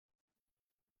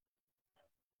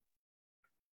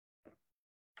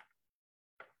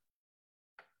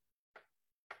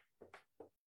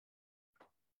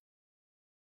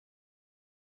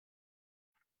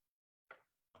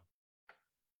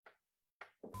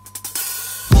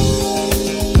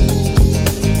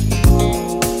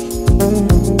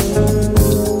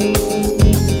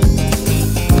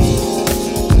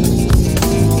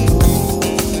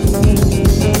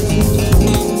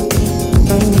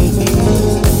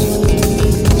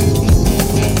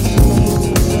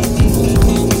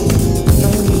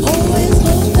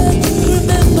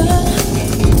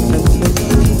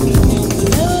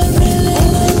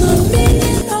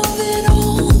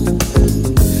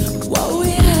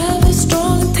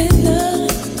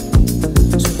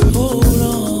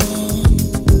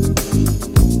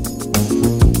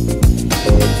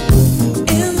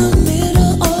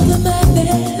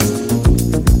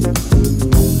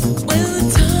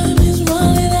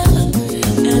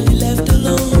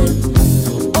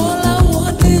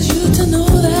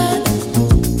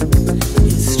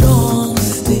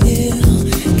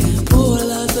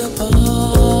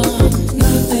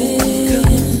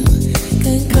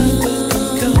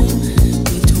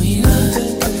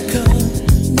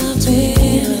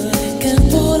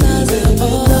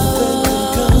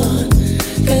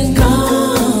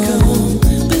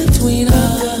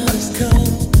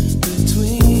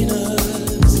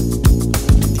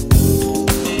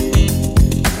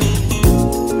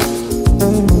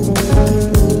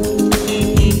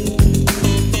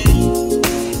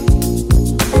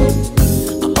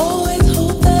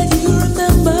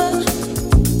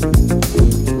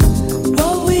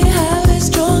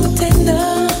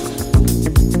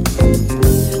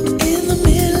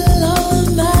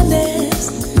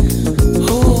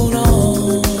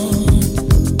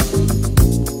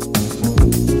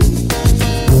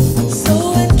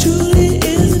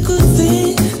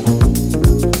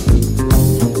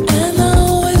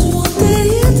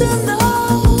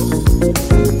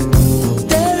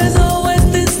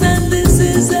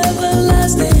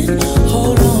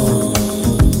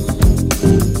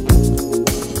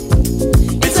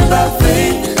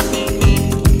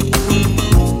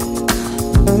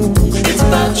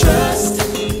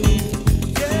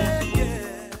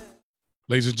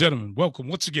Ladies and gentlemen, welcome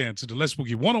once again to the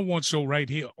Lesboogie1on1 show right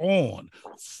here on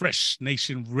Fresh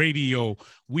Nation Radio.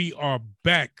 We are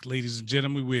back, ladies and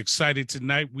gentlemen. We're excited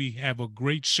tonight. We have a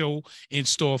great show in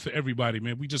store for everybody,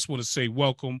 man. We just want to say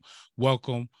welcome,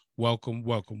 welcome, welcome,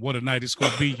 welcome. What a night it's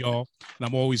going to be, y'all. And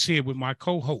I'm always here with my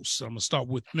co-hosts. I'm going to start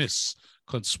with Miss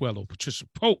Consuelo Patricia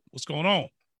Pope. What's going on?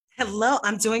 Hello,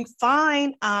 I'm doing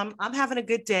fine. I'm having a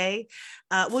good day.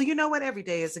 Well, you know what? Every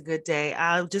day is a good day.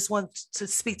 I just want to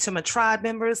speak to my tribe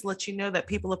members, let you know that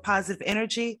people of positive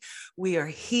energy, we are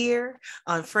here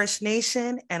on Fresh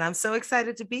Nation, and I'm so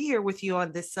excited to be here with you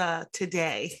on this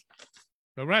today.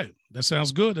 All right. That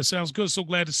sounds good. That sounds good. So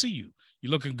glad to see you.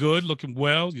 You're looking good, looking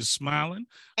well. You're smiling.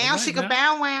 And she could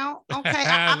bow wow.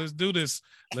 Okay. Let's do this.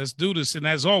 Let's do this. And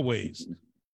as always,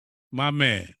 my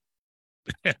man,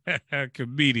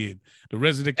 comedian, the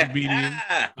resident comedian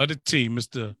of the team,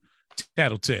 Mr.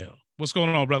 Tattletale. What's going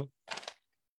on, brother?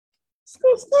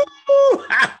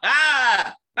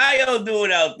 How y'all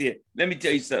doing out there? Let me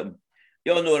tell you something.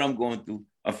 Y'all know what I'm going through.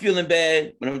 I'm feeling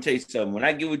bad, but I'm gonna tell you something. When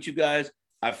I get with you guys,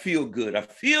 I feel good. I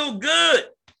feel good.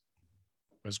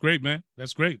 That's great, man.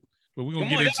 That's great. But we're gonna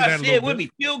get into that a little bit. With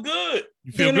me. Feel good.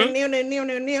 You feel good?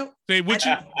 Say with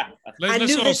you.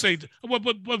 Let's all say.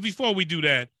 But before we do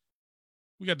that,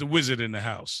 we got the wizard in the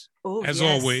house. Oh, as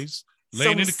always,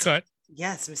 laying in the cut.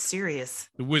 Yes, mysterious.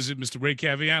 The wizard, Mr. Ray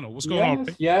Caviano. What's going on,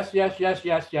 Ray? Yes.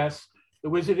 The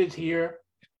wizard is here,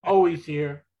 always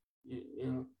here.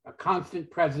 A constant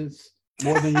presence,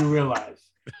 more than you realize.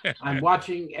 I'm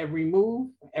watching every move,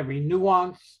 every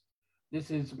nuance. This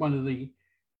is one of the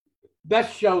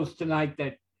best shows tonight.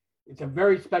 That it's a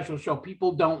very special show.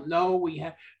 People don't know we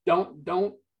have.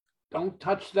 Don't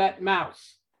touch that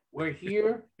mouse. We're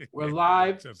here, we're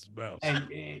live,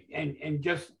 and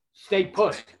just stay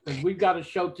put, because we've got a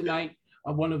show tonight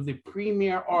of one of the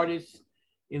premier artists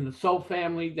in the soul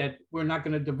family that we're not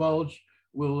going to divulge.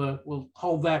 We'll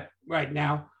hold that right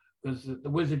now, because the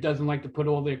wizard doesn't like to put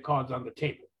all their cards on the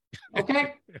table.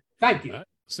 Okay, thank you.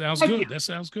 Sounds good. That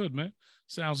sounds good, man.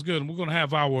 Sounds good. And we're gonna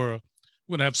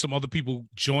have some other people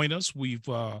join us. We're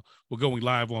going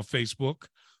live on Facebook.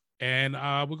 And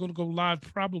we're going to go live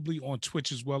probably on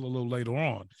Twitch as well a little later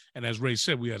on. And as Ray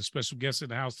said, we had a special guest in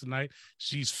the house tonight.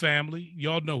 She's family.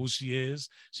 Y'all know who she is.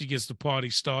 She gets the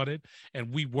party started.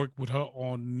 And we worked with her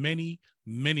on many,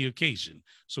 many occasions.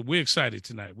 So we're excited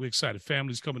tonight. We're excited.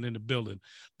 Family's coming in the building.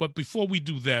 But before we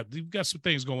do that, we've got some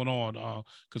things going on,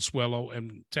 Consuelo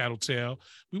and Tattletale.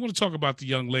 We want to talk about the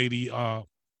young lady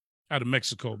out of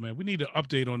Mexico, man. We need an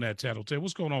update on that, Tattletale.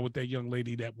 What's going on with that young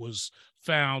lady that was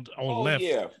found or left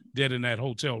dead in that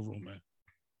hotel room, man?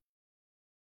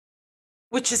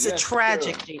 Which is a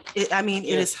tragedy. It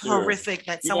is horrific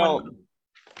that someone...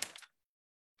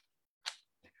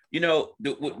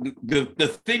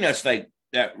 The thing that's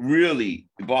that really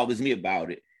bothers me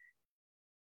about it,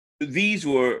 these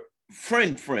were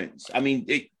friends. I mean,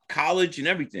 college and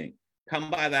everything.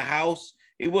 Come by the house.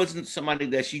 It wasn't somebody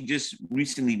that she just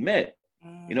recently met.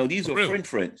 These were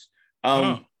friends.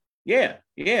 Yeah.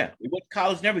 It went to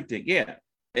college and everything. Yeah.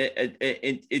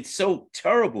 It's so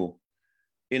terrible.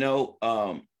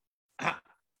 I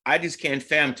just can't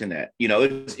fathom that.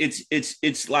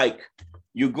 It's like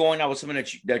you're going out with someone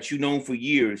that you've known for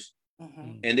years,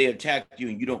 and they attack you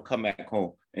and you don't come back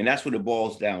home. And that's what it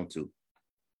boils down to.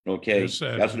 Okay.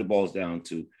 Sad, that's what it boils down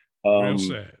to. Real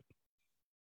sad.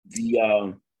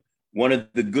 One of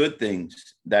the good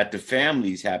things that the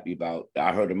family's happy about,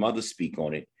 I heard a mother speak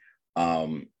on it,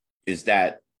 is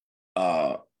that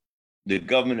the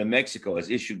government of Mexico has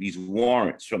issued these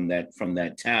warrants from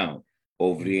that town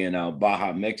over there in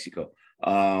Baja, Mexico.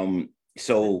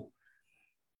 So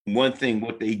one thing,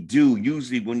 what they do,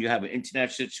 usually when you have an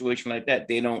international situation like that,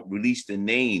 they don't release the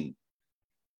name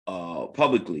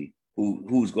publicly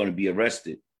who's going to be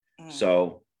arrested.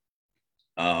 So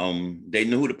they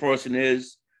know who the person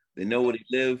is. They know where they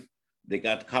live. They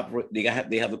got they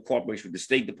have the cooperation with the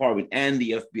State Department and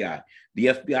the FBI. The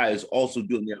FBI is also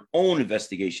doing their own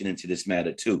investigation into this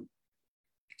matter too.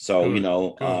 So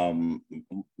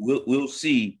we'll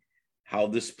see how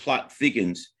this plot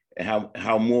thickens and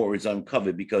how more is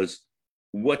uncovered. Because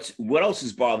what else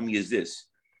is bothering me is this: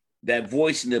 that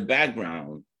voice in the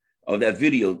background of that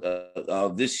video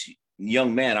of this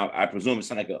young man. I presume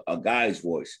it's like a guy's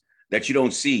voice that you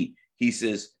don't see. He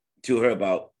says to her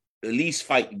about, at least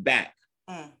fight back.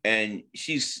 And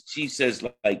she says,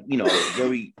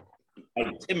 very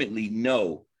timidly,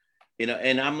 no.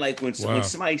 And I'm like, when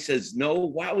somebody says no,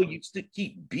 why would you still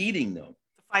keep beating them?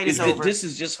 The fight is over. This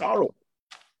is just horrible.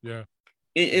 Yeah.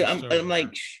 I'm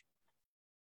like,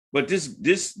 but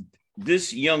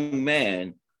this young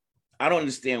man, I don't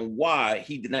understand why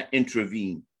he did not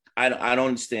intervene. I don't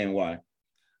understand why.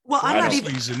 Well, I'm not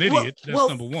even. He's an idiot. That's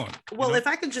number one. Well, if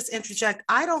I can just interject,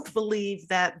 I don't believe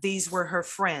that these were her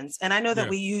friends. And I know that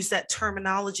we use that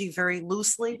terminology very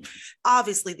loosely.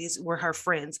 Obviously, these were her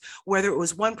friends. Whether it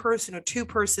was one person or two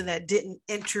person that didn't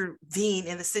intervene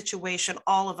in the situation,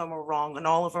 all of them are wrong and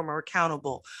all of them are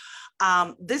accountable.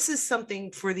 This is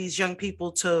something for these young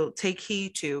people to take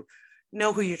heed to.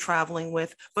 Know who you're traveling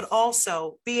with, but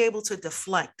also be able to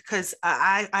deflect, because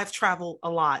I've traveled a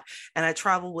lot and I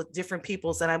travel with different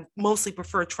peoples, and I mostly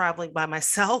prefer traveling by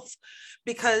myself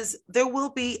because there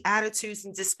will be attitudes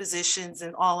and dispositions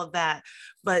and all of that,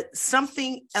 but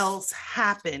something else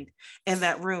happened in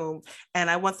that room, and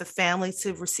I want the family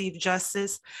to receive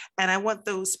justice, and I want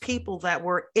those people that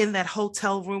were in that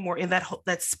hotel room or in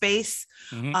that space,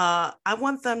 I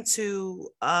want them to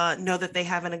know that they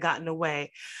haven't gotten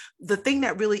away. The thing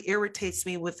that really irritates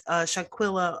me with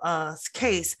Shaquilla's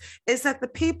case is that the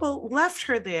people left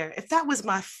her there. If that was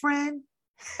my friend,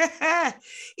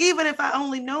 even if I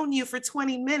only known you for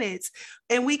 20 minutes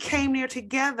and we came there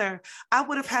together, I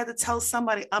would have had to tell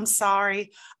somebody, I'm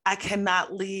sorry, I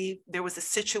cannot leave. There was a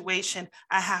situation.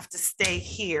 I have to stay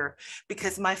here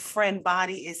because my friend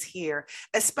body is here,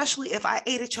 especially if I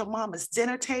ate at your mama's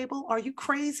dinner table. Are you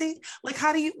crazy? Like,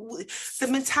 how do you, the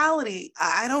mentality,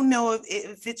 I don't know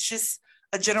if it's just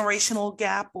a generational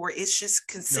gap or it's just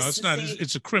consistency. No, it's not.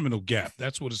 It's a criminal gap.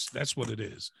 That's what it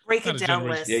is. Break it down,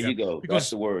 Les. There you go. Because that's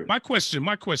the word. My question,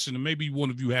 and maybe one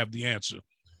of you have the answer.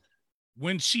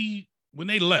 When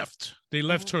they left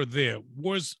her there.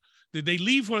 Did they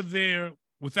leave her there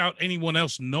without anyone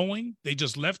else knowing? They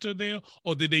just left her there,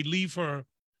 or did they leave her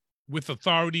with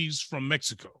authorities from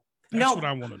Mexico? That's what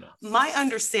I want to know. My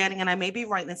understanding, and I may be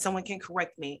right, and someone can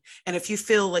correct me, and if you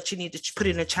feel that you need to put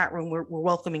it in a chat room, we're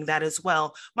welcoming that as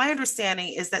well. My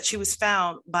understanding is that she was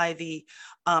found by the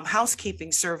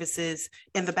housekeeping services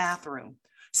in the bathroom.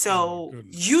 So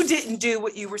you didn't do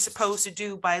what you were supposed to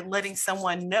do by letting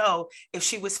someone know if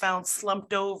she was found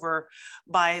slumped over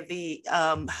by the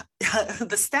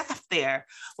the staff there.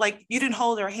 Like, you didn't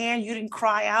hold her hand, you didn't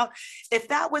cry out. If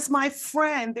that was my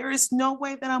friend, there is no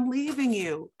way that I'm leaving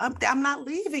you. I'm not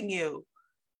leaving you.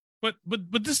 But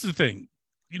this is the thing.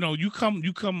 You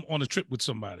come on a trip with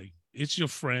somebody. It's your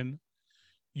friend.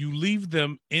 You leave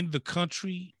them in the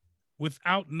country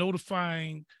without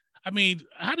notifying. I mean,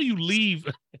 how do you leave?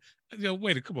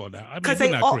 Wait, come on now. Because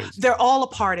they're all a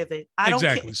part of it.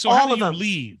 Exactly. So how do you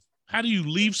leave? How do you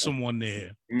leave someone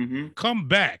there? Come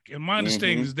back. And my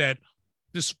understanding is that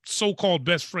this so-called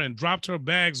best friend dropped her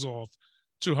bags off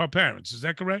to her parents. Is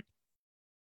that correct?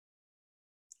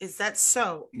 Is that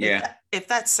so? Yeah. If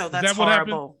that's so, that's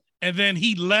horrible. And then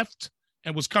he left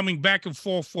and was coming back and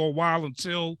forth for a while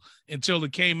until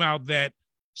it came out that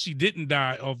she didn't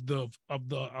die of the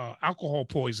alcohol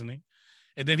poisoning,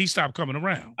 and then he stopped coming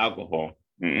around. Alcohol.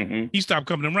 He stopped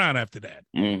coming around after that.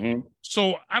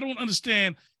 So I don't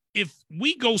understand, if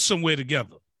we go somewhere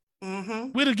together,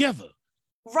 we're together,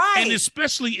 right? And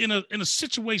especially in a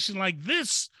situation like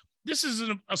this, this is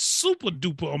a super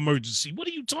duper emergency. What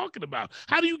are you talking about?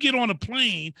 How do you get on a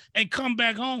plane and come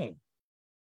back home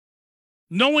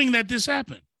knowing that this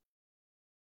happened?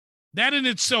 That in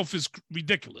itself is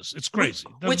ridiculous. It's crazy.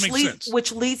 Doesn't make sense.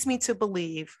 Which leads me to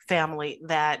believe, family,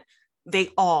 that they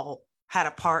all had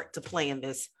a part to play in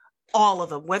this. All of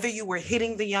them, whether you were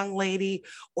hitting the young lady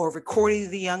or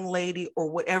recording the young lady or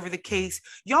whatever the case,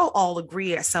 y'all all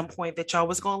agreed at some point that y'all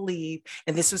was going to leave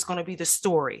and this was going to be the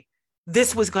story.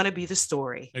 This was going to be the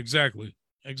story. Exactly.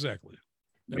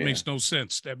 That makes no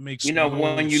sense. That makes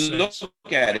when you sense.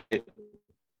 Look at it,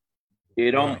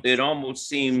 it almost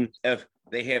seems if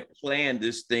they had planned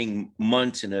this thing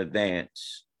months in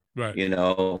advance, right?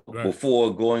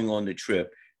 Before going on the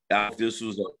trip. If this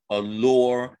was a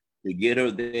lure to get her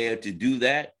there to do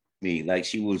that, like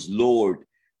she was lured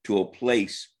to a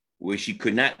place where she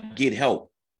could not get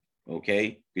help.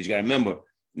 Okay, because you got to remember,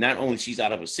 not only she's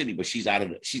out of a city, but she's out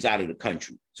of the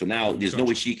country. So now there's no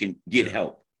way she can get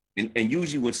help. And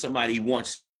usually when somebody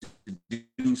wants to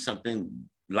do something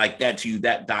like that to you,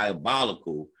 that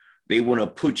diabolical, they want to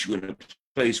put you in a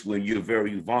place where you're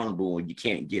very vulnerable and you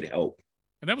can't get help.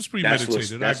 And that was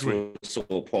premeditated. That's what's so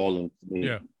appalling to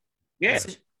me.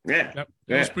 That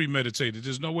was premeditated.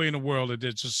 There's no way in the world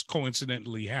that just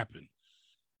coincidentally happened.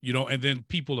 And then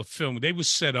people are filming. They were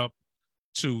set up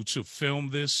to film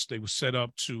this. They were set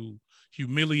up to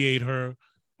humiliate her.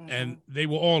 And they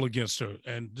were all against her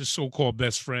and this so-called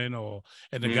best friend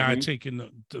and the guy taking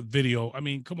the video. I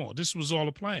mean, come on, this was all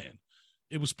a plan.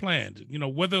 It was planned,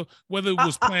 whether it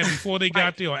was planned before they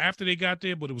got there or after they got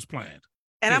there, but it was planned.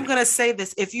 And I'm going to say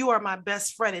this, if you are my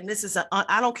best friend, and this is,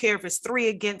 I don't care if it's 3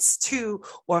 against 2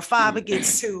 or 5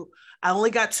 against 2, I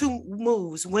only got 2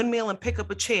 moves, windmill and pick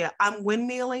up a chair. I'm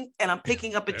windmilling and I'm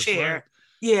picking up a chair. Right.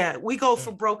 Yeah, we go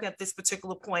for broke at this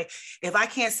particular point. If I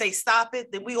can't say stop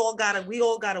it, then we all gotta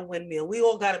windmill. We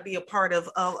all gotta be a part of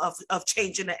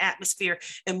changing the atmosphere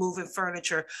and moving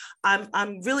furniture.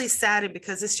 I'm really saddened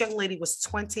because this young lady was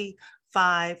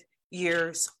 25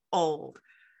 years old.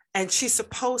 And she's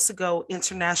supposed to go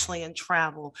internationally and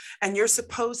travel. And you're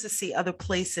supposed to see other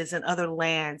places and other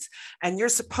lands. And you're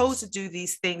supposed to do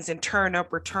these things and turn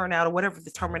up or turn out or whatever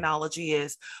the terminology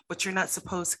is. But you're not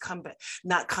supposed to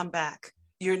not come back.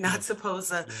 You're not supposed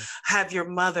to have your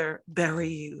mother bury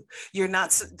you.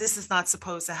 This is not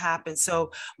supposed to happen.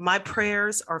 So my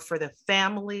prayers are for the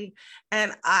family.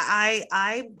 And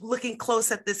I'm looking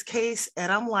close at this case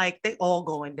and I'm like, they all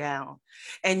going down.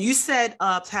 And you said,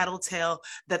 Tattletale,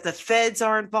 that the feds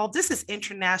are involved. This is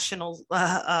international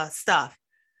stuff.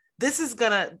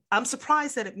 I'm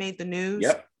surprised that it made the news.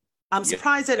 Yep. I'm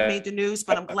surprised that it made the news,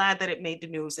 but I'm glad that it made the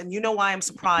news. And you know why I'm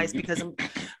surprised? Because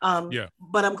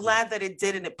but I'm glad that it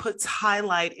did. And it puts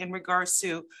highlight in regards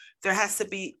to, there has to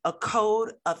be a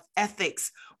code of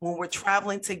ethics when we're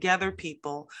traveling together,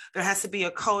 people. There has to be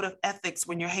a code of ethics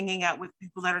when you're hanging out with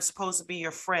people that are supposed to be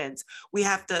your friends. We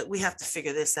have to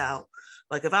figure this out.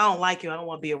 Like, if I don't like you, I don't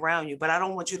want to be around you, but I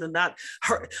don't want you to not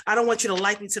hurt. I don't want you to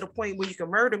like me to the point where you can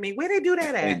murder me. Where they do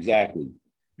that at? Exactly.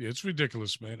 Yeah, it's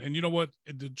ridiculous, man. And you know what?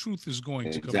 The truth is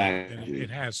going to come out, and it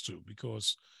has to,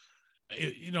 because,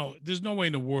 there's no way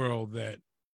in the world that,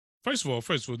 first of all,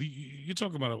 you're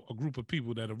talking about a group of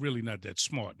people that are really not that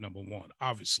smart, number one,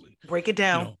 obviously. Break it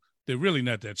down. They're really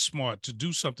not that smart to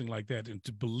do something like that, and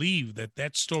to believe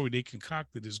that story they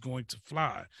concocted is going to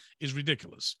fly is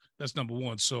ridiculous. That's number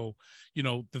one. So,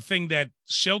 the thing that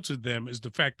sheltered them is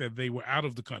the fact that they were out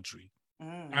of the country,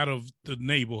 out of the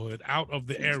neighborhood, out of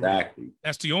the area.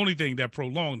 That's the only thing that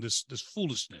prolonged this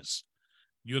foolishness.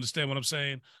 You understand what I'm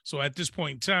saying? So at this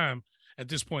point in time,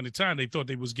 they thought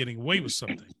they was getting away with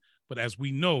something. But as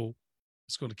we know,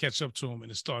 it's going to catch up to them, and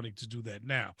it's starting to do that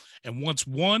now. And once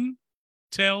one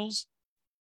tells,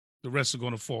 the rest are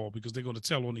going to fall, because they're going to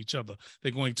tell on each other.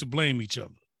 They're going to blame each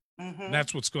other. And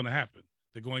that's what's going to happen.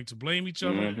 They're going to blame each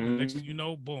other. And next thing you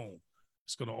know, boom,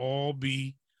 it's going to all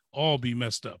be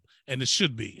messed up, and it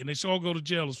should be, and they should all go to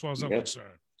jail as far as I'm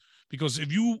concerned. Because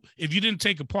if you didn't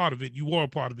take a part of it, you were a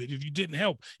part of it. If you didn't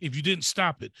help, if you didn't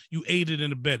stop it, you aided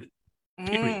and abetted.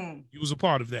 Period. You was a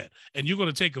part of that, and you're going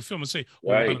to take a film and say,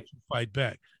 "Well, why don't you fight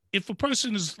back?" If a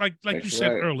person is like you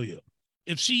said earlier,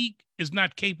 if she is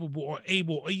not capable or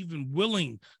able or even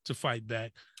willing to fight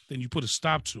back, then you put a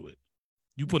stop to it.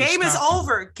 Game is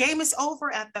over. Game is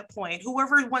over at that point.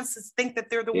 Whoever wants to think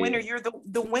that they're the winner, you're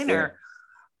the winner.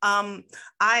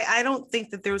 I don't think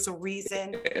that there's a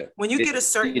reason. When you get a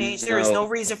certain age, there is no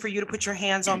reason for you to put your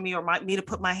hands on me or me to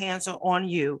put my hands on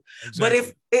you. Exactly. But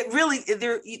if it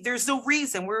really, there's no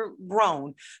reason. We're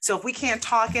grown. So if we can't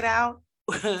talk it out,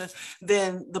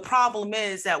 then the problem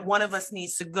is that one of us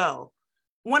needs to go.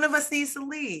 One of us needs to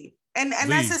leave. And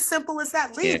that's as simple as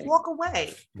that. Leave, walk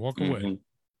away. Walk away.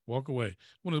 Walk away.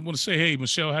 Want to say, hey,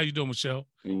 Michelle, how you doing, Michelle?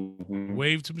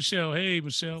 Wave to Michelle. Hey,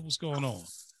 Michelle, what's going on?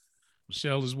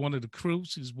 Michelle is one of the crew.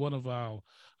 She's one of our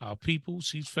people.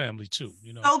 She's family too.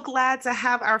 So glad to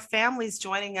have our families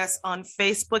joining us on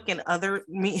Facebook and other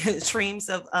streams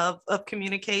of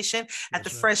communication at the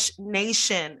Fresh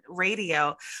Nation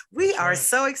Radio. We are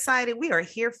so excited. We are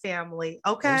here, family.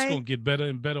 Okay. It's going to get better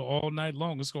and better all night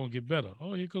long. It's going to get better.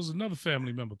 Oh, here goes another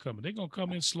family member coming. They're going to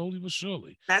come in slowly but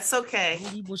surely. That's okay.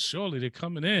 Slowly but surely, they're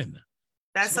coming in.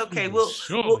 That's okay. We'll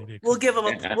give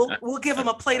them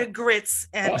a plate of grits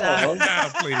and a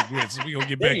plate of grits. We gonna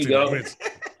get back to the grits.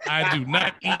 I do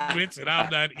not eat grits, and I'm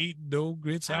not eating no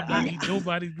grits. I'm not eating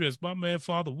nobody's grits. My man,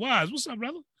 Father Wise, what's up,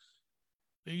 brother?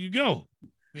 There you go.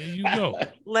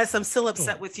 Les, I'm still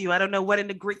upset with you. I don't know what in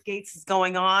the grit gates is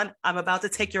going on. I'm about to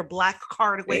take your black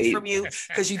card away from you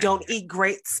because you don't eat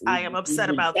grits. I am upset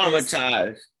about this.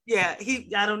 Traumatized. Yeah,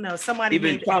 I don't know. Somebody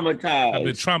been traumatized. I've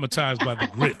been traumatized by the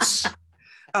grits.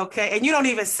 Okay, and you don't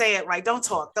even say it right. Don't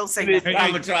talk. Don't say nothing.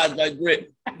 Traumatized by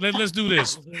grit. Let's do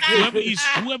this. Whoever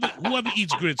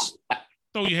eats grits,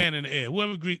 throw your hand in the air.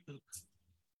 Whoever grits.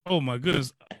 Oh my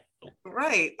goodness.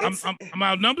 Right. I'm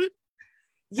outnumbered.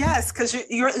 Yes, because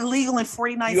you're illegal in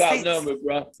 49 states. You're outnumbered,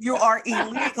 bro. You are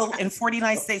illegal in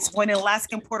 49 states. One in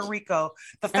Alaska and Puerto Rico.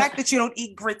 The fact that you don't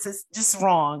eat grits is just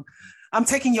wrong. I'm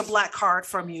taking your black card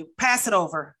from you. Pass it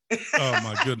over. Oh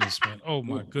my goodness, man. Oh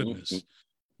my goodness.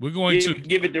 We're going to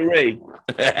give it to Ray.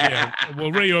 Yeah,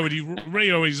 well, Ray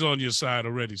already's on your side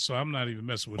already, so I'm not even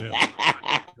messing with him.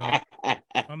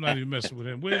 I'm not even messing with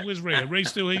him. Where's Ray? Ray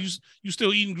still here? You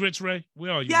still eating grits, Ray?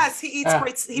 Where are you? Yes, he eats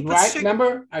grits. He puts right? sugar.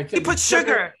 Remember, I said He puts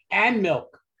sugar and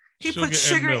milk. He puts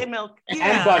sugar in milk.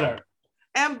 And butter.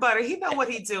 And butter. He know what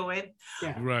he's doing.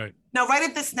 Yeah. Right. Now, right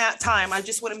at this time, I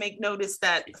just want to make notice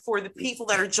that for the people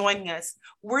that are joining us,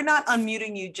 we're not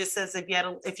unmuting you just as if yet.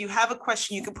 If you have a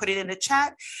question, you can put it in the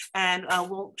chat and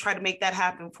we'll try to make that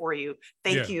happen for you.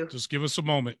 Thank you. Just give us a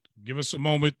moment. Give us a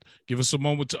moment. Give us a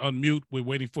moment to unmute. We're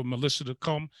waiting for Meli'sa to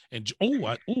come. And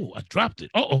I dropped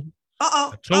it. I told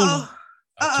him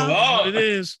what it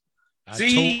is.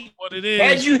 See, what it is.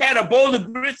 As you had a bowl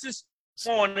of grits this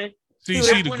morning. See,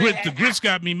 the grits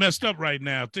got me messed up right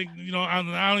now. I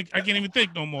can't even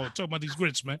think no more. Talking about these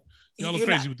grits, man. Y'all are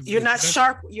crazy with the grits. You're not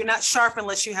sharp. You're not sharp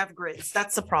unless you have grits.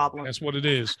 That's the problem. That's what it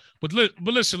is. But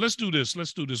listen, let's do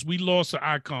this. We lost an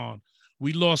icon.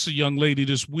 We lost a young lady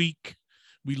this week.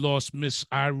 We lost Miss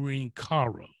Irene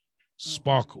Cara,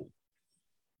 Sparkle.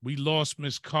 We lost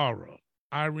Miss Cara,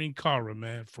 Irene Cara,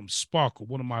 man, from Sparkle,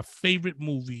 one of my favorite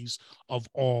movies of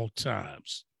all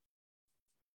times.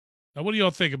 Now, what do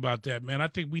y'all think about that, man? I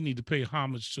think we need to pay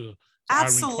homage to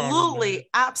absolutely,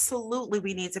 absolutely.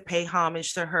 We need to pay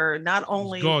homage to her. Not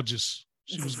only gorgeous,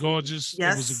 she was gorgeous.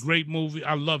 Yes. It was a great movie.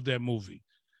 I love that movie,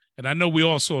 and I know we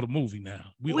all saw the movie.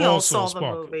 Now we all saw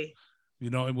Sparkle. The movie.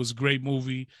 It was a great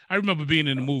movie. I remember being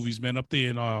in the movies, man, up there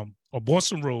in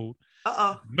Boston Road.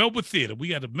 Melba Theater.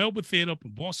 We had a Melba Theater up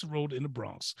in Boston Road in the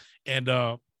Bronx, and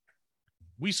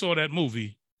we saw that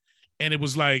movie, and it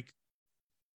was like.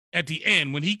 At the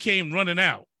end, when he came running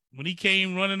out, and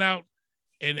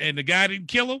the guy didn't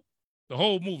kill him, the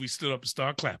whole movie stood up and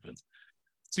started clapping.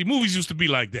 See, movies used to be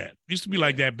like that.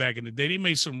 Back in the day. They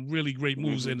made some really great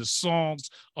movies, and the songs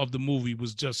of the movie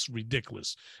was just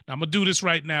ridiculous. Now, I'm going to do this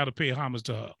right now to pay homage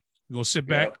to her. We're going to sit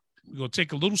back. We're going to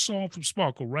take a little song from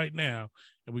Sparkle right now,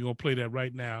 and we're going to play that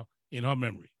right now in her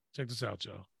memory. Check this out,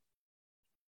 y'all.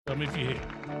 Tell me if you hear it.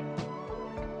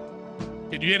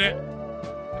 Can you hear that?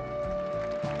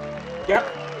 Yep.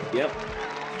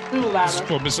 This is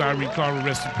for Miss Irene Cara,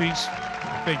 rest in peace.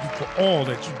 Thank you for all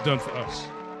that you've done for us.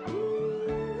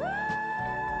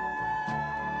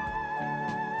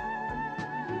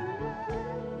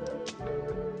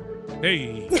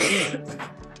 Hey.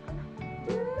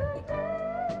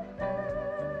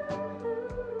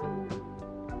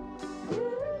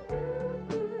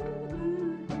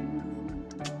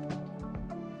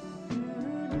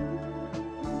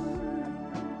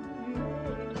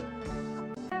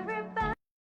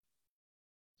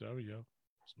 Sorry, yo.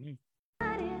 It's me.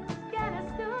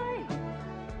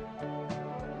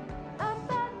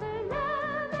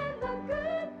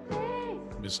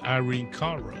 Miss Irene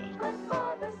Cara.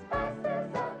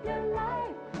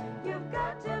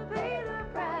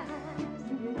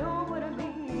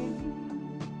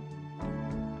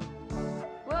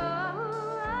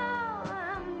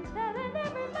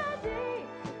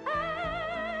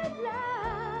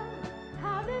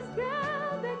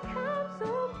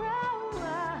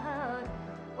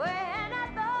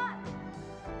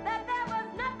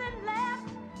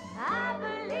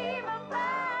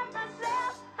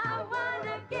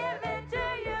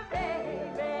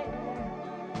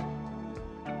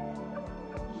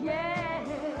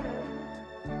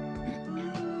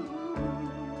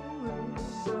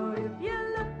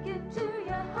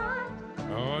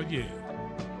 Yeah.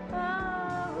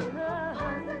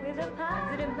 With a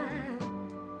positive mind.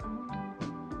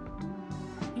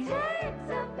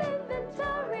 Takes up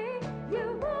inventory,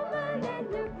 your woman and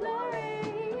your glory.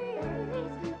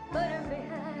 Put her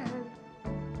behind.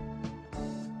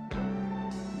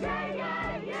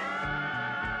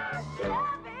 Yeah.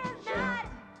 Love is not,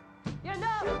 you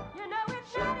know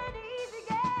it's not an easy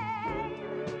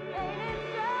game. And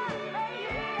it's just,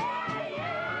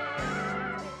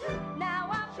 Now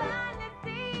I finally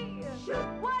see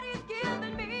what he's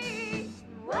giving me.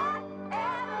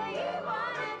 Whatever you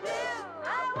wanna do,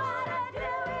 I wanna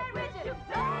do it with you,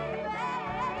 baby.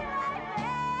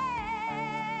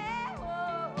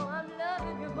 Oh, I'm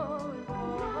loving you more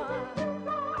and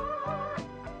more.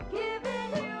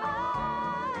 Giving you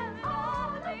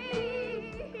all of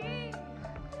me.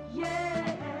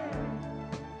 Yeah.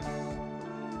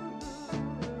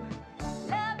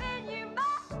 Loving you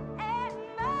more and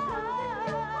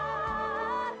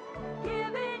more.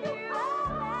 Giving you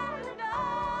all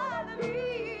of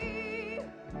me.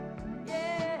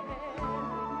 Yeah.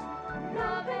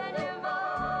 Loving you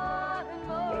more and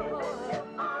more.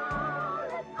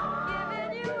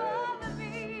 Giving you all of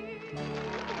me.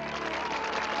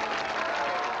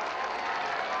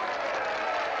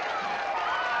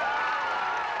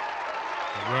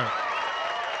 All right.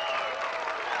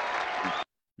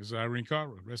 It's Irene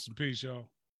Cara. Rest in peace, y'all.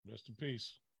 Rest in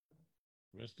peace.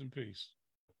 Rest in peace.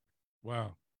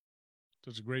 Wow.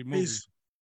 Such a great movie.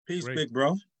 Peace, great. big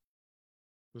bro.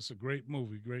 It's a great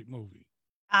movie. Great movie.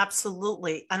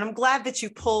 Absolutely. And I'm glad that you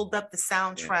pulled up the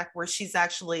soundtrack where she's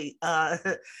actually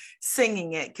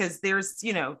singing it, because there's,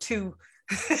 two.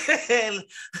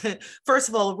 First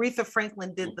of all, Aretha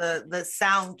Franklin did the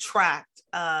soundtrack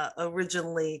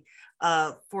originally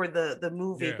for the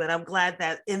movie, but I'm glad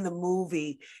that in the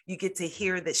movie you get to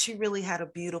hear that she really had a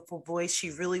beautiful voice.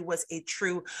 She really was a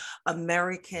true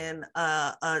American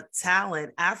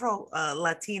talent, Afro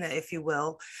Latina, if you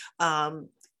will.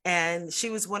 And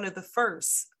she was one of the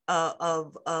first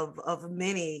of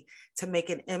many to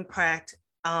make an impact.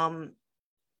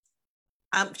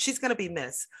 She's going to be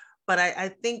missed, but I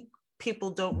think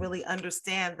people don't really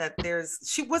understand that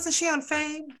wasn't she on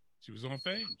Fame? She was on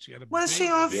Fame. She had she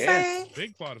on Fame?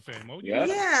 Big part of Fame. Oh yeah.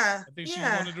 Yeah. I think she was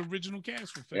one of the original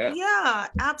cast for Fame. Yeah,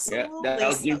 absolutely. Yeah,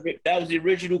 that was the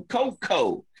original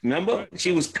Coco. Remember? Right.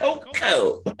 She was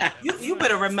Coco. You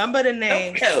better remember the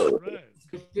name. Coco. Right.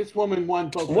 This woman won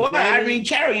both. Well, Irene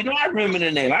Cara, I remember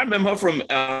the name. I remember her from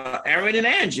Aaron and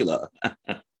Angela.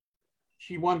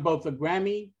 She won both a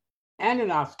Grammy and an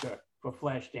Oscar for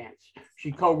Flashdance.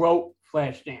 She co-wrote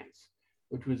Flashdance,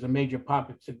 which was a major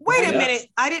pop. Wait a minute.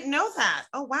 I didn't know that.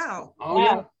 Oh, wow. Oh, wow.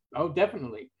 Yeah. Oh,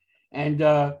 definitely. And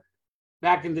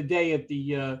back in the day at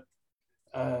the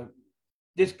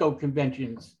disco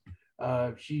conventions,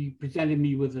 she presented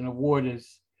me with an award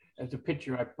as a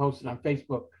picture I posted on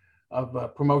Facebook of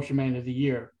Promotion Man of the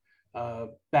Year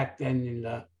back then in,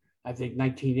 I think,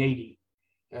 1980.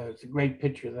 It's a great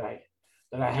picture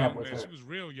that I have with her. She was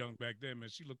real young back then, man.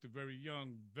 She looked very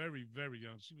young, very, very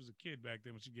young. She was a kid back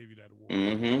then when she gave you that award.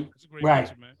 Mm-hmm. That's a great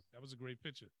picture, man. That was a great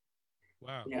picture.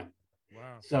 Wow. Yeah.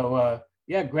 Wow. So,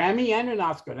 Grammy and an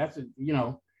Oscar. That's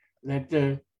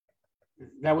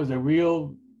that was a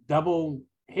real double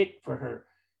hit for her.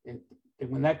 And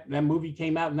when that movie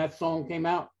came out and that song came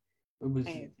out, it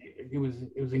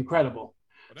was incredible.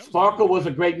 Well, Sparkle was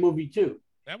a great movie too.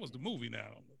 That was the movie now.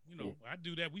 I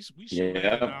do that. We show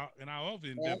that in our other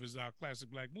endeavors, our classic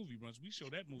black movie runs. We show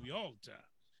that movie all the time,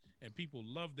 and people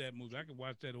love that movie. I can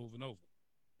watch that over and over.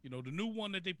 The new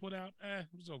one that they put out, it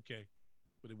was okay,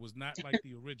 but it was not like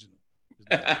the original. It's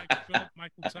not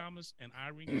Michael Thomas, and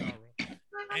Irene Cara,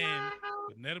 and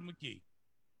Netta McGee.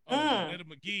 Netta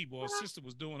McGee, boy, sister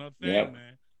was doing her thing,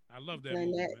 man. I love that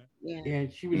movie, man. Yeah,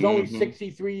 she was only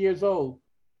 63 years old.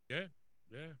 Yeah.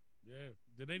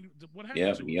 What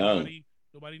happened to her? Young.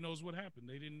 Nobody knows what happened.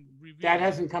 They didn't reveal. That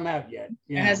hasn't come out yet.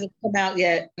 Yeah. It hasn't come out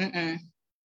yet. Mm-mm.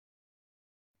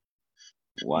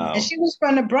 Wow. And she was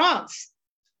from the Bronx.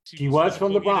 She was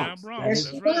from the Bronx. Yes,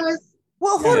 she was.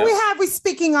 Well, who do we have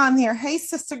speaking on here? Hey,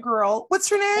 sister girl. What's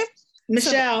your name?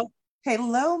 Michelle.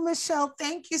 Hello, Michelle.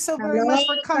 Thank you so very much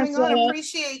for coming on. I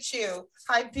appreciate you.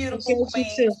 Hi, beautiful queen.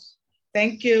 You too.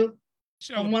 Thank you.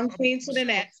 Michelle, from one queen to the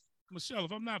next. Michelle,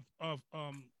 if I'm not, let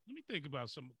me think about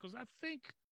something, because I think,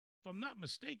 if I'm not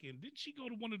mistaken, didn't she go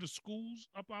to one of the schools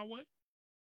up our way?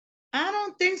 I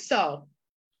don't think so.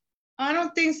 I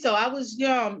was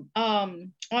on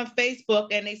Facebook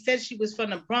and they said she was from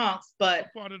the Bronx, but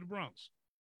what part of the Bronx?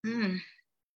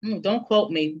 Don't quote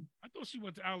me. I thought she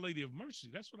went to Our Lady of Mercy.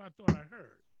 That's what I thought I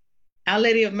heard. Our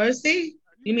Lady of Mercy?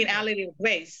 You mean Our Lady of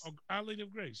Grace? Oh, Our Lady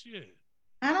of Grace, yeah.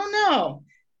 I don't know.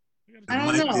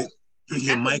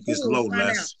 Your mic is low,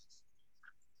 Les.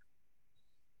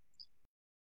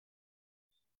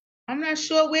 I'm not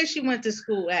sure where she went to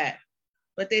school at,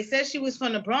 but they said she was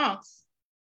from the Bronx.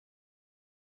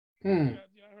 Yeah,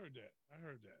 I heard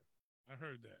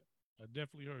that. I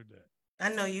definitely heard that. I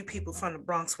know you people from the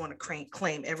Bronx want to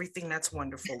claim everything that's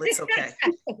wonderful. It's okay.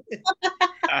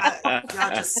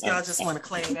 Y'all just want to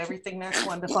claim everything that's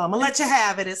wonderful. I'm gonna let you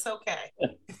have it. It's okay.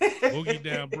 Boogie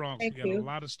down Bronx. We got a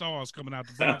lot of stars coming out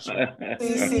the Bronx.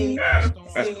 See? Stars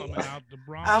coming out the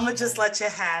Bronx. I'm gonna just let you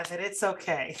have it. It's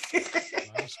okay. A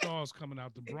lot of stars coming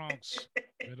out the Bronx.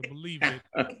 Better believe it.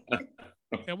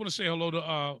 I want to say hello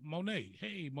to Monet.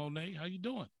 Hey, Monet, how you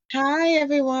doing? Hi,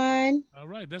 everyone. All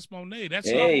right, that's Monet. That's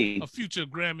Hey. a future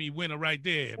Grammy winner right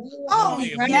there. Oh,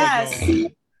 Monet, yes.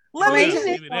 Let me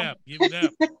give it up. Give it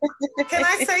up. Can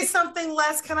I say something,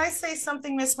 Les? Can I say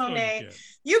something, Miss Monet?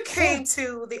 You came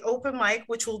to the open mic,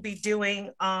 which we'll be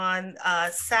doing on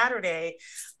Saturday,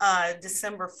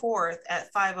 December 4th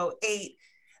at 508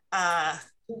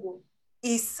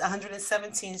 East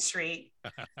 117th Street.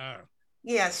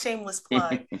 Yeah, shameless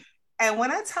plug. And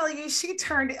when I tell you, she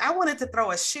turned it, I wanted to throw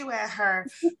a shoe at her,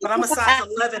 but I'm a size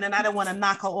 11 and I didn't want to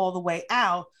knock her all the way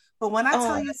out. But when I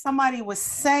tell you somebody was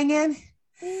singing,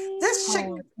 This chick,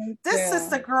 Oh, thank this you.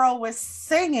 sister girl was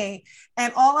singing,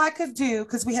 and all I could do,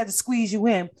 because we had to squeeze you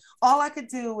in, all I could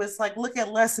do was like look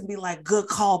at Les and be like, "Good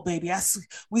call, baby.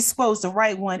 We supposed the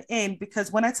right one in."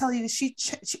 Because when I tell you, she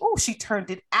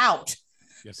turned it out.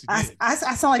 Yes, he I, did. I,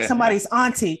 I sound like somebody's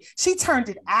auntie. She turned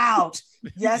it out.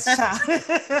 Yes, child.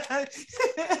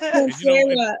 And you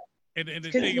know, What? and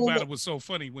the Cause thing you know about what? it was so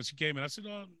funny when she came in. I said,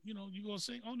 "Oh, you know, you gonna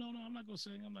sing?" "Oh no, I'm not gonna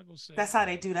sing. I'm not gonna sing." That's how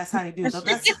they do. That's how they do. That's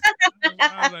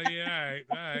I was like, "Yeah,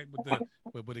 all right."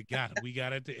 But it got it. We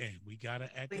got it at the end. We got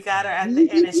it at we the got her end. at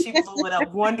the end, and she blew it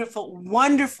up. Wonderful,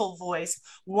 wonderful voice,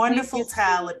 wonderful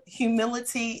talent.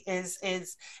 Humility is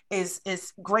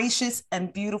gracious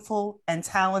and beautiful and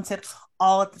talented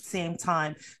all at the same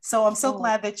time. So I'm so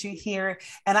glad that you're here,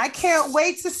 and I can't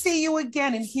wait to see you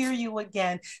again and hear you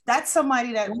again. That's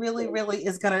somebody that really, really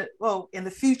is gonna. Well, in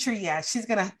the future, yeah, she's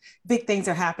gonna. Big things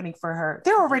are happening for her.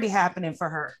 They're already happening for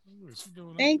her. She's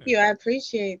doing Thank okay. you. I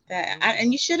appreciate that.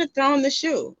 And you should have thrown the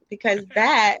shoe because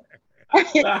that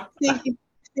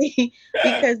see,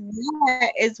 because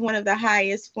that is one of the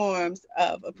highest forms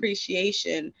of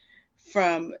appreciation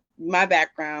from my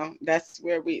background. That's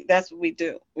what we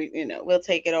do. We'll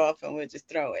take it off and we'll just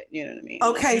throw it. You know what I mean?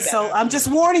 Okay, so I'm just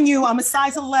warning you. I'm a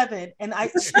size 11, and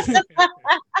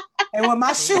and when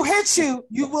my shoe hits you,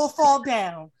 you will fall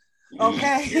down.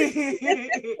 Okay,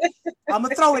 I'm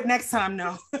gonna throw it next time.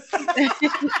 No.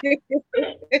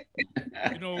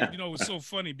 You know, it's so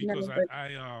funny because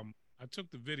I took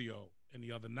the video, and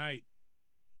the other night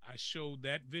I showed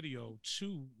that video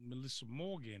to Meli'sa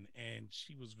Morgan, and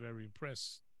she was very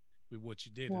impressed with what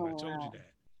you did. And I told you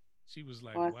that. She was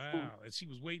like, Awesome. "Wow!" And she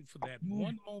was waiting for that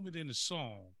one moment in the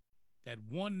song, that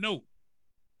one note.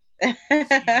 See if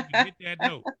you can hit that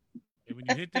note. And when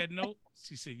you hit that note,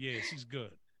 she said, "Yeah, she's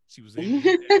good." She was able to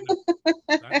hit that note.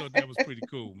 I thought that was pretty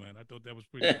cool, man. I thought that was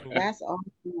pretty cool. That's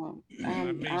awesome. And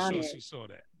I made sure honored. she saw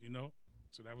that, you know?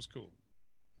 So that was cool.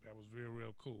 That was real,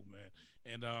 real cool, man.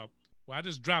 And well, I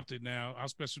just dropped it now. Our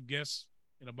special guest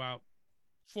in about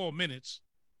 4 minutes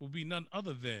will be none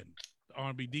other than the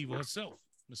R&B diva herself,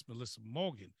 Miss Meli'sa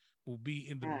Morgan, will be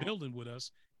in the building with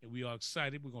us, and we are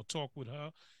excited. We're gonna talk with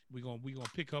her. We're gonna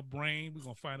pick her brain. We're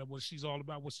gonna find out what she's all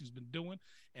about, what she's been doing,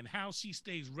 and how she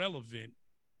stays relevant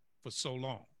for so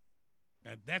long.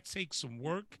 Now that takes some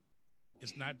work.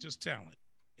 It's not just talent.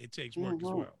 It takes work as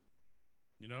well.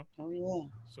 You know? Oh yeah.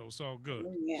 So it's all good.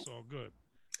 Oh, yeah. It's all good.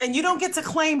 And you don't get to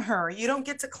claim her. You don't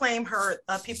get to claim her,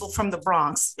 people from the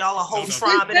Bronx. Y'all a whole No,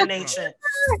 tribe in a nation.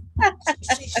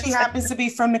 She happens to be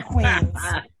from the Queens.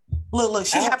 Look,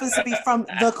 she happens to be from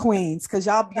the Queens, because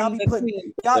y'all be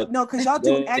putting because y'all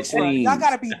do extra. Y'all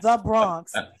gotta be the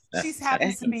Bronx. She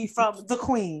happens to be from the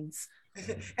Queens.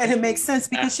 And it makes sense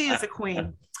because she is a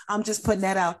queen. I'm just putting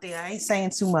that out there. I ain't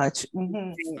saying too much.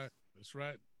 Mm-hmm. That's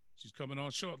right. She's coming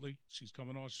on shortly.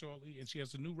 And she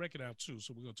has a new record out too.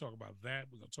 So we're gonna talk about that.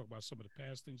 We're gonna talk about some of the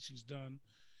past things she's done,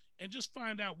 and just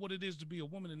find out what it is to be a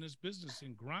woman in this business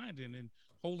and grinding and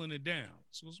holding it down.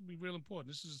 So this will be real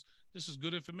important. This is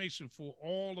good information for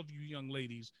all of you young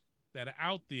ladies that are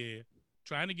out there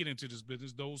trying to get into this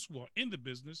business, those who are in the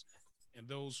business, and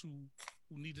those who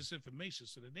need this information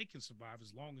so that they can survive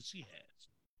as long as she has.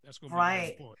 That's going to be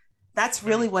really important. That's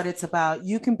really what it's about.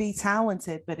 You can be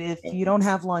talented, but if you don't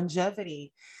have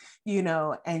longevity,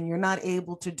 and you're not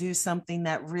able to do something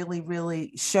that really,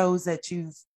 really shows that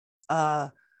you've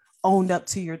owned up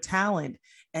to your talent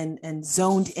and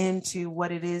zoned into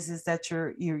what it is that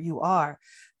you are.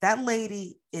 That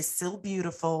lady is still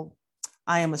beautiful.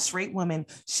 I am a straight woman.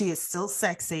 She is still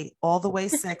sexy, all the way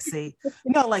sexy.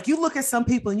 Like you look at some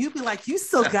people and you be like, you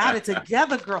still got it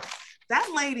together, girl.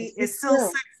 That lady is still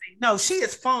sexy. No, she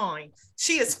is fine.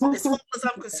 She is fine. As far as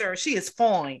I'm concerned, she is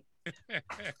fine.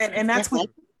 And that's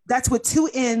with 2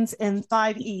 N's and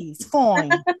 5 E's.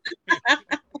 Fine.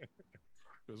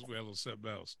 As well as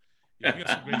something else. Yeah, we got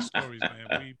some great stories,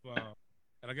 man.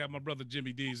 And I got my brother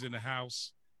Jimmy D's in the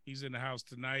house. He's in the house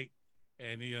tonight.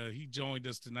 And he joined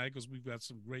us tonight because we've got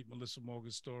some great Meli'sa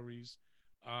Morgan stories.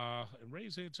 And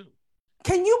Ray's here too.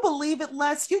 Can you believe it,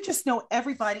 Les? You just know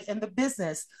everybody in the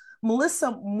business.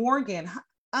 Meli'sa Morgan,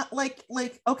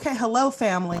 okay, hello,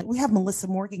 family. We have Meli'sa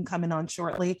Morgan coming on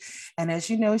shortly. And as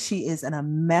you know, she is an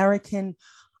American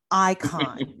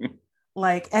icon.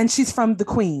 And she's from the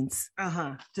Queens.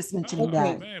 Just mentioning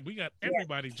that. Man, we got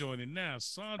everybody joining now.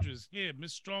 Sandra's here.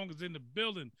 Miss Strong is in the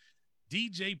building.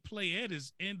 DJ Playette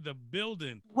is in the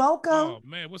building. Welcome. Oh,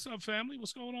 man. What's up, family?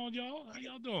 What's going on, y'all? How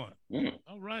y'all doing?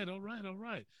 All right.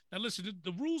 Now, listen,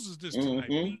 the rules is this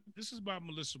tonight. This is about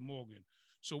Meli'sa Morgan.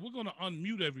 So we're going to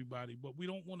unmute everybody, but we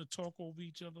don't want to talk over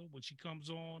each other when she comes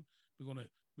on. We're going to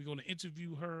We're going to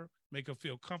interview her, make her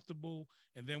feel comfortable,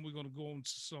 and then we're going to go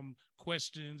into some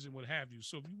questions and what have you.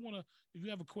 So if you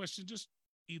have a question, just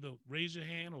either raise your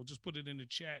hand or just put it in the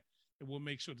chat, and we'll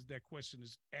make sure that question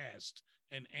is asked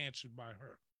and answered by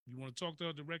her. If you want to talk to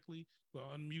her directly, we'll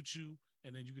unmute you,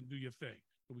 and then you can do your thing.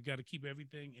 But we got to keep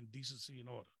everything in decency and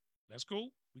order. That's cool?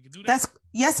 We can do that?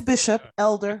 Yes, Bishop,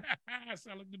 Elder. I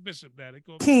sound like the bishop now. They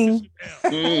call me King.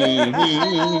 Bishop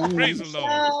L. Praise the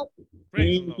Lord.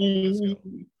 Praise the Lord. Let's go.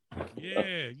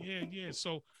 Yeah.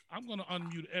 So I'm going to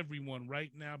unmute everyone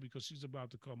right now because she's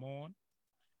about to come on.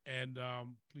 And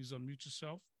please unmute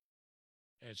yourself.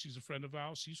 And she's a friend of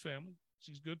ours. She's family.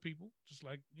 She's good people, just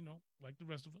like, like the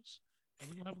rest of us. And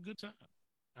we're going to have a good time.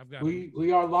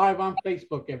 We are live on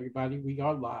Facebook, everybody. We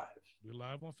are live. We're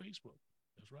live on Facebook.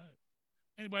 That's right.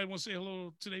 Anybody want to say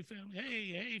hello today, family?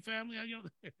 Hey, family. How y'all?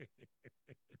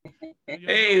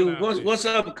 Hey, what's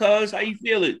up, cuz? How you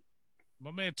feeling?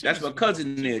 My man, that's my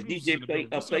cousin there. DJ play.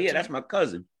 Yeah, that's my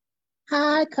cousin.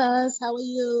 Hi, cuz. How are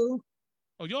you?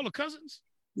 Oh, y'all are cousins?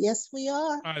 Yes, we are.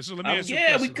 All right, so let me ask you a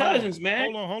question. Yeah, we cousins,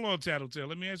 man. Hold on, Tattletale.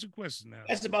 Let me ask you a question now.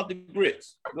 That's about the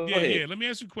grits. Go ahead. Yeah. Let me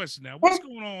ask you a question now. What's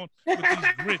going on with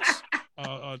these grits,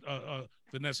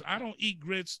 Vanessa? I don't eat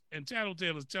grits, and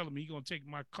Tattletale is telling me he's gonna take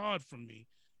my card from me.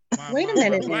 Wait a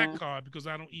minute, my black card, because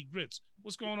I don't eat grits.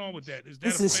 What's going on with that? Is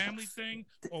that a family thing,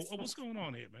 or what's going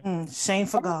on here, man? Shame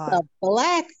for God. A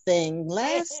black thing.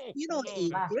 You don't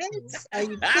eat grits. Are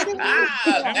you kidding me?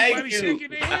 Everybody's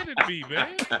shaking their head at me,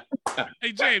 man.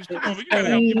 Hey, James, come on, you gotta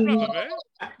help your brother, man.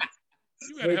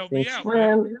 You gotta help me out,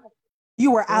 man.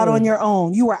 You were out on your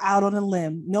own. You were out on a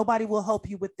limb. Nobody will help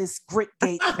you with this grit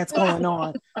gate that's going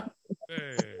on.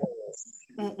 Hey.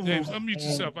 James, unmute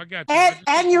yourself. I got you.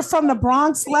 And you're from the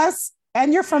Bronx, Les?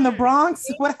 And you're from the Bronx?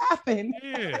 What happened?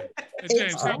 Yeah. Hey,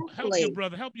 James, help your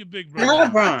brother. Help your big brother.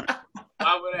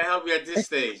 Why would I help you at this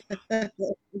stage?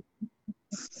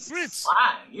 Grits.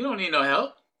 Why? You don't need no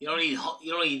help. You don't need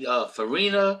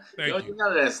farina. You don't need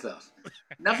none of that stuff.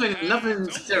 Nothing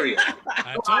serious.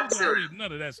 I told you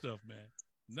none of that stuff, man.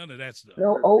 None of that stuff.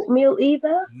 No oatmeal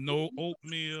either? No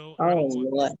oatmeal. I don't want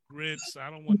no grits.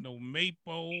 I don't want no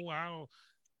maple.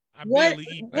 I barely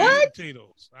eat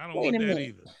potatoes. I don't want that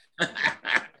either.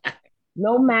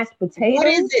 No mashed potatoes? What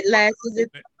is it, Les? Is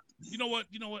it? You know what?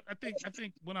 I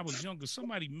think when I was younger,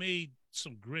 somebody made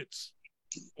some grits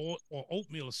or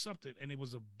oatmeal or something, and it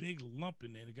was a big lump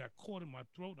in there. It got caught in my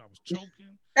throat, and I was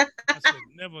choking. I said,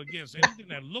 never again. So anything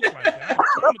that looked like that, I was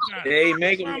traumatized. Hey,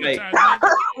 make him make.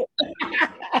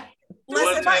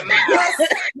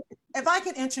 If I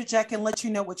can interject and let you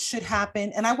know what should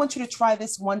happen, and I want you to try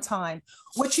this one time.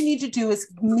 What you need to do is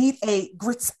meet a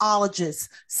gritsologist,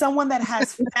 someone that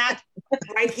has fat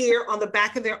right here on the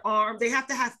back of their arm. They have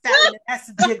to have fat and it has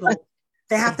to jiggle.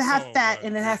 They have to have fat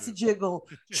and it has to jiggle.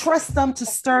 Trust them to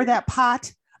stir that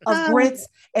pot of grits,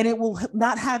 and it will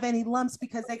not have any lumps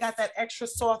because they got that extra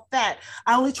soft fat.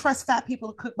 I only trust fat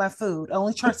people to cook my food. I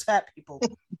only trust fat people.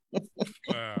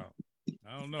 Wow.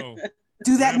 I don't know.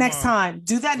 Do that next time.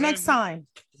 Do that next time.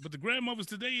 But the grandmothers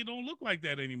today, it don't look like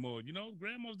that anymore.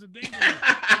 Grandmothers today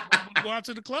go out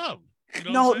to the club.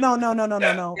 No. Turn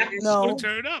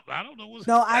up. I don't know what's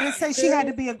I didn't say she had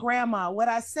to be a grandma. What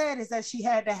I said is that she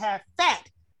had to have fat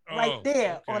right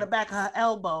there on the back of her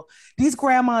elbow. These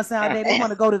grandmas nowadays, they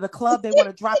want to go to the club. They want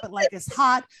to drop it like it's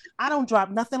hot. I don't drop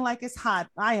nothing like it's hot.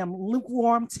 I am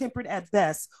lukewarm, tempered at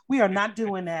best. We are not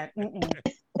doing that.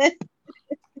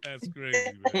 That's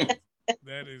crazy, man.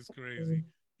 That is crazy.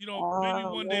 Maybe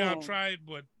one day I'll try it,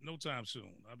 but no time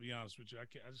soon. I'll be honest with you. I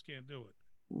just can't do it.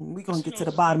 We're going to get to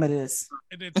the bottom of this.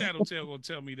 And then Tattletale going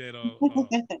to tell me that,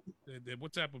 that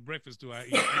what type of breakfast do I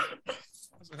eat? I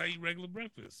said, I eat regular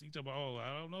breakfast. He talking about,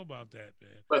 I don't know about that,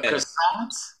 man. But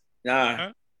croissants? Nah.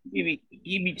 Huh? He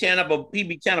be tearing up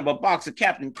a box of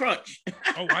Captain Crunch.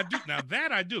 Oh, I do. Now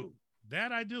that I do.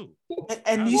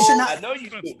 And you should not. I know you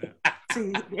do.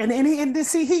 See, and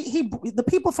the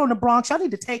people from the Bronx, y'all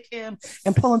need to take him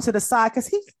and pull him to the side because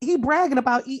he bragging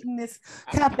about eating this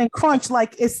Captain Crunch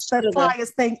like it's the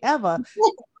flyest thing ever.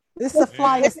 It's the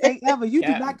flyest thing ever. You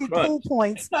do not get cool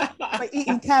points for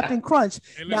eating Captain Crunch.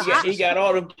 Hey, he got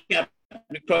all them Captain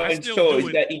Crunch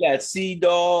toys. He got Sea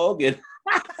Dog and.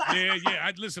 Yeah.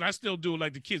 I still do it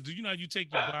like the kids do. You know how you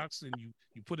take your box and you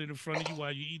put it in front of you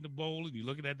while you're eating the bowl and you're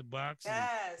looking at the box and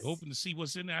you're hoping to see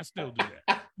what's in there. I still do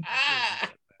that.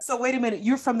 So wait a minute.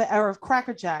 You're from the era of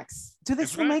Cracker Jacks. Do they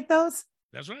still make those?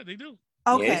 That's right. They do.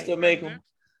 Okay. Yeah, they still make them.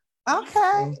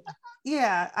 Okay.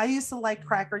 Yeah. I used to like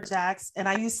Cracker Jacks, and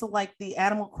I used to like the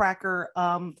animal cracker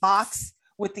box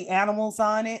with the animals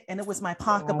on it, and it was my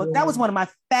pocketbook. That was one of my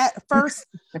first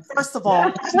of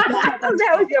all.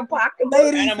 That was your pocketbook.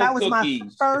 Ladies, Animal that was cookies. my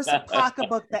first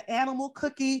pocketbook. The animal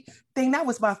cookie thing. I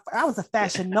was a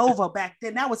Fashion Nova back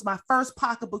then. That was my first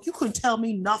pocketbook. You couldn't tell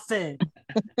me nothing.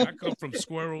 I come from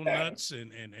squirrel nuts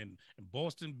and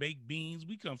Boston baked beans.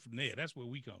 We come from there. That's where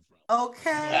we come from.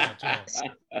 Okay. I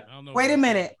don't know Wait a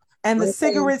minute. And the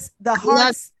cigarettes, the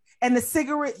hearts, and the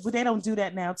cigarette, well, they don't do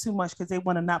that now too much because they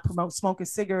want to not promote smoking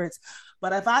cigarettes.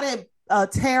 But if I didn't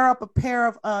tear up a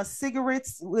pair of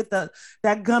cigarettes with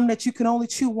that gum that you can only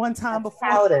chew one time before.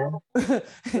 Powder.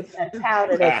 That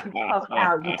powder that you puff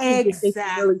out.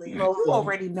 Exactly. You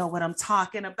already know what I'm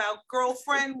talking about,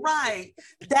 girlfriend. Right.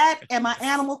 That and my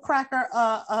animal cracker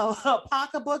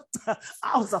pocketbook.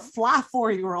 I was a fly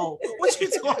 4-year-old. What you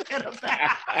talking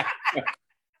about?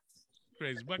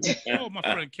 Crazy. But oh, my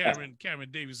friend Karen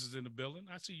Davis is in the building.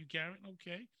 I see you, Karen.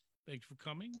 Okay. Thank you for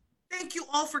coming. Thank you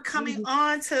all for coming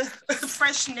on to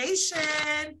Fresh Nation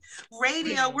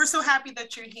Radio. We're so happy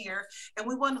that you're here. And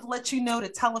we wanted to let you know to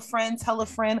tell a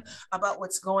friend about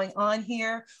what's going on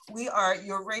here. We are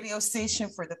your radio station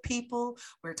for the people.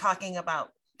 We're talking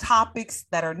about topics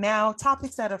that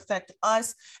affect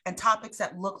us and topics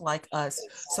that look like us.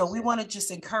 So we want to just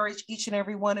encourage each and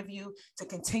every one of you to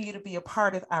continue to be a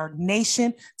part of our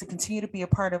nation, to continue to be a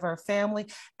part of our family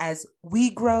as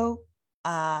we grow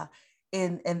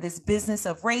in this business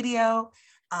of radio.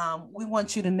 We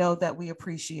want you to know that we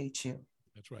appreciate you.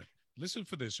 That's right. Listen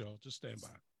for this, y'all. Just stand by.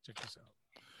 Check this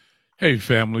out. Hey,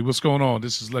 family, what's going on?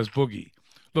 This is Lesboogie.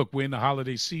 Look, we're in the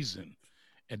holiday season.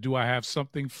 And do I have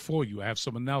something for you? I have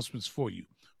some announcements for you.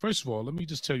 First of all, let me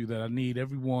just tell you that I need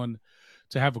everyone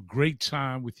to have a great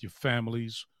time with your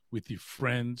families, with your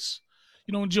friends.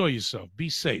 You know, enjoy yourself. Be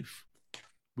safe.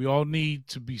 We all need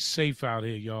to be safe out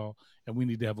here, y'all. And we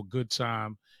need to have a good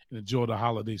time and enjoy the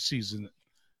holiday season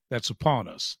that's upon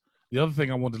us. The other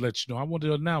thing I wanted to let you know, I wanted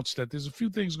to announce that there's a few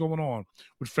things going on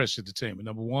with Fresh Entertainment.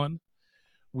 Number one,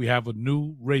 we have a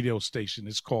new radio station.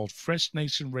 It's called Fresh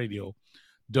Nation Radio,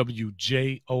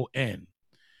 WJON.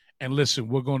 And listen,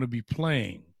 we're going to be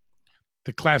playing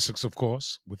the classics, of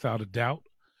course, without a doubt.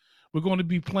 We're going to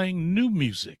be playing new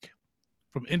music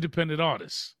from independent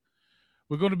artists.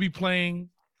 We're going to be playing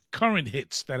current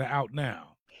hits that are out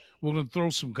now. We're going to throw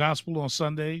some gospel on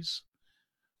Sundays,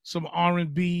 some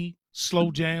R&B,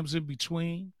 slow jams in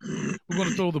between. We're going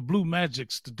to throw the Blue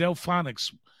Magics, the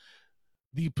Delphonics,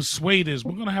 the Persuaders.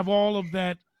 We're going to have all of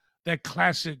that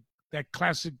classic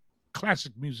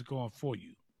music on for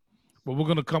you. But we're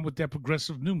going to come with that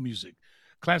progressive new music,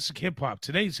 classic hip-hop,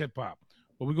 today's hip-hop.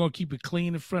 But we're going to keep it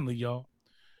clean and friendly, y'all.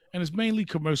 And it's mainly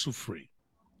commercial-free.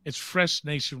 It's Fresh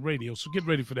Nation Radio, so get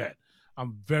ready for that.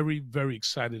 I'm very, very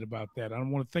excited about that. I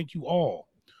want to thank you all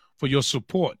for your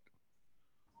support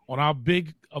on our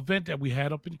big event that we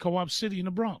had up in Co-op City in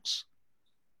the Bronx.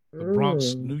 The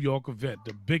Bronx, New York event,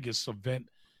 the biggest event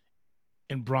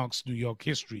in Bronx, New York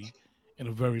history in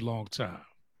a very long time.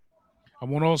 I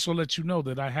want to also let you know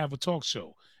that I have a talk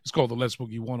show. It's called the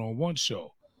Lesboogie1on1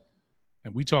 show.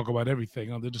 And we talk about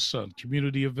everything under the sun,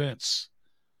 community events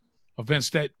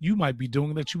that you might be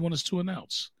doing that you want us to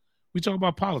announce. We talk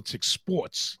about politics,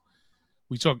 sports.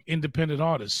 We talk independent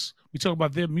artists. We talk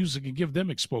about their music and give them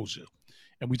exposure.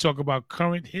 And we talk about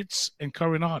current hits and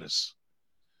current artists.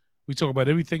 We talk about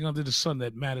everything under the sun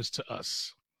that matters to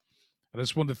us. I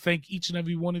just want to thank each and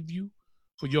every one of you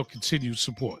for your continued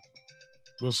support.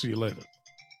 We'll see you later.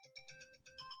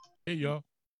 Hey, y'all.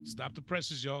 Stop the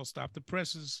presses, y'all. Stop the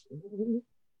presses.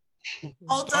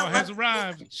 Hold Star up. has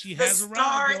arrived. She The has arrived.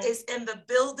 star Y'all. is in the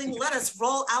building. Let us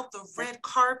roll out the red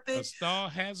carpet. The star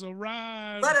has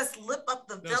arrived. Let us lip up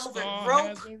the velvet star rope.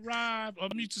 has arrived.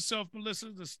 Unmute yourself,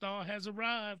 Melissa. The star has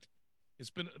arrived.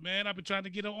 It's been, man, I've been trying to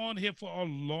get her on here for a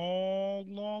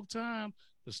long, long time.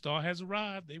 The star has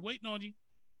arrived. They waiting on you.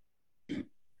 You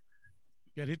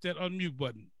got to hit that unmute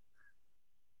button.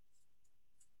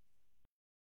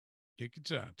 Take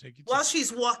your time. Take your time. While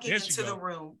she's walking There she into the go.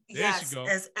 room. There Yes, she go.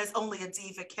 as only a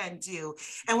diva can do.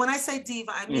 And when I say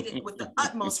diva, I mean it with the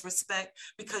utmost respect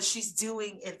because she's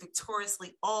doing it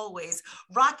victoriously always,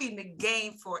 rocking the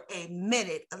game for a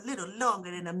minute, a little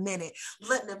longer than a minute,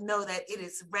 letting them know that it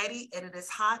is ready and it is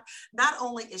hot. Not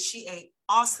only is she an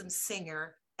awesome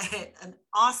singer an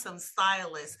awesome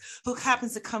stylist who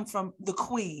happens to come from the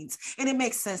Queens. And it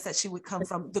makes sense that she would come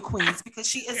from the Queens because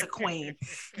she is a queen.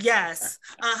 Yes.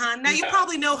 Now you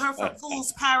probably know her from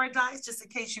Fool's Paradise, just in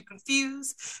case you're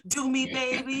confused. Do Me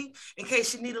Baby, in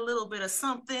case you need a little bit of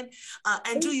something.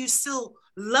 And Do You Still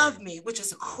Love Me, which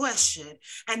is a question.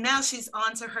 And now she's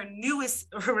on to her newest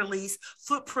release,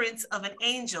 Footprints of an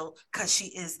Angel, because she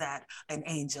is that, an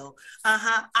angel.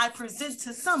 I present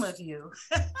to some of you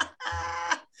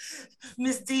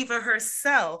Miss Diva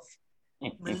herself,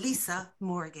 Meli'sa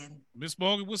Morgan. Miss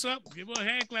Morgan, what's up? Give her a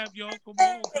hand clap, y'all. Come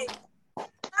on.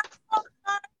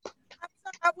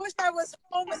 I wish I was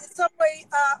home in some way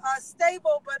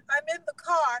stable, but I'm in the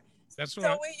car. That's so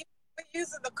right. We're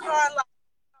using the car light.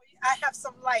 I have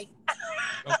some light.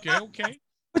 Okay.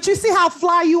 But you see how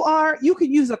fly you are? You can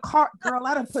use a car. Girl,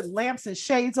 I done put lamps and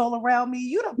shades all around me.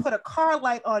 You done put a car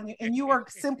light on you and you are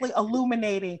simply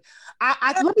illuminating.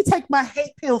 Let me take my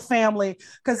hate pill family,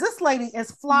 because this lady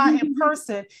is fly in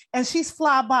person and she's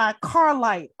fly by a car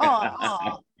light.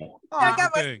 I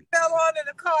got my bell on in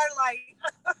the car light.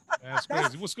 That's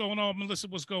crazy. What's going on, Meli'sa?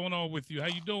 What's going on with you? How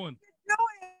you doing?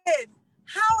 Good.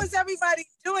 How is everybody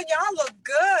doing? Y'all look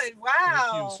good.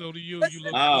 Wow. Thank you. So do you. You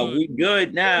look good. We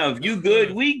good now. If you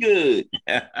good, we good.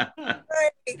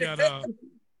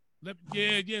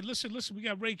 Listen. We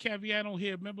got Ray Caviat on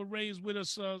here. Remember, Ray's with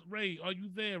us. Ray, are you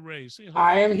there, Ray? Say hello.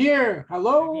 I am here.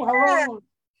 Hello.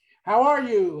 How are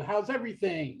you? How's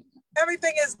everything?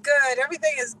 Everything is good.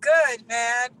 Everything is good,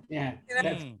 man. Yeah,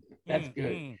 that's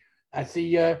good. I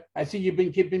see you've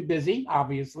been keeping busy,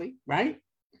 obviously, right?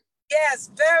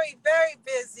 Yes, very, very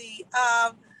busy.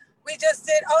 We just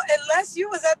did, unless you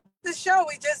was at the show,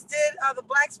 we just did the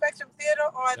Black Spectrum Theater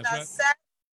on Saturday.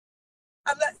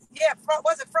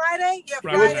 Was it Friday? Yeah,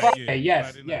 Friday.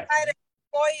 Yes. Friday,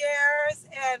 4 years,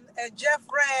 and Jeff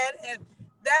Red, and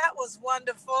that was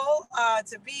wonderful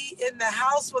to be in the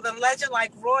house with a legend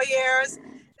like Roy Ayers.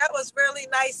 That was really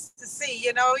nice to see.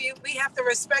 You know, we have to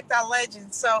respect our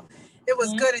legends. So it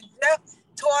was good. And Jeff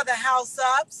tore the house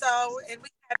up. And we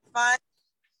had fun.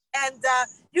 And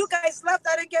you guys left.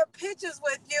 I didn't get pictures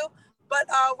with you, but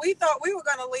we thought we were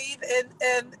going to leave.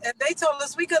 And they told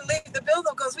us we couldn't leave the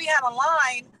building because we had a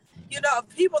line, of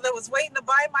people that was waiting to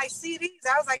buy my CDs.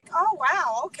 I was like, oh,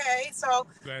 wow, okay. So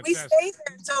we stayed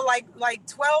there until like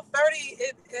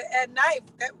 12:30 at night.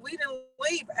 We didn't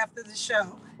leave after the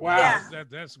show. Wow. Yeah.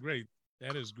 That's great.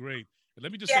 That is great. And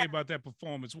let me just say about that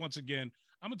performance, once again,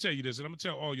 I'm going to tell you this, and I'm going to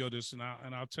tell all y'all this, and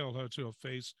I'll tell her to her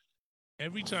face.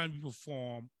 Every time you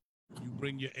perform, you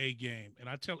bring your A game. And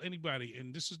I tell anybody,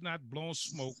 and this is not blowing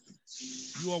smoke,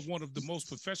 you are one of the most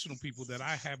professional people that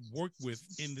I have worked with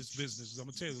in this business. I'm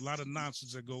going to tell you, there's a lot of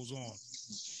nonsense that goes on.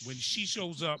 When she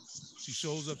shows up, she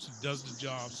does the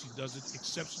job, she does it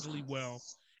exceptionally well,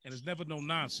 and there's never no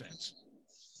nonsense.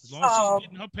 As long as she's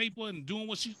getting her paper and doing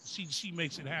what she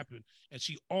makes it happen, and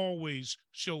she always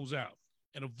shows out.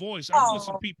 And a voice, I was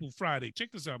listening to people Friday.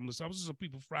 Check this out, Meli'sa. I was listening to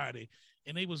people Friday,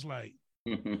 and they was like,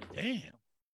 damn.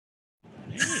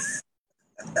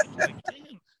 Like,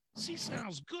 damn, she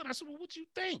sounds good. I said, well, what you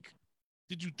think?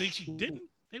 Did you think she didn't?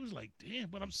 They was like, damn,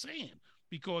 but I'm saying,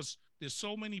 because there's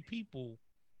so many people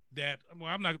that, well,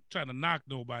 I'm not trying to knock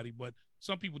nobody, but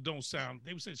some people don't sound,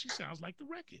 they would say, she sounds like the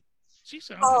record. She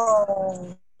sounds like the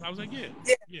record. I was like, yeah,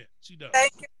 she does.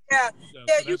 Thank you. Yeah,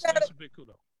 so that's a big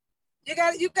kudos. You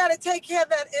got to take care of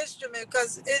that instrument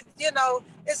because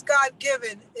it's God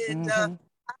given, and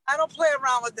I don't play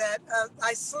around with that.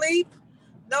 I sleep,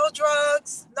 no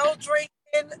drugs, no drinking,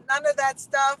 none of that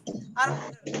stuff.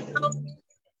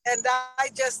 And I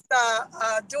just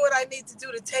do what I need to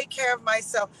do to take care of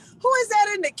myself. Who is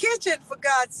that in the kitchen, for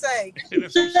God's sake?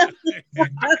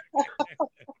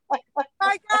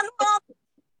 My God, who else?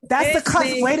 That's the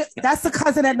cousin. That's the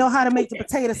cousin that know how to make the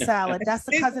potato salad. That's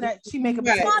the cousin that she make a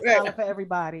potato salad for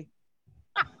everybody.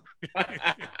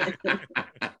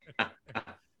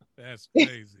 That's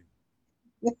crazy.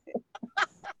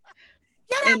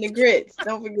 And the grits.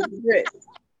 Don't forget the grits.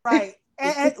 Right.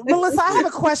 And Meli'sa, I have a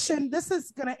question. This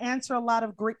is going to answer a lot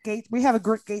of grit gates. We have a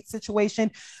grit gate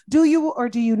situation. Do you or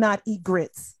do you not eat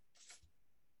grits?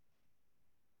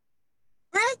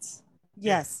 Grits?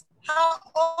 Yes. How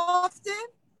often?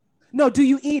 No, do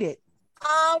you eat it?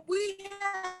 We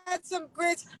had some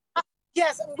grits.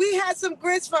 Yes, we had some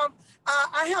grits from,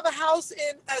 I have a house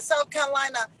in South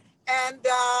Carolina, and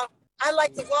I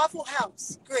like the Waffle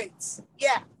House grits.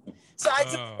 Yeah. So I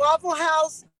took Waffle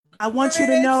House. I want you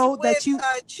to know that you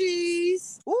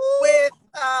cheese with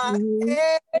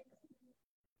egg.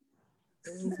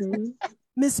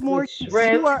 Miss Moore,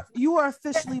 you are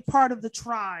officially part of the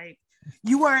tribe.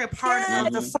 You are a part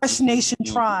of the Fresh Nation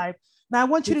tribe. Now, I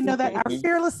want you to know that our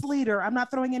fearless leader, I'm not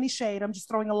throwing any shade, I'm just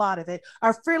throwing a lot of it.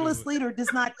 Our fearless leader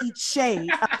does not eat shade.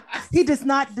 He does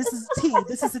not, this is tea,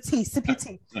 this is a tea, sip your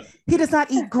tea. He does not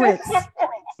eat grits.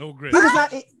 No grits. He does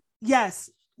not eat,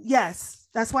 yes,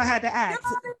 that's why I had to ask.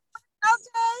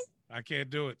 I can't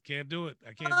do it. Can't do it.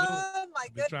 I can't do it. Oh my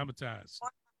I've been goodness. traumatized.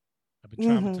 I've been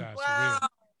traumatized for real.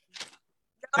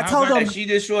 I told him. She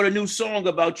just wrote a new song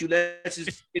about you.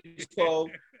 It's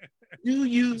called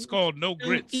It's called No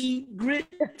Grits. Eat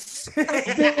grits,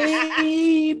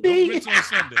 baby. No grits on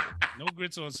Sunday. No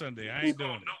grits on Sunday. I ain't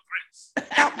doing it.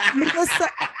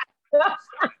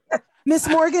 Miss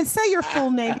Morgan, say your full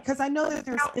name because I know that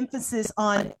there's emphasis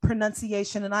on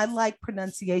pronunciation and I like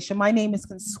pronunciation. My name is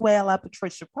Consuela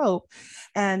Patricia Pope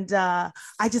and I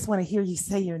just want to hear you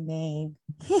say your name.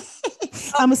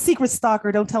 I'm a secret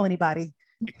stalker. Don't tell anybody.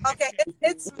 Okay,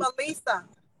 it's Meli'sa.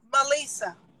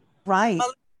 Right.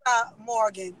 Meli'sa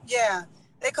Morgan. Yeah.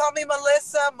 They call me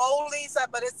Meli'sa,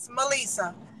 but it's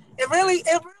Meli'sa. It really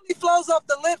flows off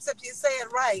the lips if you say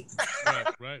it right.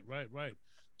 Right.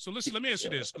 So listen, let me ask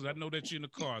you this, because I know that you're in the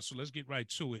car. So let's get right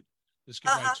to it.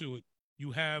 Right to it.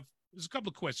 There's a couple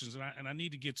of questions, and I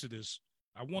need to get to this.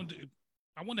 I want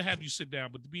to have you sit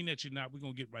down, but being that you're not, we're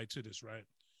gonna get right to this, right?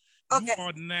 Okay. You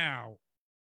are now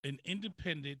an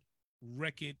independent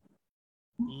record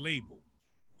label.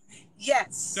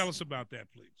 Yes. Tell us about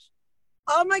that, please.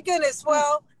 Oh my goodness.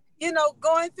 Well,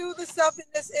 going through the stuff in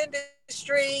this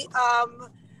industry,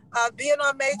 being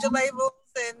on major labels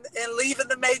and leaving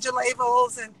the major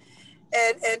labels and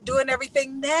doing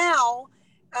everything now,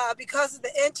 because of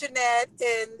the internet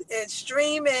and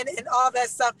streaming and all that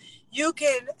stuff, you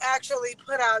can actually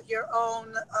put out your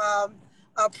own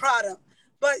product.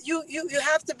 But you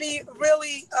have to be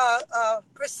really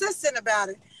persistent about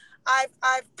it.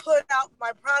 I've put out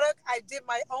my product. I did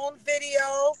my own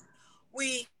video.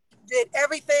 We did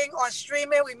everything on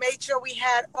streaming. We made sure we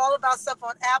had all of our stuff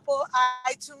on Apple,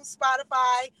 iTunes,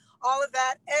 Spotify, all of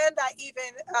that. And I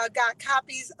even got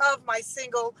copies of my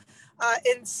single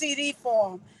in CD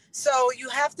form. So you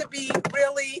have to be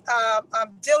really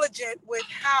diligent with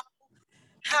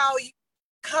how you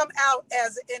come out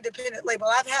as an independent label.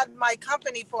 I've had my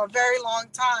company for a very long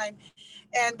time,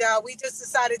 and we just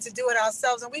decided to do it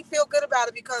ourselves. And we feel good about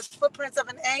it because Footprints of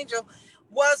an Angel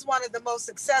was one of the most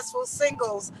successful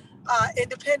singles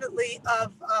independently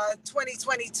of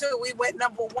 2022. We went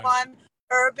 #1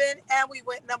 urban, and we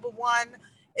went #1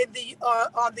 in the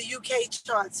on the UK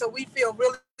chart. So we feel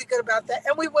really good about that.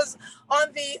 And we was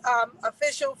on the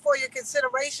official For Your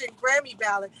Consideration Grammy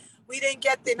ballot. We didn't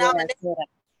get the nomination.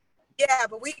 Yeah,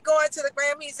 but we going to the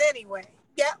Grammys anyway.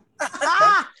 Yeah.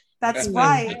 That's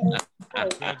right.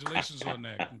 Congratulations on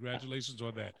that.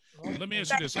 Let me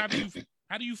ask you this: How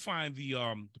do you find the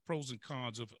pros and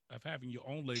cons of having your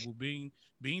own label, being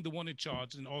the one in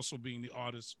charge, and also being the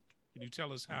artist? Can you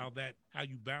tell us how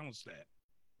you balance that?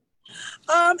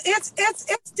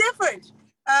 It's different.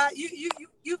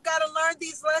 You've got to learn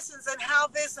these lessons and how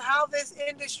this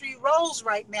industry rolls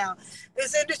right now.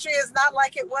 This industry is not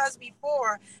like it was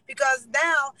before, because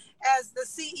now as the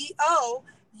CEO,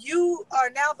 you are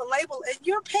now the label and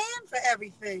you're paying for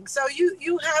everything. So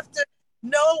you have to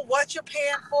know what you're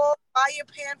paying for, why you're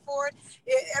paying for it.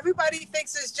 Everybody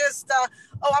thinks it's just,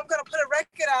 I'm going to put a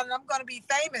record out and I'm going to be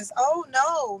famous. Oh,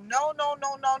 no.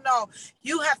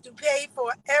 You have to pay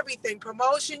for everything.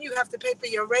 Promotion, you have to pay for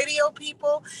your radio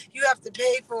people. You have to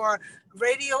pay for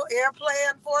radio airplay,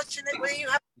 unfortunately. You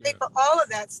have to pay for all of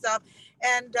that stuff.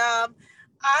 And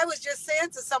I was just saying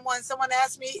to someone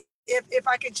asked me if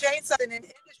I could change something in the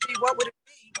industry, what would it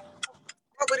be?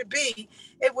 What would it be?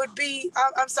 It would be,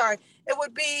 it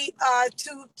would be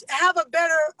to have a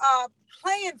better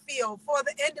playing field for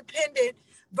the independent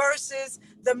versus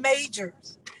the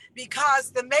majors,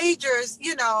 because the majors,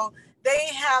 they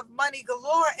have money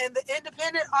galore and the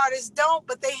independent artists don't,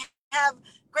 but they have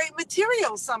great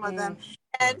material, some of them,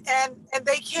 and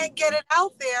they can't get it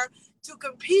out there to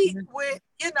compete with,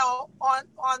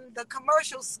 on the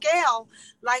commercial scale,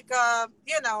 like a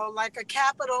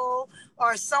Capitol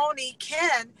or Sony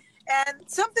can. And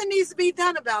something needs to be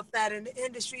done about that in the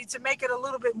industry to make it a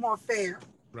little bit more fair.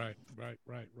 Right.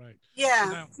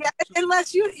 Yeah,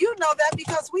 unless you know that,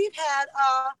 because we've had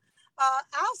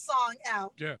our song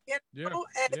out. Yeah, it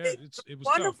was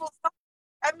wonderful. Tough.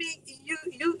 I mean, you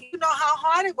know how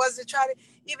hard it was to try to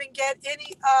even get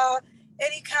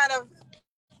any kind of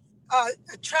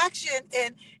attraction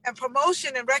and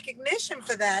promotion and recognition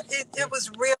for that. It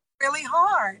was really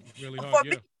hard. Really hard,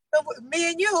 for me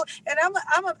and you, and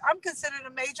I'm considered a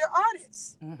major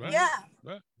artist. Right. Yeah.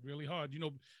 Really hard.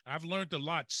 I've learned a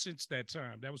lot since that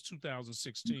time. That was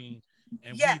 2016.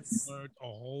 And Yes. we've learned a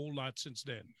whole lot since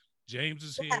then. James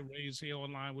is here, Ray's here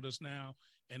online with us now,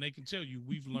 and they can tell you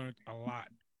we've learned a lot.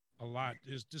 A lot.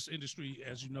 This industry,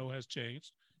 as you know, has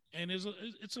changed, and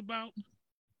it's about.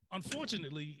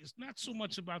 Unfortunately, it's not so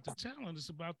much about the talent; it's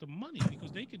about the money,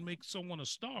 because they can make someone a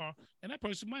star, and that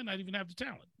person might not even have the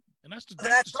talent. And that's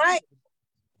That's right.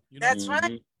 You know? That's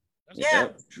right. That's Yeah.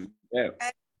 Yeah.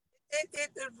 And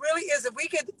it really is. If we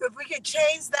could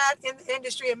change that in the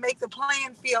industry and make the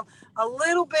playing field a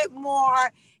little bit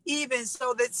more even,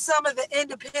 so that some of the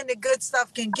independent good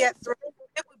stuff can get through,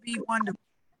 it would be wonderful.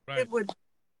 Right. It would.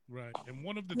 Right. And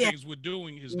one of the things we're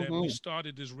doing is that we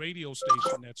started this radio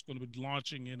station that's going to be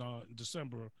launching in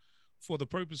December, for the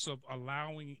purpose of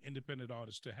allowing independent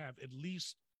artists to have at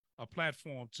least a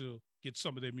platform to get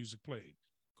some of their music played.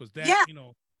 Because that, you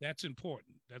know, that's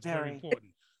important. That's very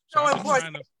important. So I've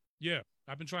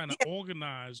been trying to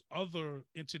organize other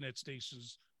internet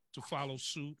stations to follow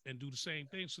suit and do the same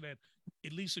thing, so that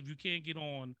at least if you can't get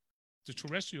on the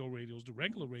terrestrial radios, the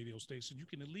regular radio station, you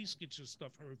can at least get your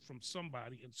stuff heard from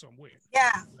somebody in somewhere.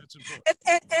 Yeah. That's important.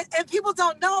 And people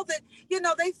don't know that, you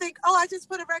know, they think, oh, I just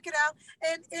put a record out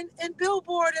and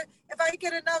Billboard, if I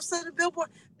get enough, so the Billboard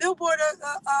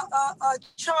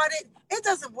chart it. It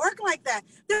doesn't work like that.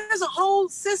 There's a whole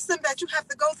system that you have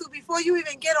to go through before you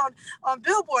even get on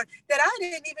Billboard, that I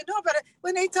didn't even know about it.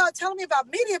 When they telling me about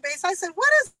media base, I said,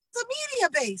 what is the media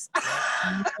base?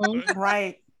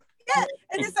 Right. Yeah,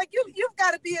 and it's like you've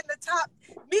got to be in the top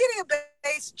media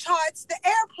base charts, the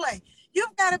airplay.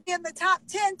 You've got to be in the top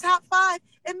 10, top 5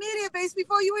 in media base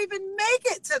before you even make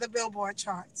it to the Billboard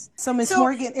charts. So, Ms.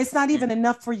 Morgan, it's not even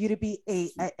enough for you to be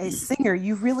a singer.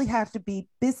 You really have to be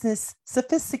business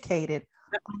sophisticated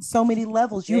on so many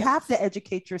levels. You have to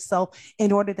educate yourself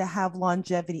in order to have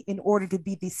longevity, in order to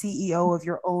be the CEO of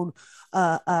your own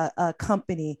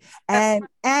company, and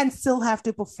still have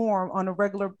to perform on a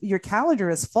regular. Your calendar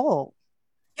is full.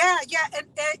 Yeah,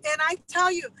 and I tell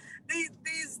you,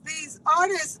 these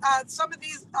artists, some of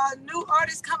these new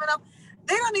artists coming up,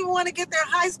 they don't even want to get their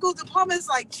high school diplomas.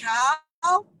 Like,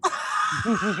 child.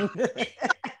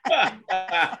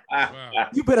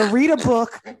 You better read a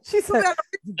book. She said,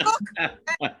 you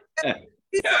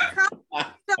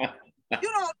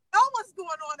don't know what's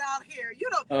going on out here.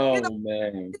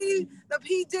 Man. The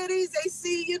P. Diddy's, they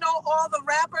see, you know, all the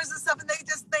rappers and stuff, and they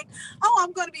just think, oh,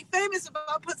 I'm going to be famous if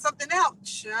I put something out.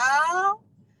 Child.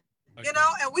 Okay. You know,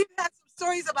 and we've had some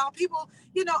stories about people,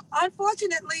 you know,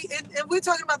 unfortunately, and we're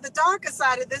talking about the darker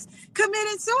side of this,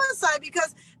 committing suicide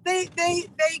because they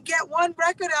get one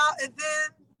record out and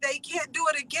then they can't do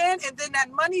it again, and then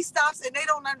that money stops and they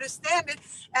don't understand it,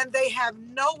 and they have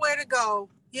nowhere to go,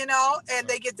 you know, and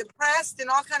they get depressed and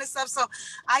all kind of stuff. So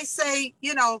I say,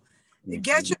 you know,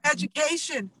 get your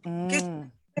education, get your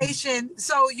education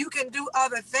so you can do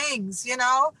other things, you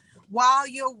know, while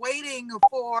you're waiting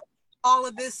for all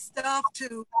of this stuff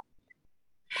to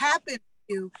happen to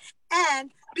you.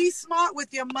 And be smart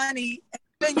with your money and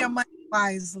spend your money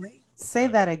wisely. Say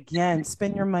that again.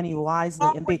 Spend your money wisely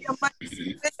and be. Spend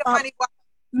your money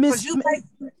wisely.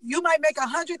 You might make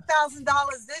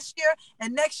 $100,000 this year,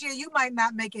 and next year you might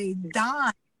not make a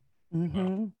dime.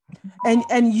 Mm-hmm.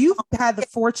 And you've had the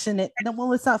fortunate.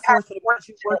 Well, it's not fortunate, but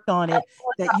you worked on it.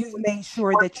 That you've made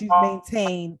sure that you've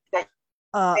maintained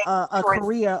a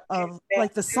career of,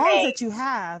 like, the songs that you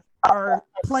have are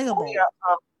playable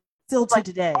still to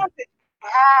today.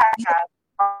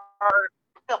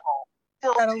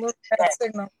 Gotta look at that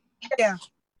signal. Yeah.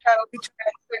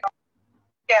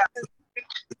 Yeah.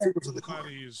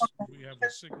 We have a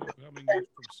signal coming in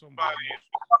from somebody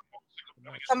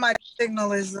else. Somebody's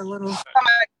signal is a little.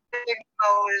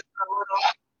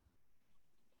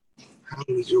 How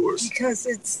is yours? Because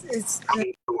it's.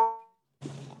 Go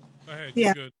ahead.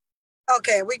 Yeah. Good.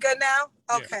 Okay, we good now?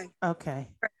 Okay. Okay.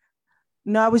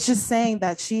 No, I was just saying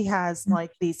that she has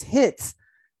like these hits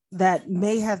that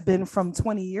may have been from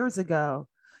 20 years ago,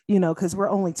 you know, because we're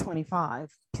only 25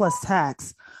 plus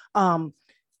tax.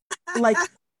 Like,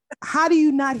 how do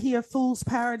you not hear Fool's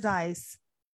Paradise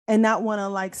and not want to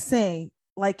like sing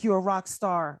like you're a rock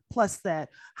star? Plus that,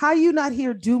 how you not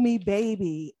hear Do Me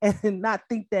Baby and not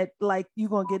think that like you're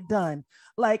gonna get done?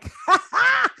 Like,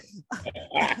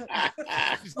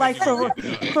 like for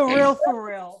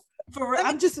real.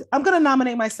 I'm gonna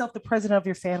nominate myself the president of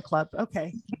your fan club.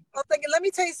 Okay. Well, let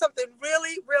me tell you something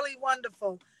really, really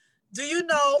wonderful. Do you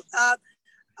know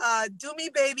Do Me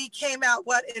Baby came out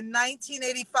in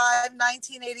 1985,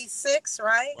 1986,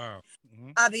 right? Wow.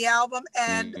 Mm-hmm. The album.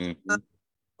 And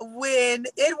when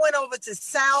it went over to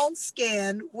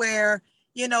SoundScan, where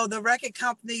you know, the record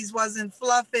companies wasn't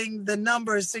fluffing the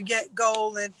numbers to get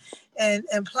gold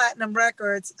and platinum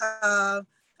records.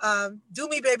 Do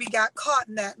Me Baby got caught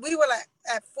in that. We were like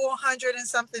at 400 and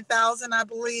something thousand, I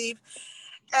believe.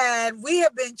 And we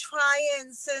have been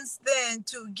trying since then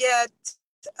to get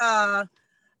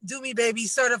Do Me Baby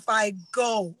certified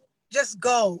gold, just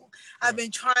gold. I've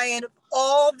been trying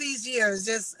all these years,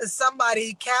 just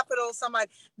somebody, capital, somebody,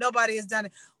 nobody has done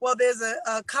it. Well, there's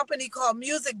a company called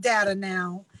Music Data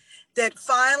now that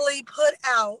finally put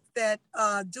out that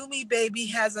Do Me Baby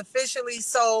has officially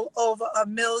sold over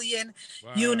 1 million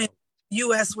units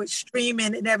US with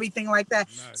streaming and everything like that.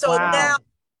 Nice. So now,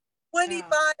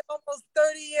 25, almost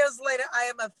 30 years later, I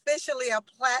am officially a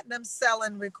platinum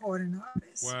selling recording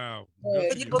artist. Wow.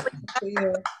 Can you believe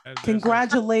that?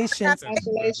 Congratulations.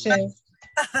 Congratulations.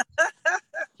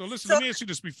 So listen, let me ask you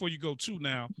this before you go too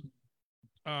now.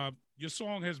 Your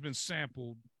song has been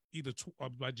sampled either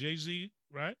by Jay-Z,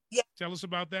 right? Yeah. Tell us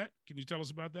about that. Can you tell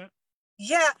us about that?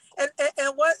 Yeah, and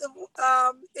what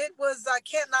it was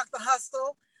Can't Knock the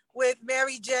Hustle with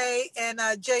Mary J and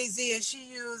Jay-Z, and she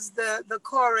used the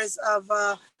chorus of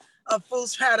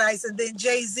Fool's Paradise, and then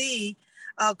Jay-Z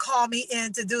called me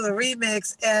in to do the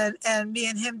remix, and me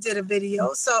and him did a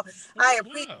video. So I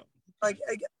appreciate, like,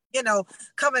 you know,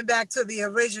 coming back to the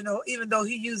original, even though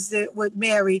he used it with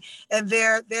Mary, and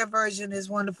their version is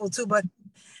wonderful too. But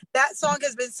that song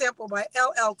has been sampled by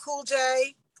LL Cool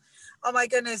J. Oh my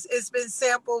goodness, it's been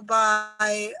sampled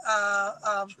by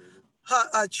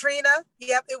Trina.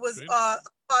 Yep, it was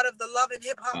part of the Love and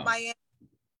Hip Hop Miami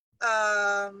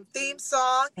theme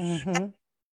song.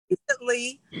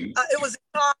 Recently, it was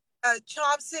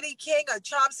Charm City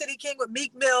King with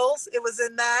Meek Mills. It was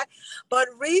in that. But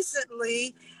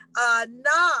recently,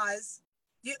 Nas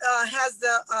has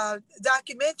the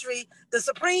documentary, The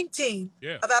Supreme Team,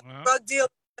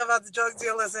 about the drug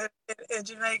dealers in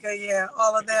Jamaica. Yeah,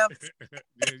 all of them.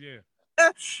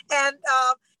 And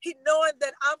he, knowing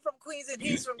that I'm from Queens and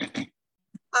he's from,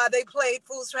 they played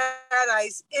Fool's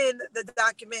Paradise in the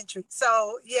documentary.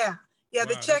 So yeah,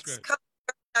 the checks come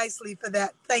nicely for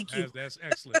that. Thank you. That's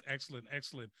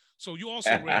excellent. So you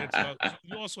also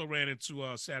ran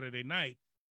into Saturday night,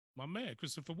 my man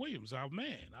Christopher Williams, our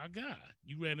man, our guy.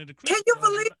 You ran into Chris. Can you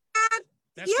believe that?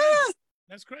 Yes. Crazy.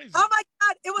 That's crazy. Oh my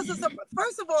God. It was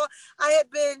first of all, I had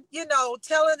been,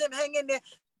 telling him hang in there,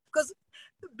 because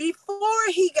before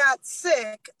he got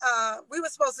sick, we were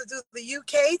supposed to do the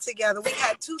UK together. We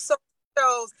had 2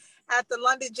 shows at the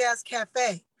London Jazz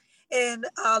Cafe in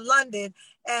London,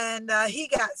 and he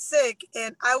got sick,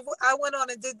 and I went on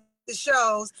and did the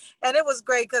shows, and it was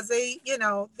great because they,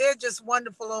 they're just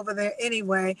wonderful over there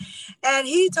anyway. And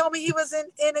he told me he was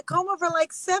in a coma for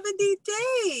like 70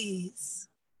 days.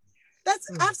 That's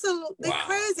absolutely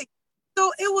crazy.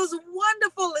 So it was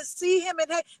wonderful to see him, and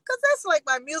because that's like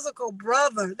my musical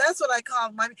brother. That's what I call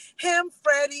him,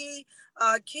 Freddie,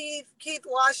 Keith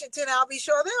Washington, I'll be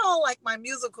sure. They're all like my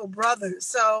musical brothers.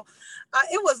 So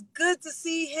it was good to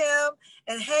see him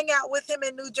and hang out with him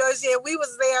in New Jersey. And we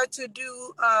was there to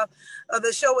do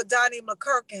the show with Donnie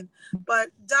McKirkin. But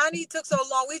Donnie took so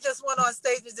long, we just went on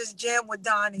stage and just jammed with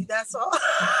Donnie. That's all.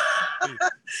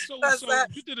 So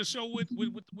you did a show with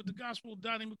the gospel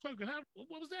Donnie McKirkin.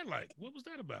 What was that like? What was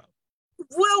that about?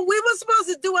 Well, we were supposed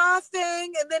to do our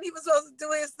thing, and then he was supposed to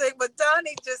do his thing, but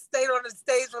Donnie just stayed on the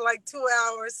stage for like 2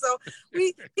 hours. So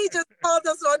he just called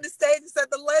us on the stage and said,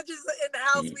 the legends are in the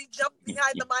house. We jumped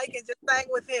behind the mic and just sang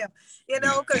with him,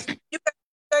 because you can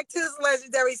respect his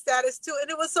legendary status too. And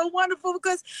it was so wonderful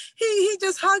because he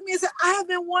just hugged me and said, I have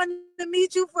been wanting to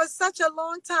meet you for such a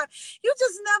long time. You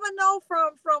just never know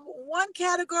from one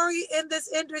category in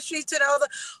this industry to the other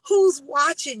who's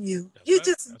watching you. You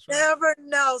just never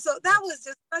know. So that was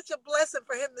just such a blessing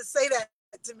for him to say that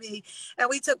to me. And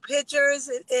we took pictures,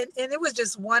 and it was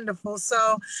just wonderful.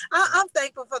 So I'm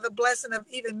thankful for the blessing of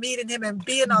even meeting him and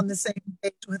being on the same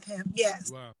stage with him.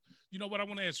 Yes. Wow. You know what? I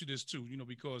want to ask you this too,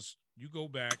 because you go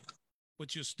back,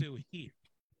 but you're still here.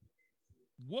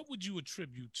 What would you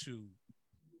attribute to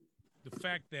the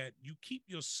fact that you keep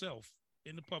yourself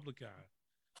in the public eye?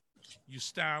 You're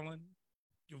styling,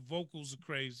 your vocals are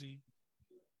crazy,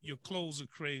 your clothes are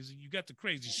crazy. You got the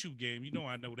crazy shoe game.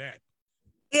 I know that.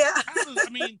 Yeah. How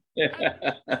do you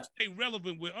stay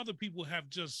relevant where other people have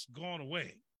just gone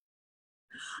away?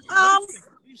 What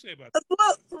do you say about that?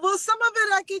 Well, some of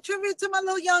it I contribute to my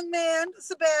little young man,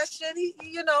 Sebastian. He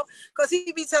because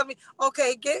he be telling me,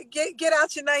 okay, get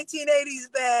out your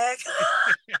 1980s bag.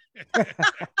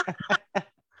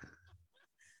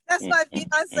 That's my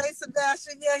fiance, Sebastian.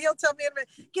 fashion. Yeah, he'll tell me,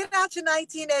 get out your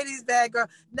 1980s bag, girl.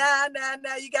 Nah,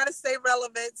 you got to stay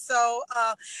relevant. So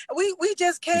we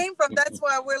just came from, that's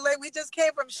why we're late. We just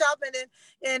came from shopping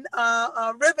in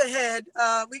Riverhead.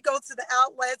 We go to the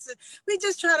outlets and we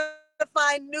just try to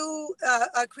find new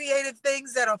creative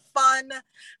things that are fun,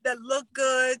 that look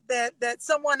good, that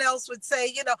someone else would say,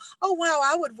 you know, oh wow,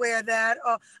 I would wear that,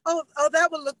 or oh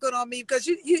that would look good on me, because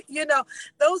you know,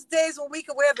 those days when we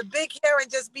could wear the big hair and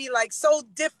just be like so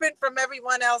different from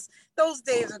everyone else, those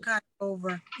days are kind of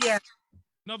over. Yeah.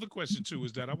 Another question too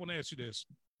is that I want to ask you this: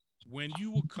 when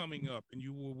you were coming up and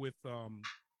you were with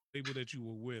people that you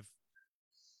were with,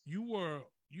 you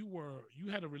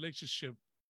had a relationship.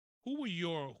 Who were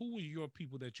your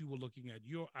people that you were looking at,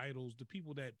 your idols, the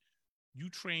people that you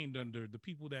trained under, the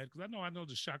people that, because I know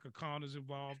the Shaka Khan is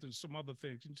involved and some other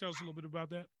things. Can you tell us a little bit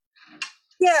about that?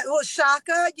 Yeah, well,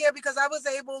 Shaka, yeah, because I was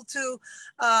able to,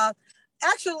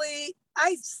 actually,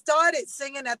 I started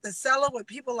singing at the cellar with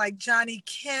people like Johnny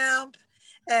Kemp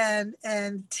and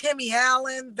Timmy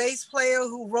Allen, bass player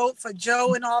who wrote for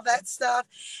Joe and all that stuff.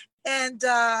 And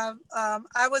I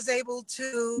was able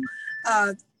to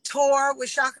tour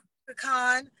with Shaka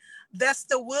Khan.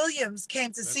 Vesta Williams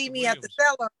came to see me at the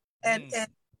cellar and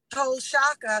told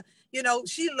Shaka, you know,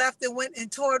 she left and went and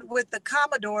toured with the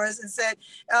Commodores and said,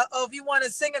 oh, if you want a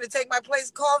singer to take my place,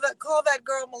 call that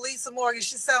girl Meli'sa Morgan.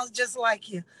 She sounds just like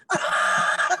you.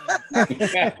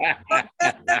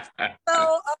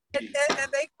 So, and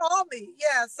they called me.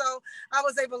 Yeah, so I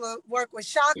was able to work with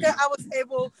Shaka. I was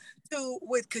able to,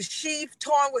 with Kashif,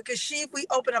 touring with Kashif. We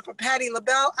opened up for Patti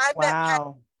LaBelle. I met Patti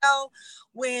LaBelle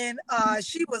when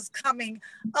she was coming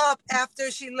up after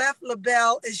she left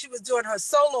LaBelle and she was doing her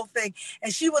solo thing,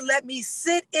 and she would let me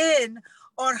sit in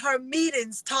on her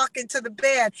meetings talking to the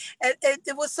band, and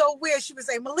it was so weird. She would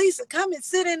say, Meli'sa, come and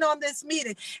sit in on this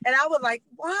meeting, and I was like,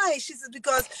 why? She said,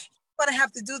 because you're gonna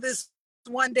have to do this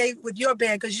one day with your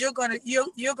band, because you're gonna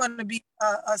be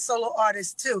a solo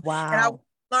artist too. Wow. And I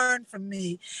learn from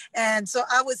me. And so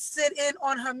I would sit in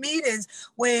on her meetings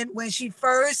when she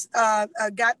first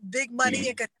got big money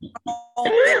and got her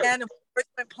own band and first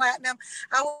went platinum.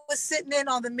 I was sitting in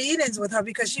on the meetings with her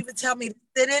because she would tell me to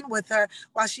sit in with her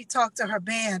while she talked to her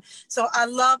band. So I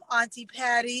love Auntie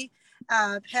Patty.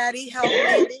 Patty helped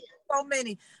me. So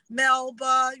many.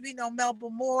 Melba, you know, Melba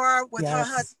Moore with her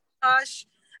husband Hush.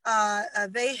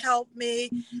 They helped me.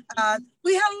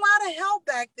 We had a lot of help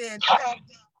back then.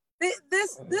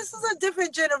 This is a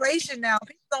different generation now.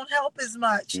 People don't help as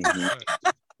much.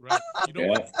 Right. You know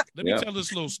what? Let me tell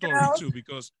this little story too,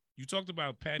 because you talked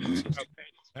about Patty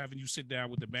having you sit down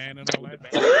with the band and all that.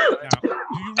 Now,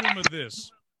 do you remember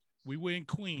this? We were in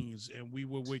Queens and we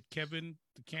were with Kevin,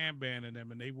 the Can Band, and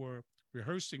them, and they were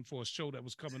rehearsing for a show that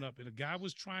was coming up, and a guy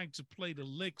was trying to play the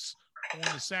licks on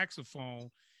the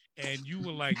saxophone, and you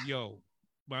were like, "Yo,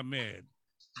 my man,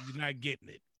 you're not getting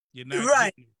it. You're not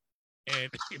getting it."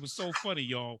 And it was so funny,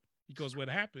 y'all, because what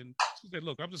happened, she said,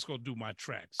 look, I'm just going to do my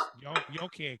tracks. Y'all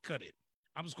can't cut it.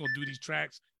 I'm just going to do these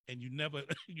tracks, and you never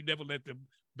let them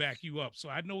back you up. So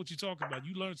I know what you're talking about.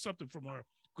 You learned something from her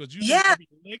because you knew every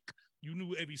lick, you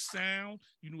knew every sound,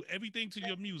 you knew everything to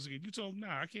your music. And you told them,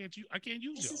 nah, I can't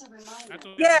use you.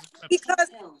 Yeah,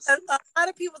 because a lot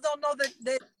of people don't know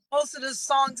that most of the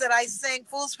songs that I sing,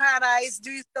 Fool's Paradise, Do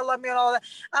You Still Love Me, and all that,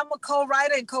 I'm a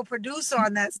co-writer and co-producer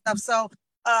on that stuff. So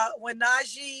when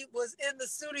Najee was in the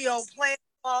studio playing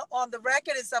on the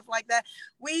record and stuff like that,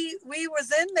 we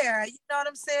was in there, you know what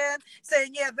I'm saying?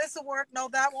 Saying, yeah, this will work. No,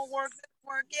 that won't work. This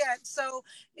won't work. Yeah. So,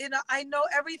 you know, I know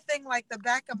everything like the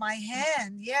back of my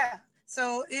hand. Yeah.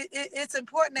 So it's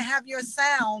important to have your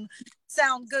sound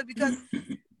good, because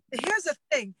here's the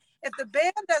thing. If the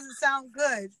band doesn't sound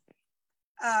good,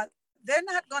 they're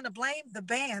not going to blame the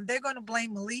band. They're going to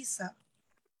blame Meli'sa.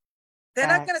 They're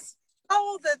not going to,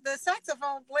 oh, the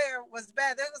saxophone player was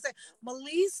bad. They're going to say,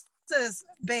 Meli'sa's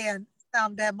band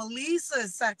sounded bad.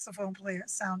 Meli'sa's saxophone player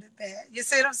sounded bad. You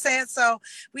see what I'm saying? So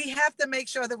we have to make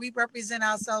sure that we represent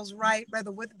ourselves right,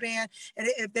 whether with the band. And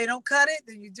if they don't cut it,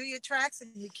 then you do your tracks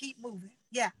and you keep moving.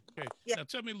 Yeah. Okay. Yeah. Now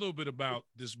tell me a little bit about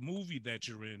this movie that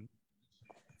you're in,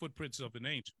 Footprints of an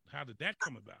Angel. How did that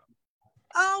come about?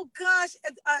 Oh, gosh.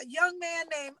 A young man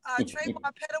named Trayvon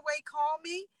Petaway called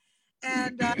me.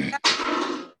 And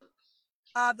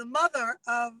the mother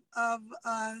of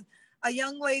a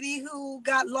young lady who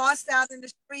got lost out in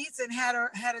the streets and had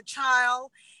a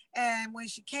child. And when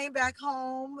she came back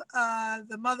home,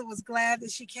 the mother was glad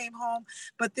that she came home.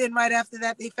 But then right after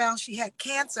that, they found she had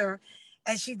cancer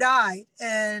and she died.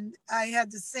 And I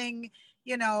had to sing,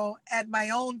 you know, at my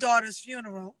own daughter's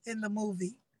funeral in the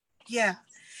movie. Yeah.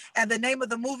 And the name of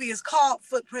the movie is called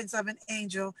Footprints of an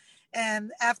Angel.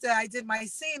 And after I did my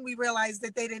scene, we realized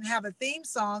that they didn't have a theme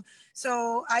song.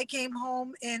 So I came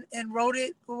home and wrote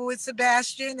it with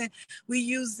Sebastian, and we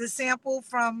used the sample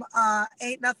from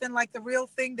Ain't Nothing Like the Real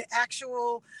Thing, the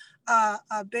actual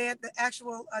band, the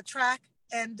actual track.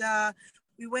 And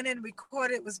we went in and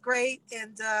recorded. It was great.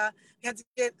 And we had to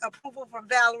get approval from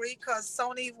Valerie because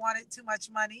Sony wanted too much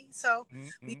money. So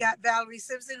we got Valerie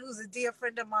Simpson, who's a dear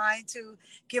friend of mine, to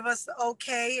give us the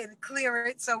okay and clear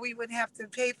it so we wouldn't have to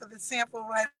pay for the sample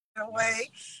right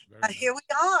away. Nice. Here we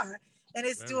are. And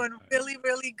it's Very doing nice. really,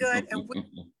 really good. And we're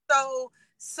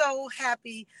so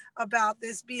happy about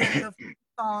this being the first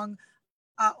song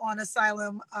on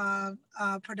Asylum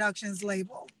Productions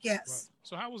label. Yes. Right.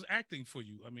 So how was acting for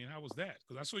you? I mean, how was that?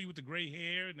 Because I saw you with the gray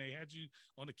hair and they had you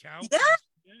on the couch. Yeah.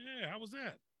 Yeah. How was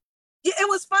that? Yeah, it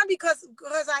was fun because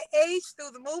I aged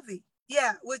through the movie.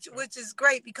 Yeah, which is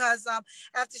great because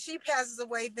after she passes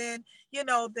away, then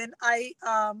then I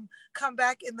come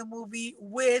back in the movie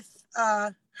with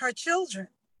her children.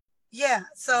 Yeah,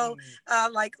 so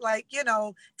like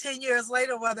 10 years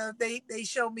later, whether they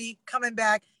show me coming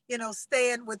back,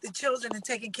 staying with the children and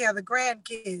taking care of the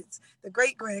grandkids, the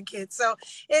great grandkids. So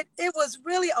it was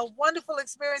really a wonderful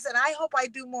experience, and I hope I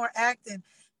do more acting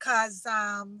because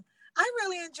I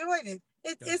really enjoyed it.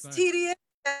 It's nice. tedious,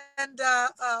 and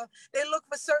they look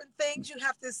for certain things. You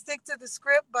have to stick to the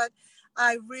script, but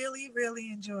I really, really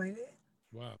enjoyed it.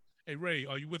 Wow. Hey, Ray,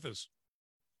 are you with us?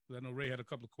 I know Ray had a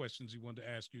couple of questions he wanted to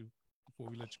ask you before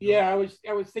we let you go. Yeah, I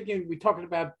was thinking, we're talking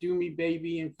about Do Me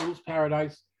Baby and Fool's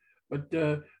Paradise, but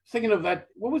thinking of that,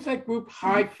 what was that group,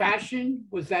 High Fashion?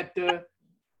 Was that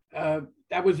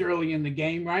that was early in the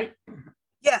game, right?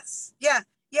 Yes, yeah,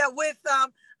 with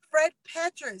Fred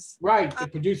Petrus. Right, the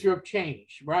producer of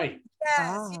Change, right.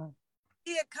 Yes,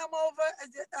 he had come over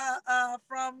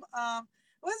from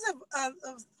what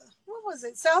was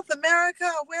it, South America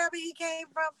or wherever he came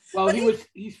from. Well, he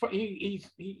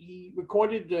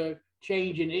recorded the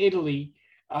Change in Italy,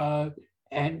 and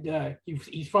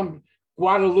he's from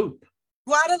Guadeloupe.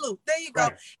 There you go.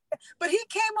 Right. But he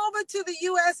came over to the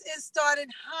U.S. and started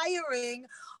hiring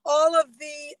all of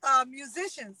the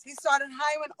musicians. He started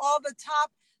hiring all the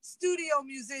top studio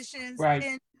musicians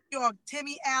in New York.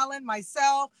 Timmy Allen,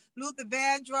 myself, Luther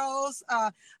Vandross,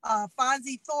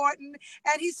 Fonzie Thornton,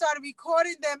 and he started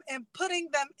recording them and putting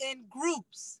them in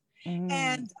groups.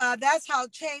 And that's how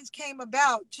Change came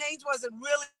about. Change wasn't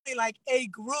really like a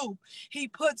group. He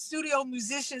put studio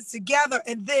musicians together,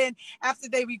 and then after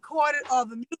they recorded all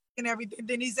the music and everything,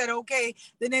 then he said, okay,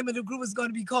 the name of the group is going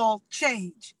to be called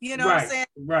Change. You know what I'm saying?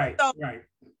 Right, so, right.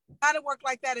 Kind of worked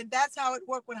like that, and that's how it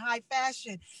worked with High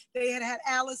Fashion. They had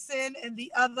Allison and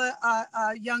the other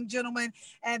young gentleman,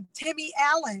 and Timmy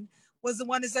Allen was the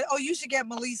one that said, oh, you should get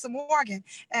Meli'sa Morgan.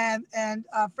 And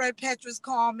Fred Petrus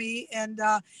called me, and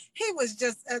he was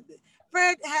just,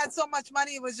 Fred had so much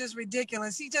money, it was just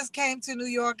ridiculous. He just came to New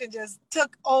York and just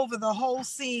took over the whole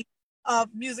scene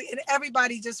of music, and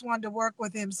everybody just wanted to work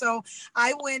with him. So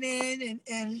I went in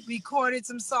and recorded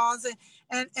some songs,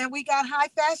 and we got High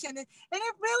Fashion, and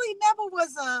it really never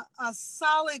was a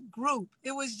solid group.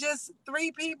 It was just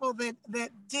three people that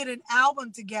did an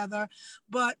album together,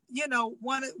 but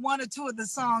one or two of the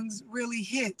songs really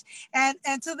hit, and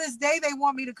to this day they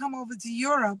want me to come over to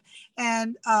Europe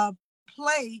and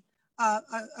play a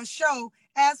show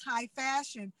as High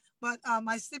Fashion. But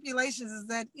my stipulations is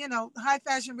that, High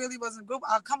Fashion really wasn't a group.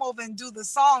 I'll come over and do the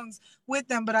songs with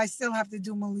them, but I still have to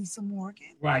do Meli'sa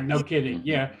Morgan. Right, no kidding,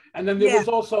 yeah. And then there was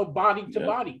also Body to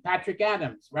Body, Patrick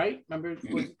Adams, right? Remember,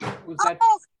 was that?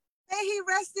 Oh, may he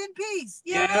rest in peace.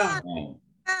 Yeah.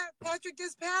 Patrick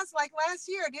just passed like last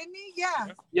year, didn't he?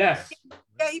 Yeah. Yes.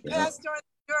 Yeah, he passed during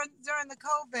the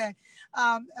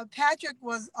COVID. Patrick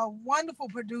was a wonderful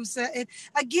producer. And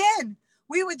again,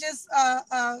 we were just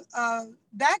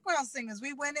background singers.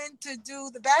 We went in to do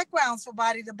the backgrounds for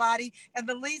Body to Body, and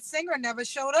the lead singer never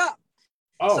showed up.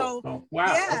 Oh, wow.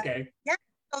 Yeah, okay. Yeah.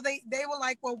 So they were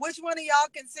like, well, which one of y'all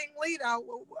can sing lead?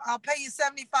 I'll pay you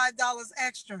 $75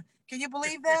 extra. Can you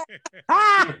believe that?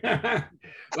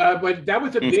 But that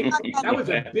was a big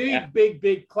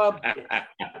club. That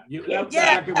was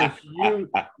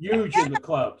huge in the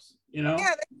clubs,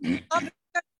 Yeah, $75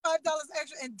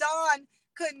 extra, and Dawn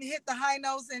couldn't hit the high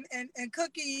notes, and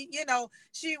Cookie,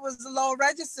 she was low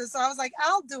register, so I was like,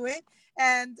 I'll do it,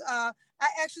 and I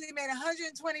actually made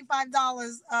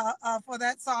 $125 for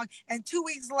that song, and 2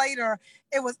 weeks later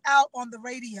it was out on the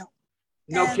radio.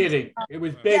 No kidding, it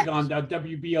was big on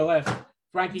WBLS.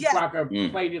 Frankie Crocker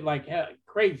played it like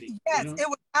crazy. Yes, it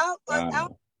was out,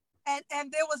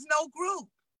 and there was no group.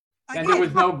 And there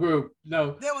was no group.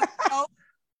 No. There was no.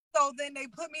 so then they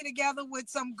put me together with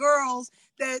some girls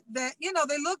that you know,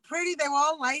 they look pretty. They were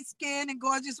all light skinned and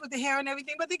gorgeous with the hair and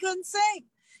everything, but they couldn't sing,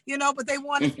 you know, but they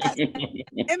wanted that. And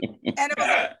it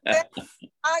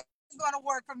was going to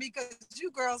work for me because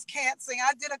you girls can't sing.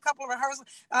 I did a couple of rehearsals,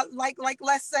 like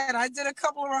Les said, I did a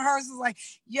couple of rehearsals. Like,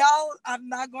 y'all, I'm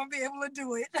not going to be able to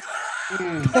do it.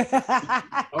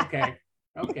 Okay.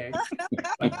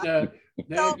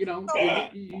 But you know,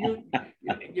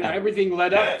 everything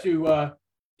led up to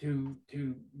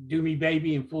Do Me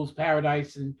Baby and Fool's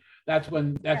Paradise, and that's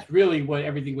really what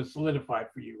everything was solidified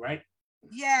for you, right?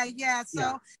 Yeah.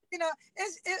 So, you know,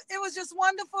 it was just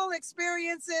wonderful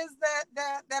experiences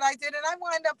that I did. And I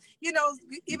wound up, you know,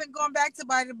 even going back to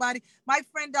Body to Body, my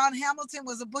friend Don Hamilton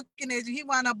was a booking agent. He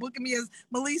wound up booking me as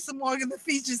Meli'sa Morgan, the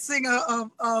featured singer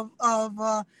of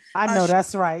I know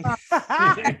that's right.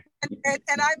 and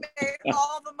I made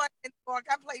all the money in New York.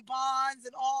 I played Bonds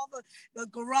and all the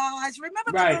garage.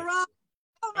 Remember the garage?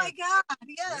 Oh my God,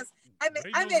 yes. I made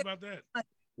about that.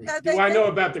 Do I know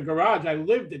about the garage? I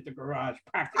lived at the garage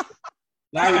practically.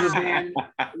 Larry Levan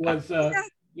was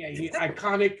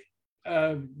iconic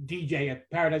DJ at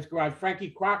Paradise Garage. Frankie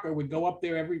Crocker would go up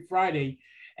there every Friday,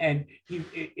 and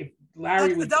if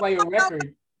Larry would play a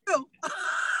record,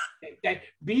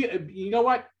 you know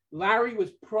what? Larry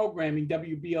was programming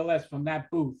WBLS from that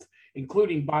booth,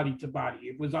 including Body to Body.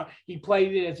 It was he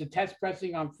played it as a test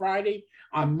pressing on Friday.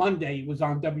 On Monday, it was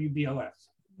on WBLS.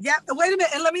 Yeah, wait a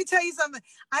minute, and let me tell you something.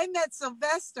 I met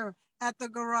Sylvester at the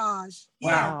garage.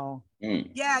 Wow.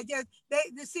 Yeah.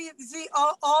 They see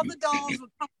all the dolls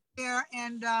would come there,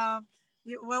 and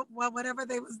whatever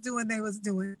they was doing, they was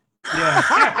doing.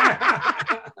 Yeah.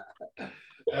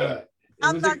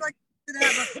 I'm not going to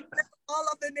that, but all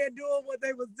up in there doing what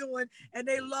they was doing, and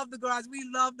they loved the garage. We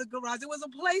loved the garage. It was a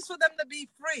place for them to be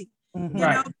free. Mm-hmm. You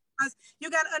know, because you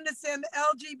got to understand the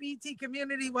LGBT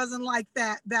community wasn't like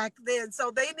that back then.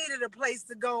 So they needed a place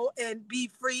to go and be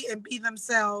free and be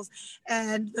themselves.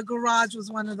 And the garage was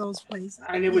one of those places.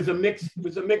 And it was a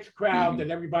mixed crowd that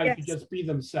everybody could just be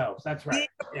themselves. That's right.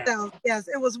 Yes,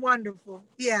 it was wonderful.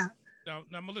 Yeah. Now,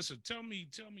 Meli'sa, tell me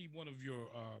one of your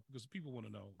because people want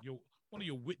to know one of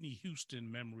your Whitney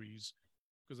Houston memories,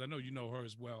 because I know you know her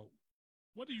as well.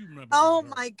 What do you remember? Oh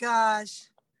my gosh.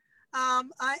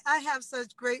 I have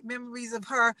such great memories of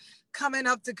her coming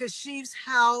up to Kashif's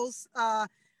house.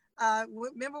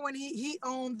 Remember when he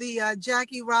owned the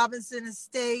Jackie Robinson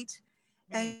estate,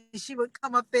 and she would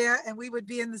come up there and we would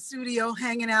be in the studio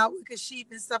hanging out with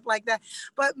Kashif and stuff like that.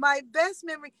 But my best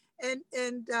memory,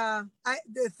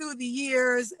 through the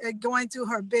years, going to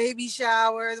her baby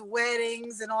showers,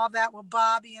 weddings, and all that with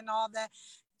Bobby and all that,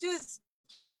 just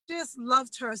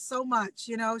loved her so much.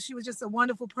 You know, she was just a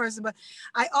wonderful person. But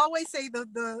I always say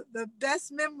the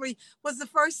best memory was the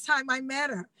first time I met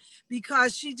her,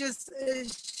 because she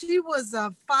was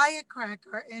a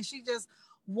firecracker, and she just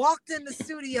walked in the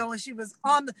studio, and she was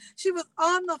on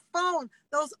the phone,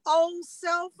 those old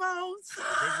cell phones.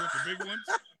 The big ones.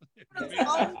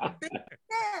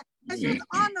 And she was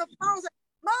on the phone, like,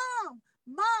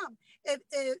 Mom, if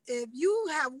you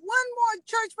have one more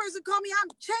church person call me, I'm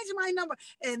changing my number,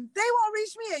 and they won't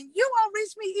reach me, and you won't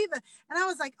reach me either. And I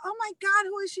was like, oh my God,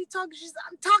 who is she talking? She said,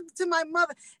 I'm talking to my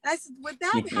mother. And I said, would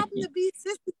that happen to be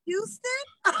Sister Houston?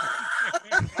 I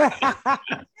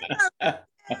was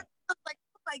like,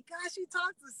 oh my gosh, she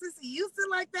talks to Sister Houston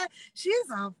like that. She's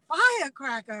a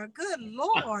firecracker. Good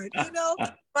Lord, you know.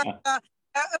 But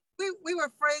we were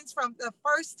friends from the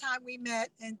first time we met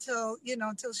until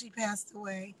she passed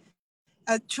away.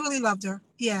 I truly loved her.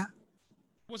 Yeah.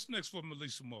 What's next for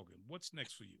Meli'sa Morgan? What's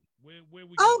next for you? Where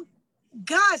we? Oh,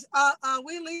 gosh,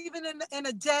 we're leaving in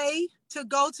a day to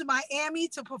go to Miami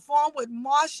to perform with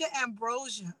Marsha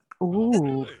Ambrosia.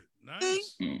 Ooh.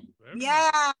 Nice.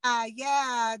 Yeah.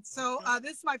 So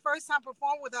this is my first time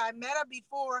performing with her. I met her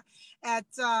before at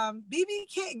BB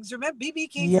King's. Remember BB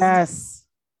King's? Yes.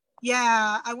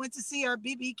 Yeah, I went to see her at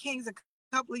BB King's a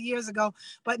couple of years ago,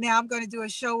 but now I'm going to do a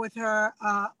show with her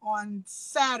on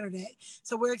Saturday.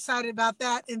 So we're excited about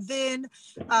that. And then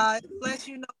let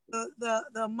you know,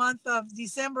 the month of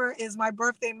December is my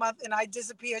birthday month, and I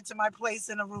disappeared to my place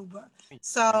in Aruba.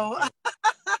 So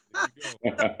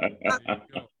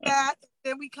that,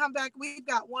 then we come back. We've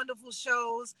got wonderful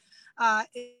shows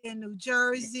in New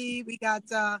Jersey. We got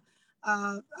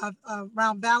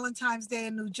around Valentine's Day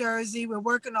in New Jersey. We're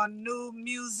working on new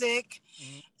music.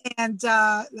 And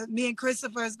me and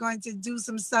Christopher is going to do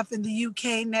some stuff in the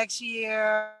UK next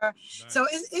year. Nice. So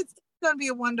it's going to be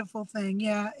a wonderful thing.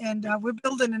 Yeah. And we're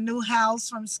building a new house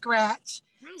from scratch.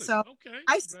 Really? So okay.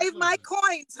 I saved my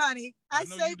coins, honey. I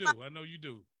know you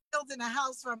do. building a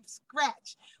house from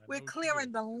scratch. We're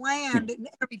clearing the land and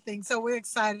everything. So we're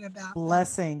excited about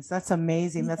Blessings. That's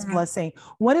amazing. That's Yeah. blessing.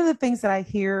 One of the things that I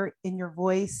hear in your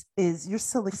voice is you're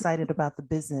still excited about the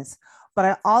business. But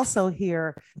I also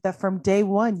hear that from day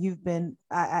one you've been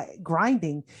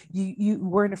grinding. You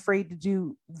weren't afraid to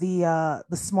do the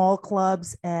small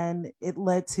clubs, and it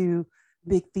led to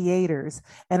big theaters.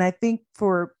 And I think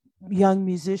for young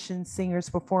musicians, singers,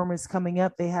 performers coming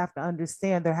up, they have to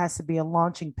understand there has to be a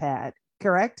launching pad.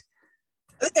 Correct?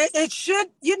 It should.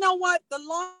 You know what? The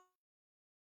longer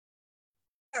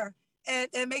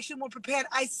and makes you more prepared.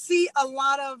 I see a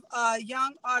lot of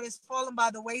young artists falling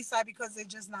by the wayside because they're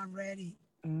just not ready.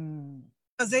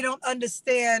 Because they don't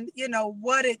understand, you know,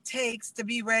 what it takes to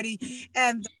be ready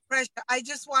and the pressure. I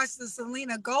just watched the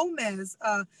Selena Gomez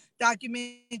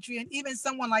documentary, and even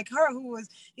someone like her who was,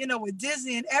 you know, with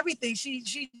Disney and everything,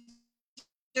 she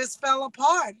just fell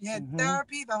apart. You had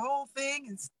therapy, the whole thing,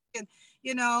 and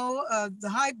you know, the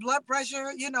high blood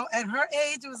pressure, you know, at her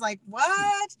age, it was like,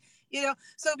 what? You know,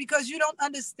 so because you don't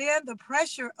understand the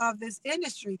pressure of this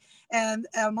industry, and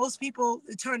most people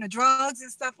turn to drugs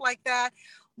and stuff like that,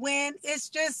 when it's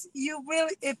just, you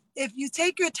really, if you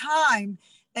take your time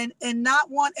and not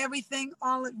want everything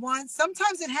all at once,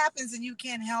 sometimes it happens and you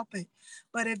can't help it.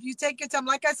 But if you take your time,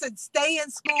 like I said, stay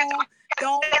in school,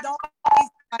 don't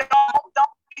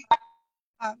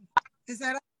is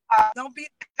that don't be,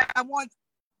 I want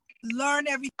learn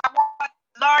everything.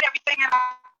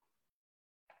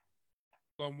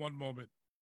 On one moment.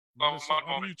 Melissa,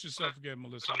 unmute yourself again,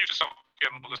 Melissa.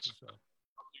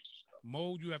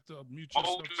 Mo, you have to unmute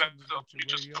yourself.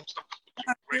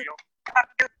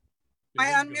 I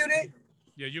unmuted?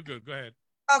 Yeah, you're good. Go ahead.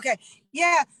 Okay.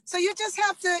 Yeah. So you just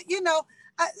have to, you know,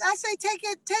 I say take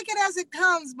it as it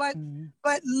comes, but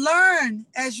learn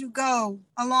as you go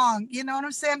along. You know what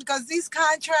I'm saying? Because these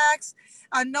contracts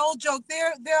are no joke. There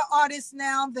are artists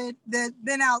now that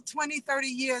been out 20, 30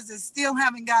 years that still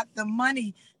haven't got the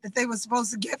money that they were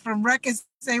supposed to get from records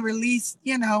they released,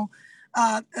 you know,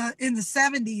 in the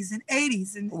 70s and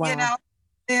 80s. And you know,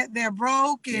 they're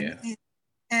broke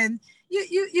and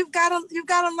you've got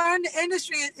to learn the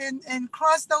industry and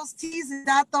cross those T's and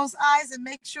dot those I's and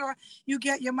make sure you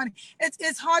get your money.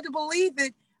 It's hard to believe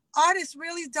that artists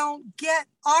really don't get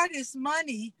artist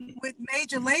money with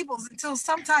major labels until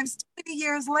sometimes 20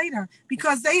 years later,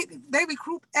 because they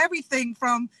recoup everything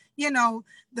from, you know,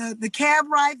 the cab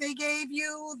ride they gave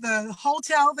you, the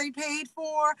hotel they paid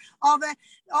for, all that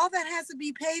has to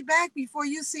be paid back before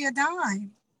you see a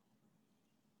dime.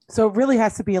 So it really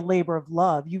has to be a labor of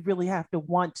love. You really have to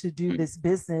want to do this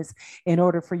business in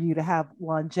order for you to have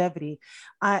longevity.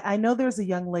 I know there's a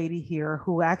young lady here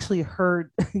who actually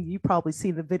heard, you probably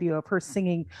see the video of her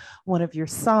singing one of your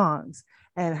songs.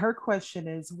 And her question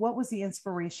is, what was the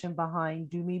inspiration behind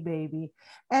Do Me Baby?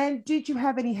 And did you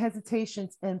have any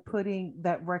hesitations in putting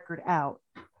that record out?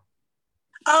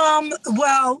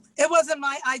 Well, it wasn't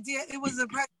my idea. It was the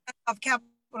president of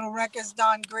Capitol Records,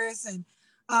 Don Grierson.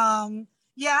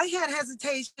 Yeah, I had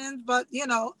hesitations, but you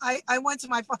know, I went to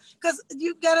my phone, because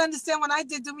you gotta understand, when I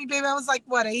did Do Me Baby, I was like,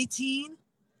 what, 18?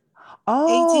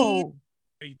 Oh,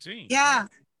 18. Yeah.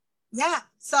 Yeah.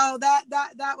 So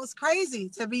that was crazy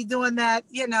to be doing that,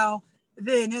 you know.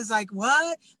 Then it's like,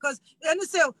 what? Because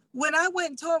understand, when I went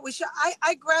and toured with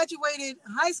I graduated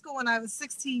high school when I was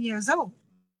 16 years old.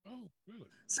 Oh, really?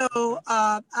 So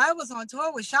I was on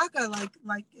tour with Shaka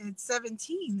like at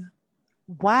 17.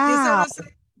 Wow. You see what I'm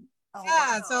saying? Oh,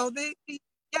 yeah. wow. So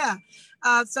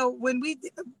so when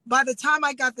by the time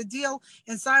I got the deal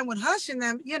and signed with Hush and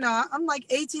them, you know, I'm like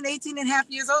 18 and a half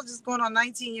years old, just going on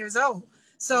 19 years old.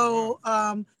 So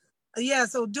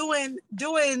so doing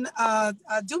Do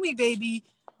Me Baby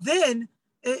then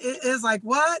is like,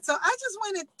 what? So I just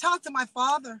went and talked to my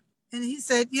father, and he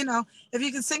said, you know, if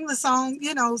you can sing the song,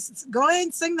 you know, go ahead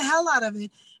and sing the hell out of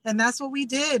it. And that's what we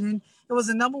did. And it was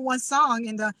a #1 song.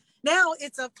 And now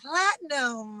it's a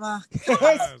platinum.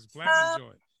 Yes, platinum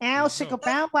joint. Ow, shika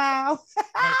bow wow.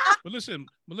 But listen,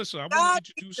 Melissa, I want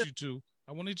to introduce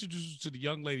you to the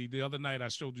young lady. The other night I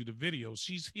showed you the video.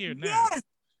 She's here now. Yes.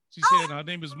 She's here. Her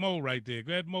name is Mo right there.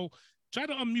 Go ahead, Mo. Try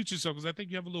to unmute yourself, because I think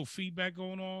you have a little feedback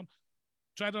going on.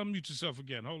 Try to unmute yourself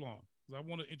again. Hold on. I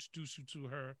want to introduce you to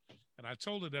her. And I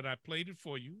told her that I played it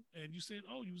for you. And you said,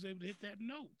 oh, you was able to hit that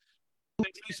note.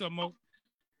 Say something, Mo.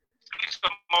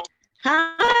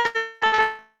 Hi.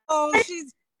 Oh,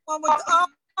 she's one with oh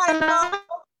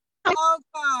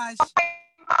gosh.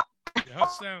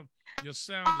 Yeah, your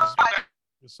sound is,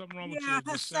 there's something wrong with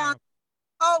your sound.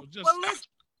 Oh, so well, listen,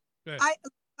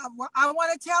 I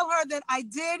want to tell her that I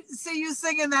did see you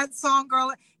singing that song,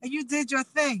 girl, and you did your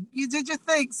thing. You did your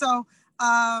thing. So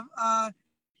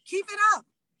Keep it up.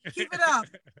 Keep it up.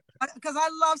 Because I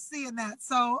love seeing that.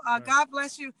 So God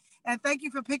bless you. And thank you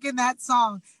for picking that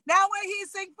song. Now when he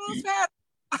sing Fool's Pet.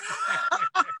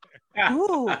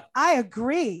 Ooh, I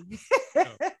agree. There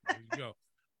you go.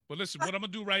 But listen, what I'm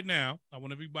going to do right now, I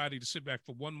want everybody to sit back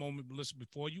for one moment. But listen,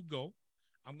 before you go,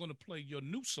 I'm going to play your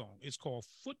new song. It's called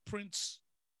Footprints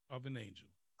of an Angel.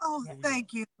 Oh,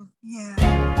 thank you. Yeah.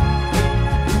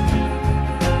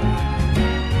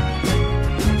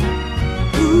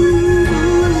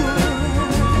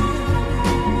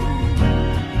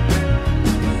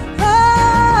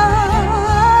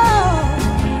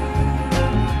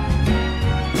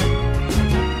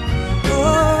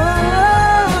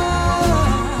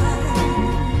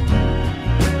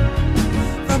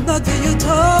 From the day you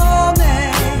told me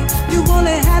you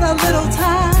only had a little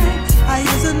time, I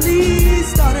easily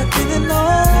started feeling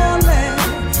lonely.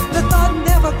 The thought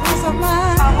never crossed my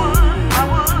mind. I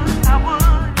would,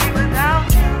 even without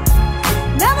you.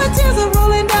 Now the tears are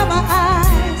rolling down my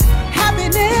eyes.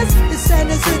 Happiness is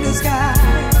sadness in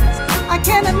disguise. I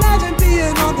can't imagine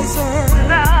being on this earth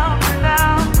without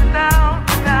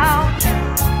you.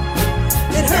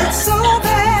 It hurts so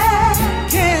bad,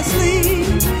 can't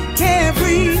sleep, can't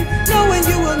breathe, knowing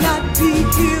you will not be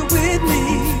here with me.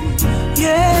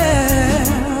 Yeah.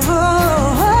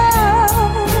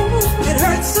 It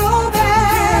hurts so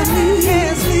bad,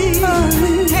 can't sleep,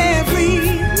 can't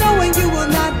breathe, knowing you will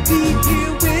not be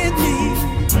here with me.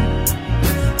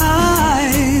 I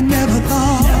never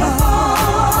thought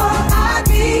I'd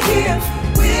be here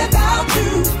without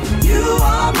you. You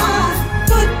are my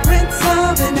footprints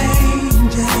of an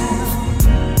angel.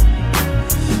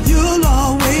 You'll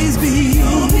always be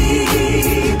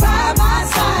by my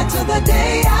side till the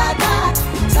day I die.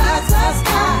 Touch the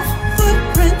sky,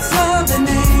 footprints of an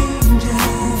angel.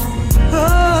 Oh,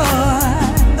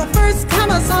 the first time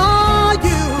I saw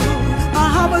you, my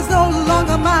heart was no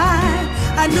longer mine.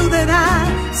 I knew that I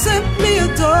simply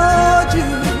adored you.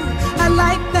 A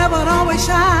light that would always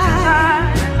shine.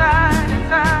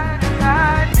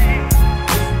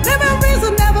 Memories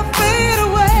will never fade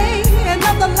away, and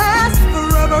nothing lasts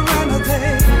forever and a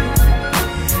day.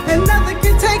 And nothing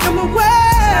can take them away.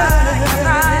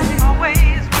 I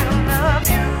always will love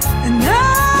you. And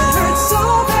now it hurts so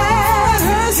bad,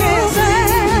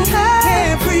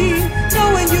 can't breathe,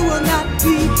 knowing you will not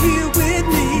be here with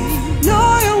me. No,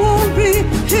 you won't be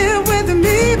here with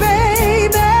me,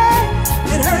 baby.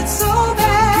 It hurts so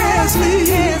bad,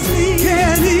 can't sleep,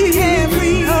 can't eat, can't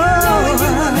breathe, knowing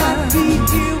you will not be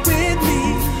here with me.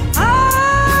 I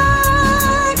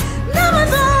never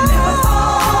thought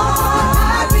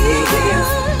I'd be here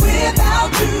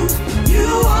without you. You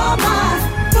are my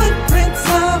footprints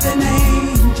of an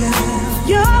angel.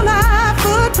 You're my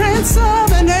footprints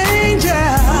of an angel.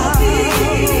 You'll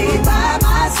be by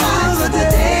my side till the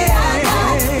day I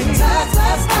die. Touch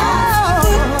the sky,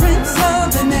 footprints of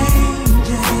an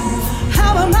angel.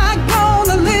 How am I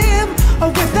gonna live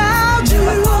without you?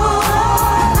 Never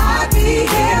thought I'd be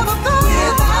here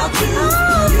without you.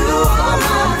 You are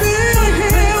my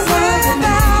footprints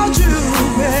without you,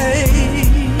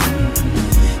 babe.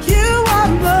 You are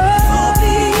mine.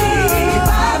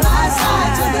 By my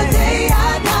side till the day I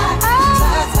die.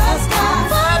 Touch the sky,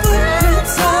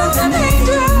 footprints of an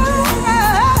angel.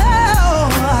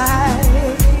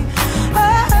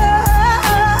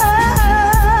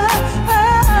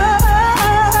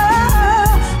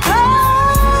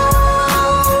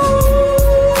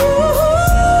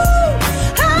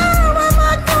 How am I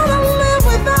gonna live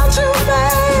without you,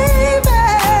 baby?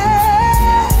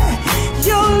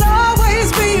 You'll always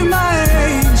be my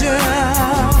angel.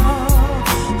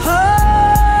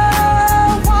 Oh,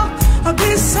 walk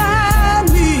beside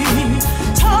me,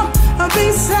 talk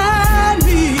beside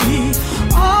me,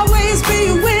 always be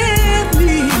with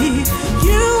me.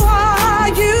 You are,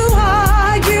 you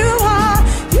are, you are,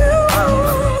 you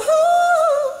are.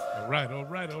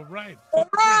 All right.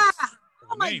 Ah,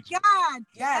 oh my Angel. God.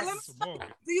 Yes. And let me tell you,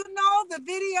 do you know the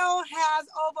video has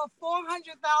over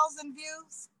 400,000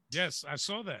 views Yes, I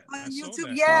saw that. I on saw YouTube?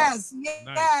 that. Yes,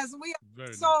 Nice. yes. We are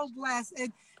Very so blessed.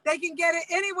 And they can get it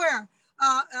anywhere.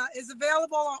 It's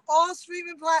available on all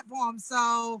streaming platforms.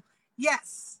 So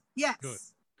yes. Good.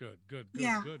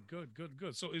 Yeah.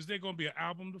 Good. So is there going to be an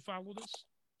album to follow this?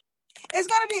 It's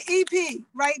going to be EP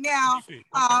right now.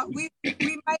 EP, We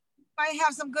might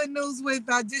have some good news with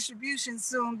distribution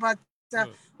soon, but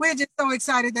Good. we're just so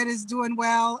excited that it's doing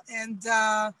well. And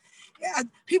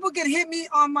people can hit me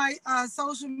on my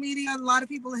social media. A lot of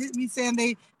people hit me saying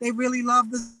they really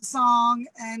love the song.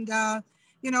 And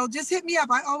Just hit me up.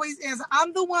 I always answer.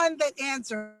 I'm the one that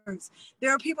answers.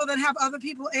 There are people that have other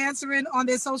people answering on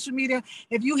their social media.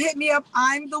 If you hit me up,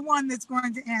 I'm the one that's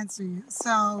going to answer you.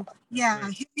 So yeah,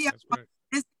 hit me up on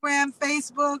Instagram,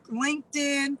 Facebook,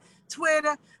 LinkedIn,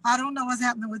 Twitter. I don't know what's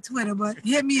happening with Twitter, but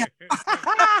hit me up.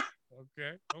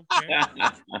 Okay.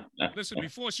 Listen,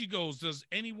 before she goes, does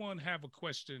anyone have a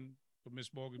question for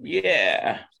Miss Morgan?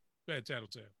 Yeah. Go ahead,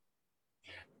 Tattletale.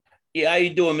 Yeah, how you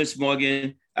doing, Miss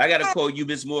Morgan? I gotta call you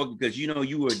Miss Morgan because you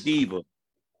were a diva.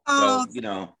 So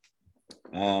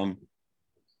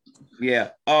yeah.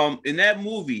 In that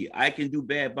movie, I Can Do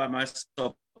Bad by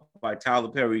Myself by Tyler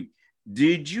Perry,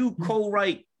 did you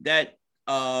co-write that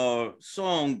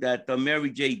song that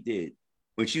Mary J did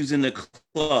when she was in the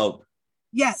club?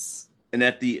 Yes. And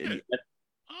at the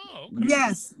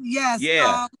yes. Yeah.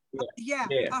 Yeah.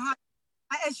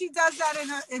 And she does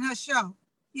that in her show.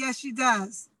 Yes, she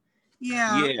does.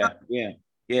 Yeah.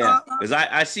 Because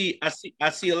I see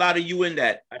a lot of you in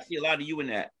that.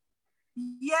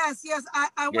 Yes.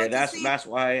 I went to see. That's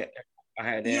why I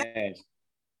had to ask.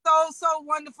 So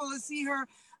wonderful to see her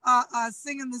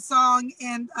singing the song,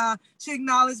 and she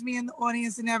acknowledged me in the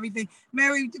audience and everything.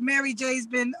 Mary J's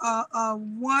been a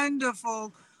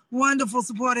wonderful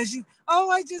supporter.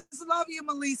 I just love you,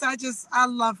 Meli'sa. I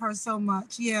love her so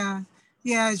much. Yeah,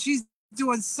 she's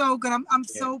doing so good. I'm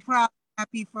so proud,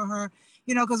 happy for her.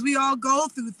 Because we all go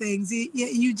through things.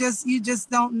 You just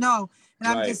don't know, and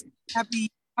I'm just happy.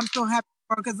 I'm so happy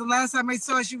for her because the last time I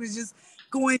saw her, she was just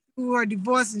going through her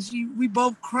divorce, and we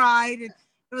both cried, and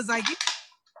it was like,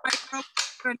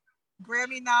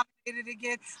 Grammy nominated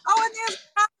again. Oh, and there's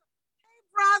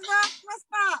brother, what's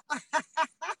up?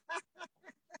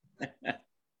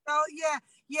 So yeah.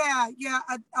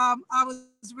 I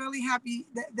was really happy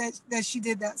that she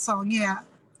did that song. Yeah.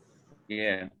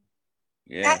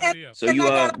 So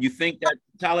you think that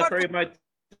Tyler Perry might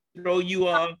throw you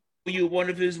one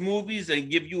of his movies and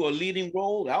give you a leading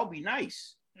role? That would be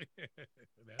nice.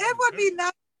 It would be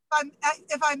nice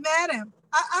if I met him.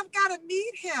 I've got to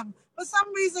meet him. For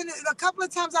some reason, a couple of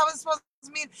times I was supposed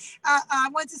to meet. I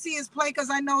went to see his play because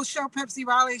I know Cheryl Pepsi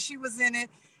Riley. She was in it,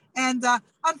 and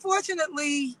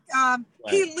unfortunately,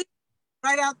 he left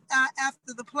right out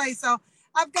after the play. So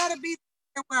I've got to be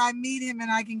there where I meet him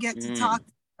and I can get to talk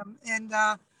to him. And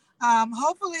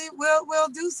hopefully, we'll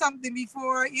do something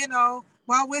before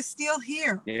while we're still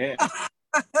here. Yeah,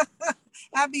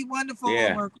 that'd be wonderful.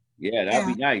 Yeah, that'd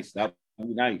be nice. That'd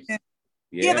be nice.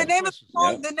 Yeah. The name of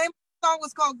the song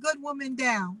was called "Good Woman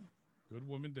Down." Good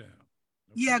Woman Down.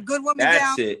 Okay. Yeah, Good Woman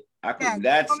Down. Down.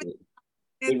 That's it.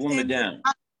 Good Woman Down.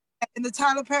 In the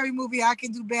Tyler Perry movie, I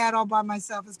Can Do Bad All by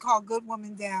Myself. It's called Good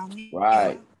Woman Down.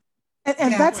 Right.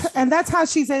 And that's how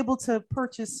she's able to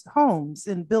purchase homes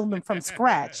and build them from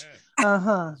scratch.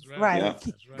 Right.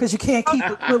 Because you can't keep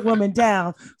a good woman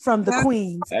down from the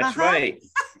queens. That's right.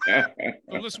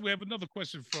 So listen, we have another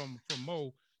question from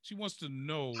Mo. She wants to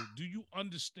know, do you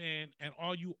understand and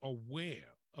are you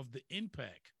aware of the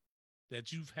impact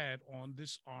that you've had on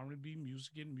this R&B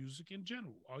music and music in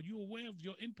general? Are you aware of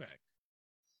your impact?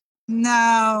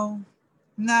 No.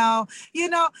 I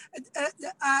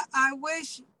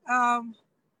wish, I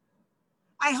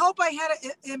hope I had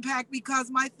an impact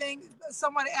because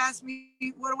someone asked me,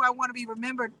 what do I want to be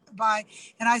remembered by?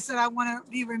 And I said, I want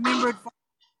to be remembered for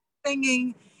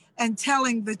singing and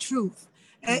telling the truth.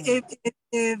 If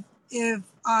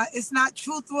it's not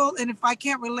truthful and if I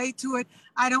can't relate to it,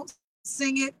 I don't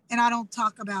sing it and I don't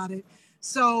talk about it.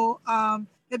 So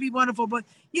it'd be wonderful. But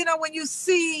when you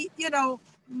see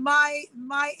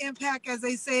my impact, as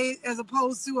they say, as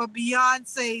opposed to a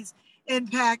Beyonce's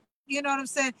impact, you know what I'm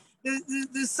saying?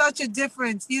 There's such a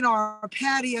difference, or a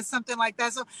Patty or something like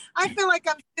that. So I feel like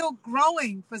I'm still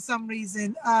growing for some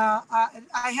reason.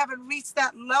 I haven't reached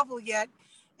that level yet.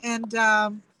 And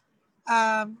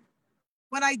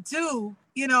when I do,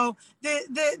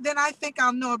 then I think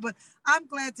I'll know it. But I'm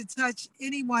glad to touch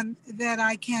anyone that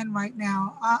I can right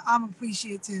now. I'm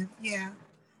appreciative. Yeah.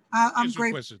 I'm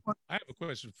grateful. I have a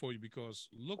question for you because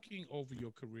looking over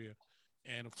your career,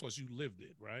 and of course you lived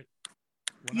it, right?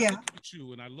 When I look at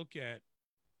you and I look at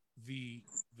the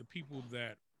people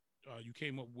that you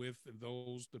came up with, and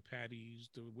the Patties,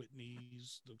 the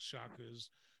Whitneys, the Shakas,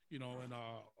 and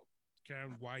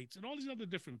Karen Whites, and all these other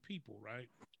different people, right?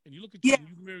 And you look at you and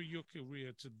you mirror your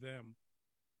career to them.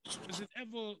 Does it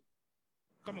ever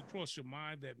come across your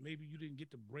mind that maybe you didn't get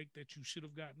the break that you should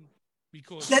have gotten?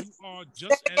 Because you are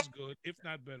just as good, if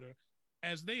not better,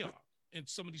 as they are. And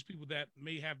some of these people that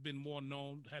may have been more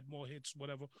known, had more hits,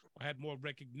 whatever, or had more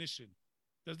recognition.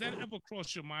 Does that ever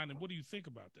cross your mind? And what do you think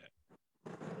about that?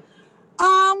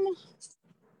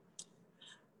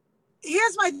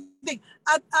 here's my thing.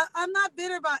 I'm not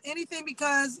bitter about anything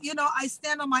because, you know, I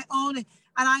stand on my own. And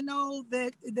I know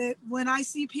that when I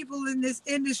see people in this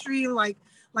industry like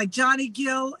Johnny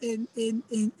Gill and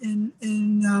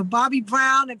Bobby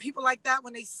Brown and people like that,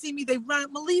 when they see me, they run at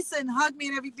Meli'sa and hug me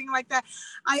and everything like that.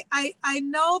 I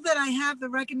know that I have the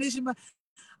recognition, but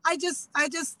I just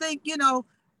think, you know,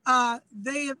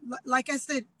 they, like I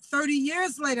said, 30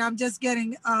 years later, I'm just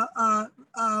getting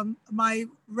my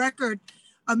record,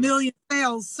 1 million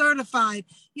sales certified.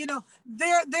 You know,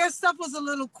 their stuff was a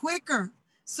little quicker.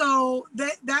 So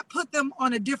that put them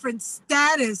on a different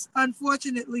status,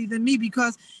 unfortunately, than me,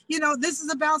 because, you know, this is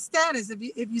about status.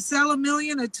 If you sell 1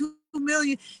 million or 2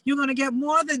 million, you're going to get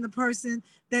more than the person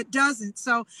that doesn't.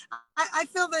 So I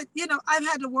feel that, you know, I've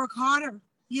had to work harder.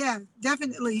 Yeah,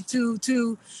 definitely to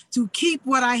keep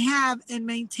what I have and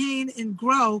maintain and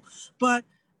grow. But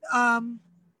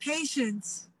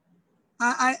patience,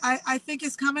 I think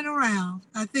it's coming around.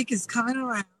 I think it's coming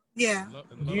around. Yeah.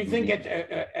 Do you think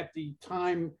at the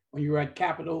time when you were at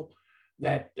Capitol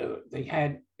that they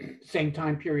had same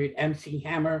time period MC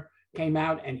Hammer came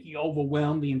out and he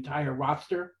overwhelmed the entire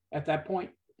roster at that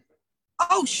point?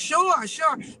 Oh, sure.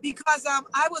 Because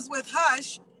I was with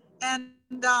Hush and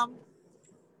I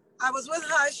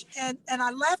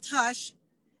left Hush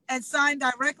and signed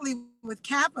directly with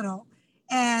Capitol.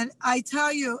 And I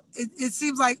tell you, it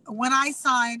seems like when I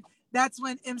signed, that's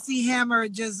when MC Hammer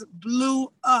just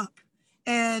blew up.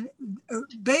 And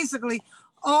basically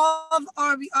all of the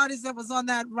R&B artists that was on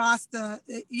that roster,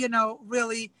 you know,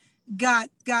 really got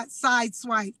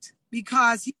sideswiped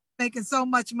because he was making so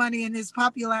much money and his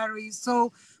popularity is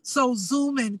so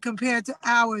zooming compared to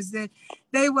ours that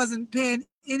they wasn't paying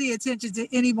any attention to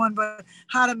anyone but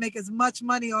how to make as much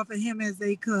money off of him as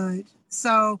they could.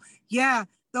 So yeah,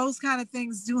 those kind of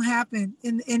things do happen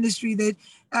in the industry, that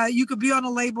you could be on a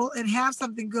label and have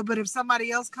something good, but if somebody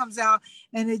else comes out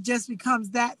and it just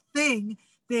becomes that thing,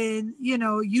 then, you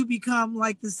know, you become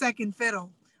like the second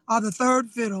fiddle or the third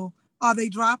fiddle, or they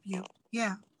drop you.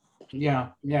 Yeah.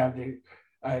 Yeah.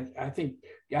 I think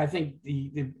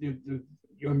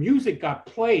your music got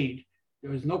played.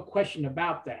 There was no question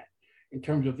about that in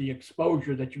terms of the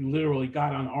exposure that you literally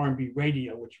got on R&B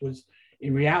radio, which was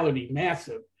in reality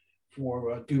massive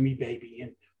for Do Me Baby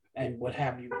and what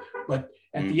have you. But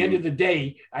at the end of the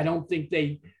day, I don't think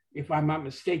they, if I'm not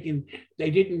mistaken, they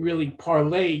didn't really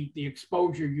parlay the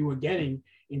exposure you were getting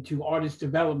into artist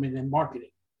development and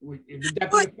marketing.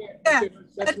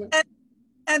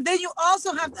 And then you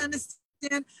also have to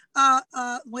understand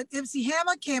when MC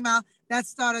Hammer came out, that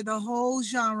started the whole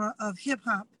genre of hip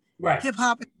hop. Right. Hip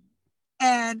hop.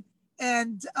 And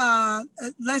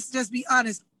let's just be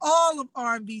honest, all of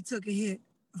R&B took a hit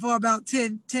for about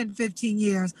 10, 15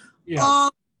 years. Yeah.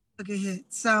 All took a hit.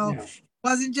 So yeah. It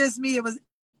wasn't just me, it was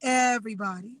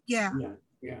everybody. Yeah.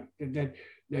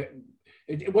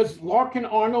 It was Larkin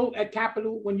Arnold at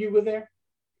Capitol when you were there?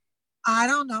 I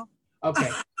don't know. Okay.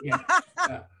 Yeah.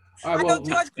 I know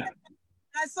George Clinton.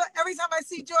 I saw every time I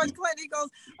see George Clinton, he goes,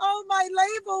 "Oh, my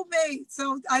label mate."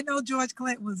 So I know George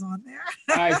Clinton was on there.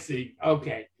 I see.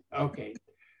 Okay.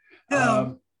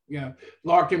 Yeah,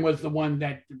 Larkin was the one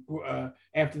that,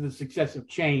 after the success of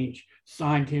Change,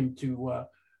 signed him to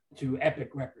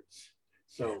Epic Records.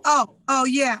 So. Oh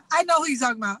yeah, I know who you're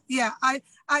talking about. Yeah,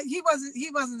 he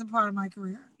wasn't a part of my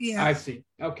career. Yeah. I see.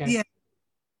 Okay. Yeah.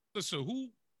 So who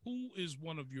is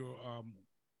one of your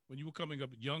when you were coming up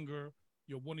younger,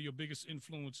 one of your biggest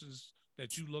influences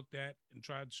that you looked at and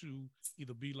tried to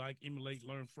either be like, emulate,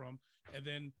 learn from, and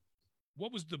then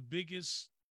what was the biggest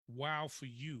wow for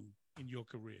you in your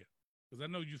career? Because I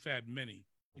know you've had many.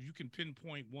 If you can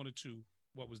pinpoint one or two,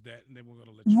 what was that? And then we're going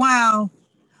to let you. Wow.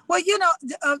 Well, you know,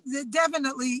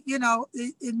 definitely, you know,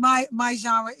 in my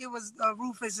genre, it was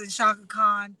Rufus and Shaka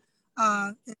Khan.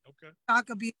 Okay.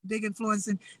 Shaka being a big influence,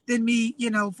 and then me, you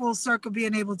know, full circle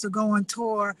being able to go on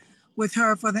tour with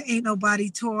her for the Ain't Nobody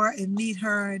tour and meet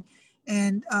her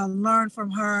and learn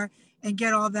from her and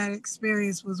get all that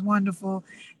experience was wonderful.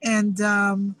 And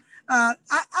I want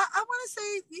to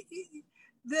say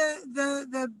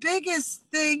the biggest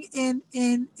thing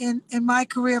in my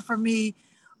career for me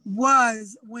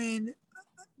was when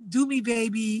Do Me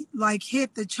Baby like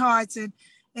hit the charts,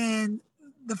 and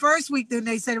the first week then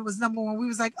they said it was #1. We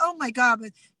was like, oh my God,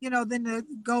 but you know, then to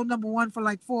go #1 for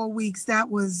like 4 weeks, that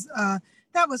was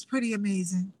pretty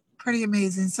amazing.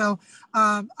 So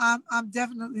I'm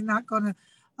definitely not gonna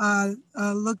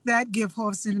look that gift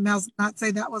horse in the mouth, not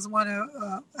say that was one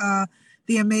of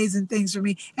the amazing things for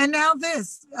me. And now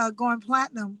this going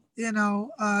platinum, you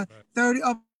know,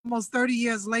 almost 30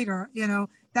 years later, you know,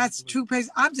 that's true praise.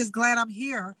 I'm just glad I'm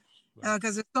here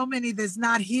because there's so many that's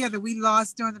not here that we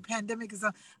lost during the pandemic.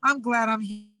 So I'm glad I'm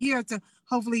here to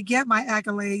hopefully get my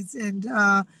accolades and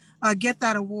get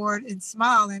that award and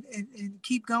smile and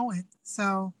keep going.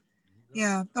 So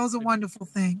yeah, those are wonderful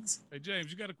things. Hey,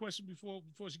 James, you got a question before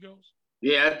she goes?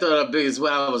 Yeah, I thought our biggest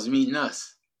wow was meeting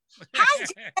us. Hi,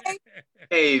 Jay.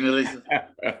 Hey, Meli'sa.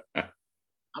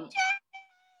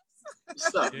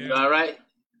 What's up? You all right?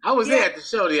 I was there at the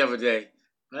show the other day,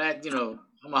 but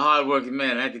I'm a hardworking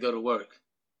man. I had to go to work.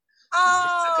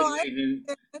 Oh.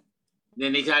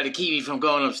 Then they tried to keep me from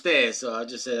going upstairs, so I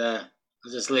just said I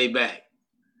just lay back.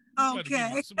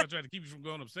 Okay. Somebody tried to keep you from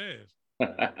going upstairs.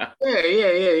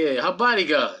 Yeah. Her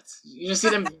bodyguards. You didn't see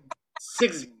them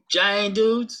 6 giant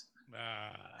dudes?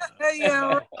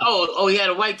 Yeah. Oh, he had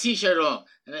a white T-shirt on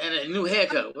and a new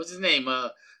haircut. What's his name?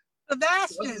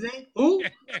 Sebastian. What's his name? Who?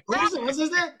 What's his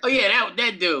name? Oh yeah,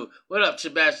 that dude. What up,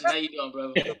 Sebastian? How you doing,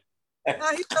 brother? He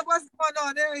said, what's going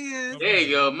on? There he is. There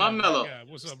you go, my mellow.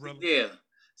 What's up, brother? Yeah.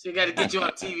 So you got to get you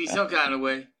on TV some kind of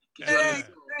way. There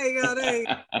you go. There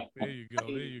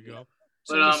you go.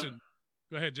 So But listen,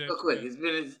 go ahead, James. real quick,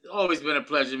 it's always been a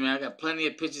pleasure, man. I got plenty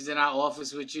of pictures in our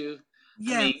office with you.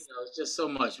 Yes. I mean, it's just so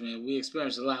much, man. We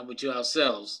experienced a lot with you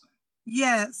ourselves.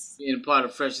 Yes. Being a part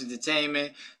of Fresh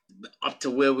Entertainment, up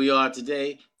to where we are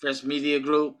today, Fresh Media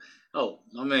Group. Oh,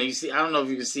 my man, you see, I don't know if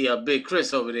you can see Big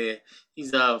Chris over there.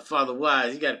 He's Father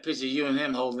Wise. He got a picture of you and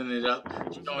him holding it up.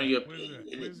 Showing you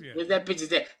where's that picture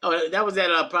there? Oh, that was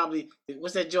at probably,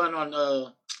 what's that joint on,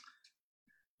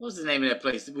 what's the name of that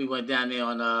place? We went down there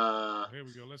on, here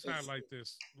we go. Let's highlight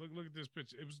this. Look at this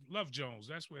picture. It was Love Jones.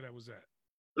 That's where that was at.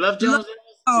 Love Jones?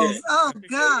 Oh, Yeah. oh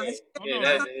gosh.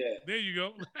 There you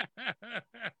go.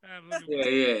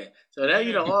 Yeah. So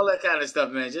that, all that kind of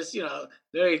stuff, man. Just,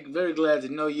 very, very glad to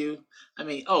know you. I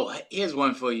mean, here's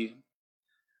one for you.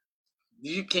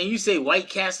 Can you say White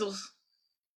Castles?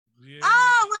 Yeah.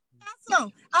 Oh, White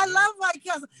Castle. I love White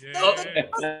Castle.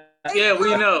 Yeah,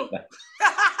 we know. Can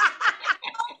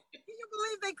you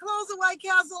believe they closed the White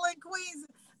Castle in Queens?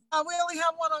 We only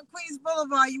have one on Queens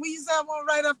Boulevard. We used to have one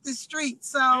right up the street.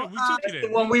 So we took that's the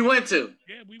one we went to.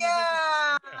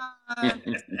 Yeah,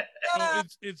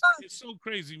 it's so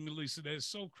crazy, Meli'sa. That's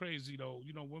so crazy, though.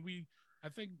 I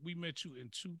think we met you in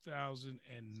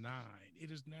 2009.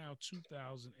 It is now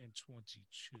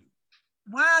 2022.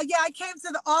 Wow, yeah, I came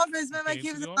to the office. Remember, I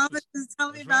came to the office and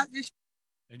telling me about this.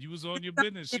 And you was on your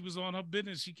business. She was on her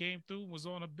business. She came through and was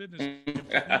on her business.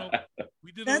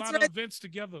 We did a lot of events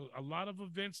together.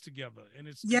 And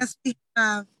it's yes, we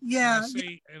have. Yeah.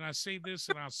 And I say this,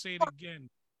 and I'll say it again.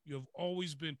 You have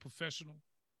always been professional.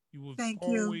 You have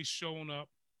always shown up.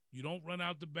 You don't run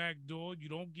out the back door. You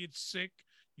don't get sick.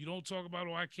 You don't talk about,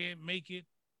 I can't make it.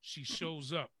 She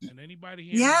shows up. And anybody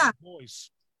hearing her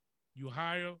voice, you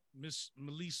hire Miss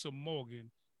Meli'sa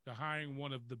Morgan to hiring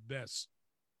one of the best.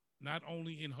 Not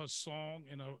only in her song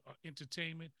and her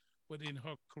entertainment, but in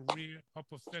her career, her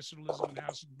professionalism, and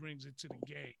how she brings it to the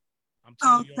game. I'm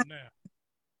telling y'all now.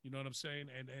 You know what I'm saying?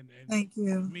 And thank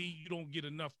you. For me, you don't get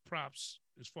enough props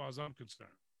as far as I'm concerned.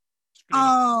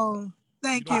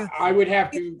 Thank you. I would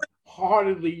have to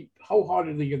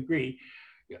wholeheartedly agree.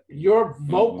 Your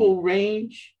vocal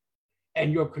range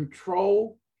and your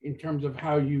control in terms of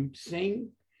how you sing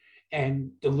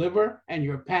and deliver and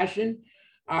your passion.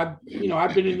 I've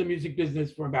been in the music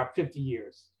business for about 50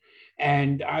 years,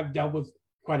 and I've dealt with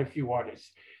quite a few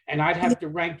artists. And I'd have to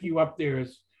rank you up there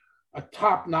as a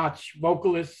top-notch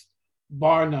vocalist,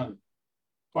 bar none.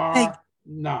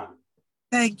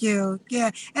 Thank you.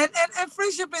 Yeah, and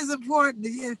friendship is important.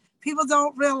 People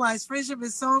don't realize friendship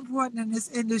is so important in this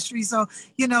industry. So,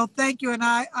 thank you. And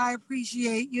I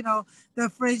appreciate, the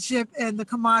friendship and the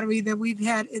camaraderie that we've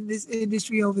had in this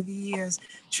industry over the years.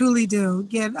 Truly do.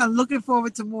 Again, I'm looking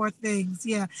forward to more things.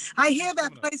 Yeah. I hear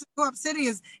that place in Co-op City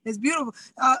is beautiful.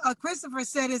 Christopher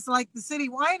said it's like the city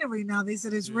winery now. They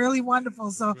said it's really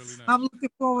wonderful. So really nice. I'm looking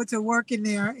forward to working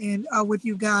there and with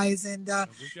you guys and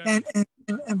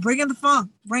bringing the funk,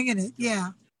 bringing it.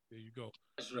 Yeah. There you go.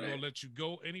 We're gonna let you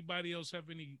go. Anybody else have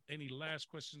any last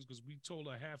questions? Because we told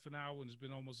her half an hour and it's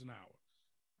been almost an hour.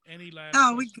 Any last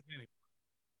questions?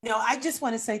 No, I just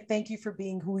want to say thank you for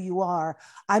being who you are.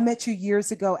 I met you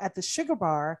years ago at the Sugar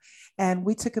Bar, and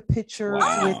we took a picture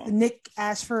with Nick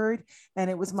Ashford,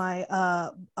 and it was my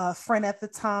friend at the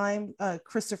time,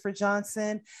 Christopher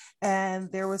Johnson,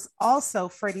 and there was also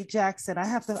Freddie Jackson.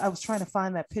 I was trying to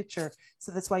find that picture,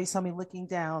 so that's why you saw me looking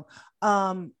down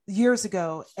years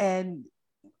ago. And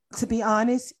to be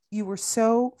honest, you were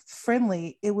so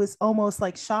friendly. It was almost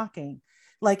like shocking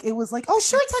Like it was like, oh,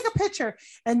 sure, take a picture.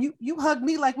 And you hugged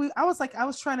me like I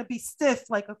was trying to be stiff,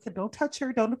 like, okay, don't touch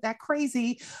her, don't look that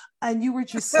crazy. And you were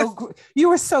just you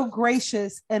were so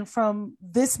gracious. And from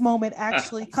this moment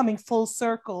actually coming full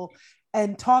circle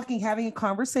and talking, having a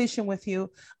conversation with you,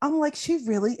 I'm like, she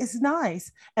really is nice.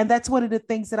 And that's one of the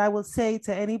things that I will say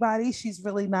to anybody. She's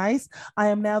really nice. I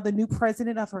am now the new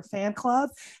president of her fan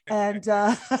club. And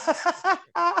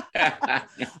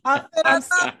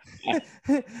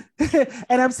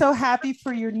I'm so happy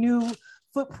for your new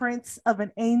footprints of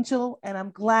an angel. And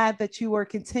I'm glad that you are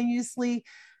continuously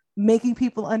making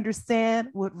people understand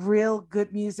what real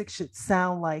good music should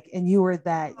sound like. And you are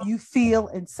that. You feel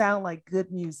and sound like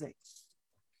good music.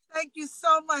 Thank you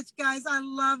so much, guys. I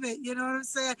love it. You know what I'm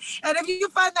saying? And if you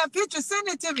find that picture, send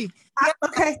it to me.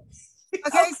 Okay.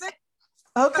 Okay.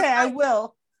 Okay, I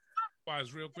will.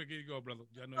 Wise, real quick, here you go, brother.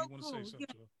 I know you want to say something.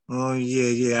 Oh,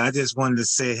 yeah. I just wanted to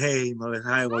say, hey, Mother,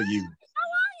 how are you?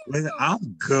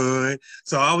 I'm good.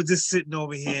 So I was just sitting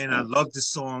over here and I loved the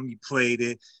song. You played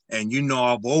it. And you know,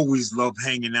 I've always loved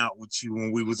hanging out with you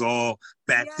when we was all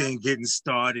back then getting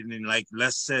started. And like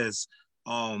Les says,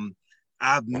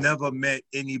 I've never met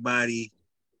anybody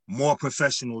more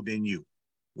professional than you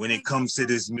when it comes to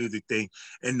this music thing.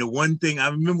 And the one thing I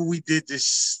remember, we did the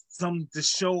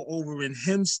show over in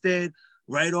Hempstead,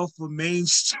 right off of Main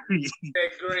Street.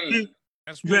 Green.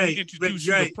 That's when we introduced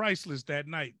you to Priceless that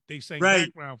night. They sang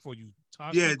background for you.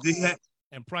 Tasha they had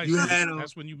and Priceless.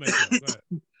 That's when you met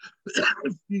them.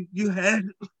 You had.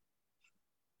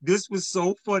 This was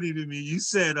so funny to me. You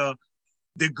said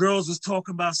the girls was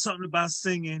talking about something about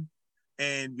singing.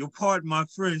 And you'll pardon my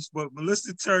French, but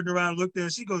Meli'sa turned around and looked at her.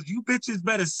 She goes, "You bitches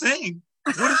better sing.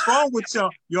 What is wrong with y'all?"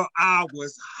 Yo, I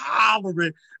was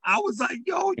hollering. I was like,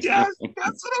 "Yo, yes,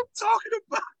 that's what I'm talking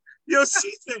about." Yo,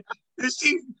 she said,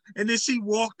 and then she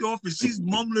walked off and she's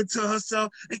mumbling to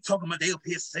herself. They talking about they up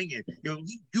here singing. Yo,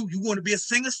 you want to be a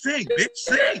singer? Sing, bitch,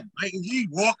 sing. Like, and he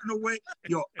walking away.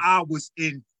 Yo, I was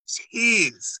in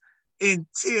tears,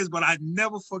 but I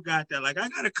never forgot that. Like, I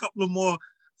got a couple of more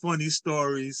funny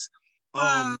stories.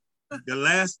 The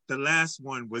last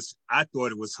one was, I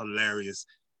thought it was hilarious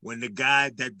when the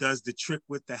guy that does the trick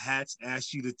with the hats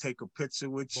asked you to take a picture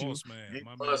with you. And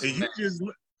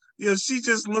you she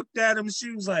just looked at him and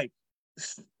she was like,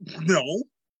 "No."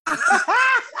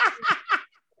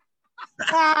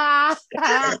 I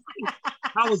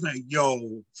was like,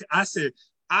 "Yo," I said,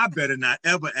 "I better not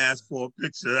ever ask for a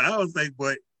picture." I was like,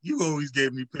 "But you always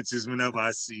gave me pictures whenever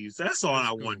I see you." So that's all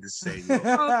I wanted to say. So,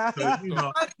 you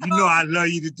know, I love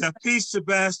you to death. Peace,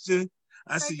 Sebastian.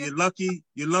 I said, you're lucky.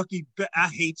 I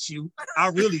hate you. I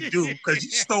really do, because you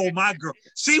stole my girl.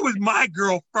 She was my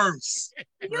girl first,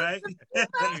 right?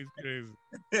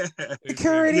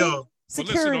 Security. Well,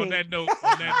 listen, on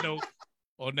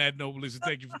that note, Melissa,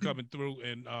 thank you for coming through.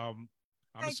 And I'm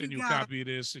gonna send you a copy of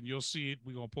this, and you'll see it.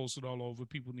 We're gonna post it all over.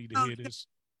 People need to hear this.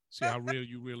 See how real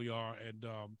you really are, and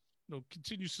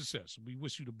continued success. We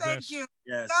wish you the best. Thank you.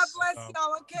 Yes. God bless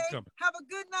y'all. Okay. Have a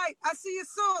good night. I'll see you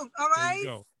soon. All right.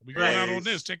 There you go. We going out on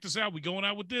this. Check this out. We going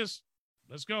out with this.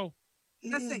 Let's go.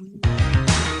 Let's see.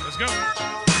 Let's go.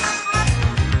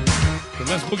 The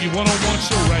Lesboogie1on1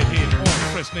 show right here on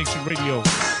Fresh Nation Radio.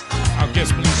 Our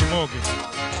guest, Meli'sa Morgan.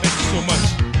 Thank you so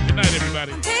much. Good night,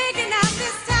 everybody. Taking out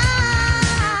this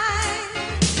time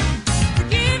to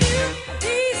give you a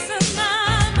piece of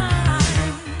my mind.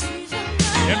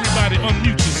 Everybody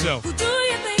unmute yourself. Who do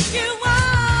you think you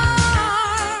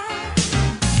are?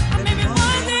 Or maybe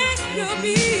one day you'll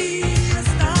be a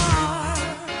star.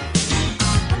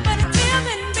 But until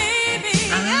then,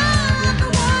 baby, I'm the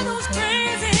one who's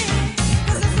crazy.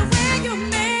 'Cause it's the way you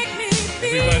make me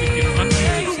feel. Everybody can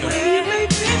unmute yourself.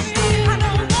 I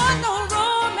don't want no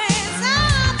romance. I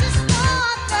just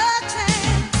want the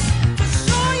chance to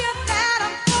show you that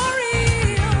I'm for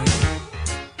real.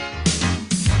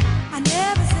 I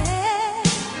never said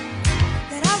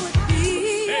that I would be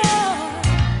your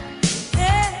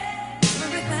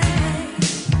everything,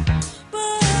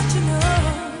 but you know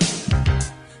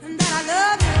that I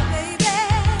love you, baby.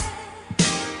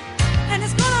 And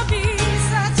it's gonna be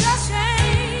such a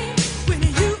shame when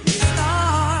you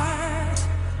start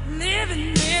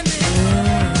living in it.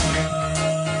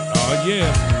 Oh,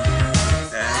 yeah.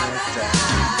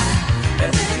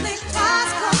 Think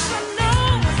twice 'cause you know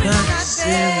it's not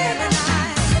very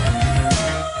nice.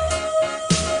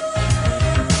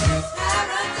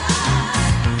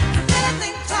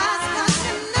 Think twice 'cause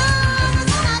you know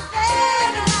it's not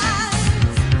very nice.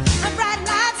 The bright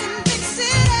lights in big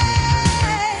cities.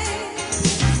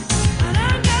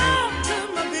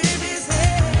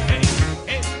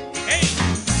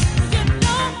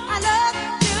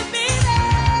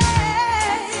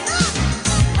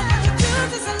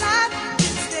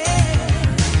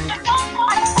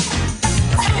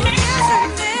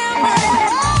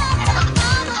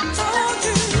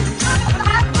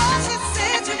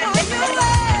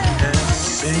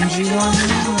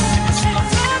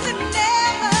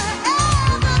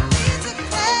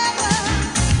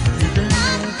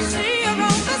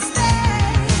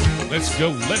 Let's go.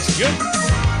 Let's go.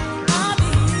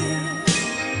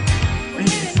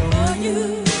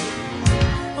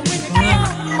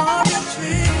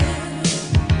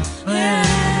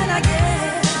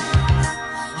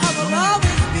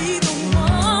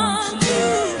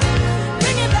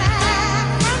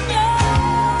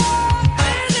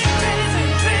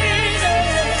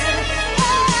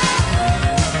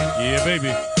 Yeah,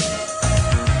 baby.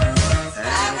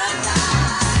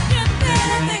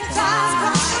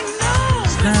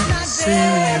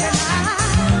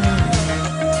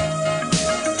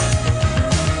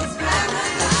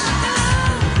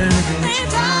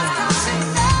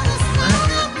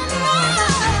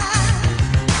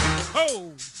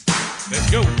 Oh,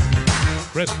 let's go.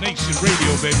 Press Nation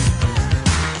Radio, baby.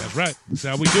 That's right. That's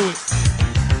how we do it.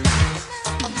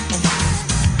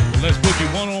 The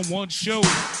Lesboogie one-on-one show.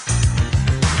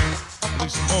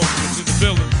 Meli'sa Morgan is in the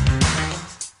building.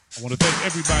 I want to thank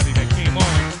everybody that came on.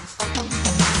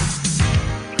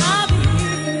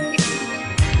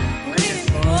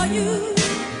 You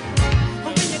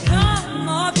when you come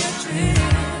off your trip,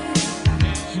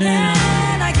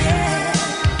 and I guess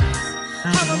I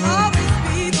will always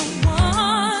be the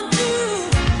one to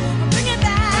bring it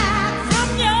back from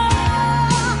your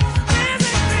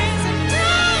crazy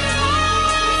night.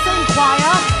 Sing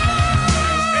choir.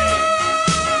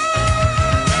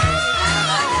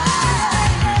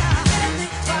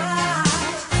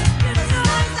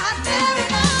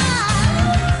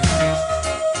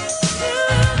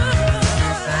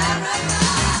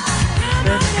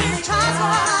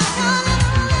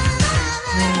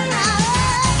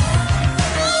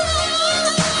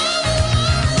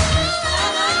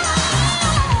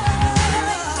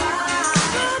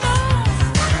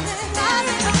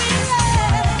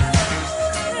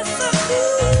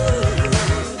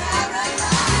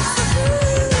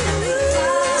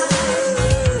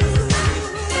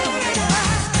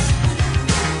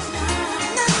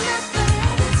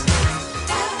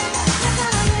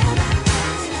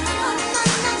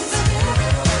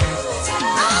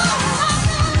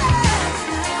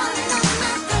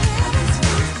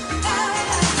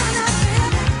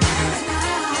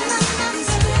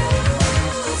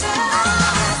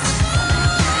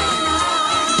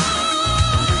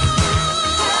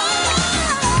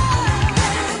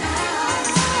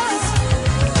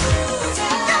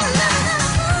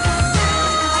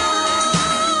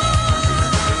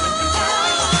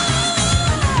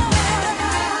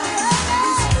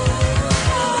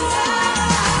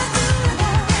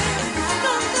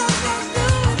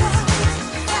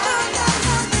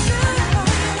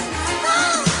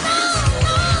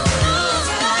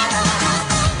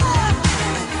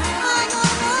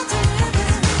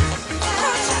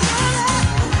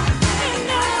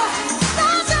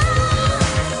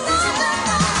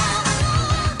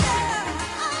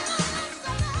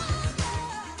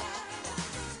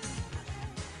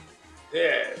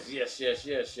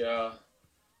 Yes, y'all.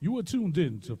 You are tuned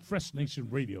in to Fresh Nation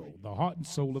Radio, the heart and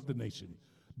soul of the nation.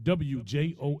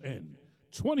 WJON,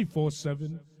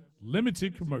 24/7,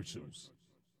 limited commercials.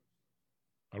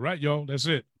 All right, y'all, that's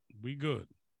it. We good.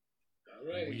 All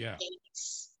right. We out.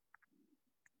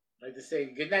 I'd like to say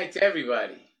good night to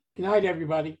everybody. Good night,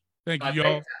 everybody. Thank you,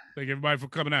 y'all. Thank everybody for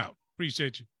coming out.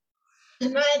 Appreciate you.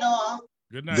 Good night, all.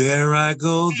 Good night. There I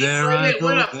go, there I go,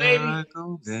 What up, there baby? I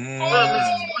go, there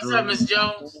What's up, Miss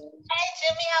Jones? Hey,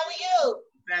 Jimmy, how are you?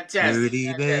 Fantastic.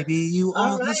 Dirty baby, you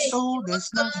are the right. soul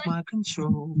that's not my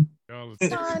control. Y'all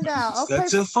Find out. Okay.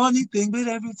 Such a funny thing, but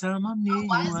every time I'm near you,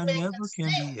 I never can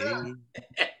behave.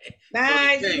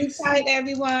 Night. Good night,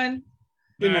 everyone.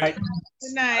 Good night.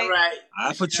 Good night. All right.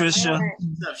 Hi, Patricia.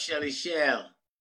 What's up, Shelly Shell?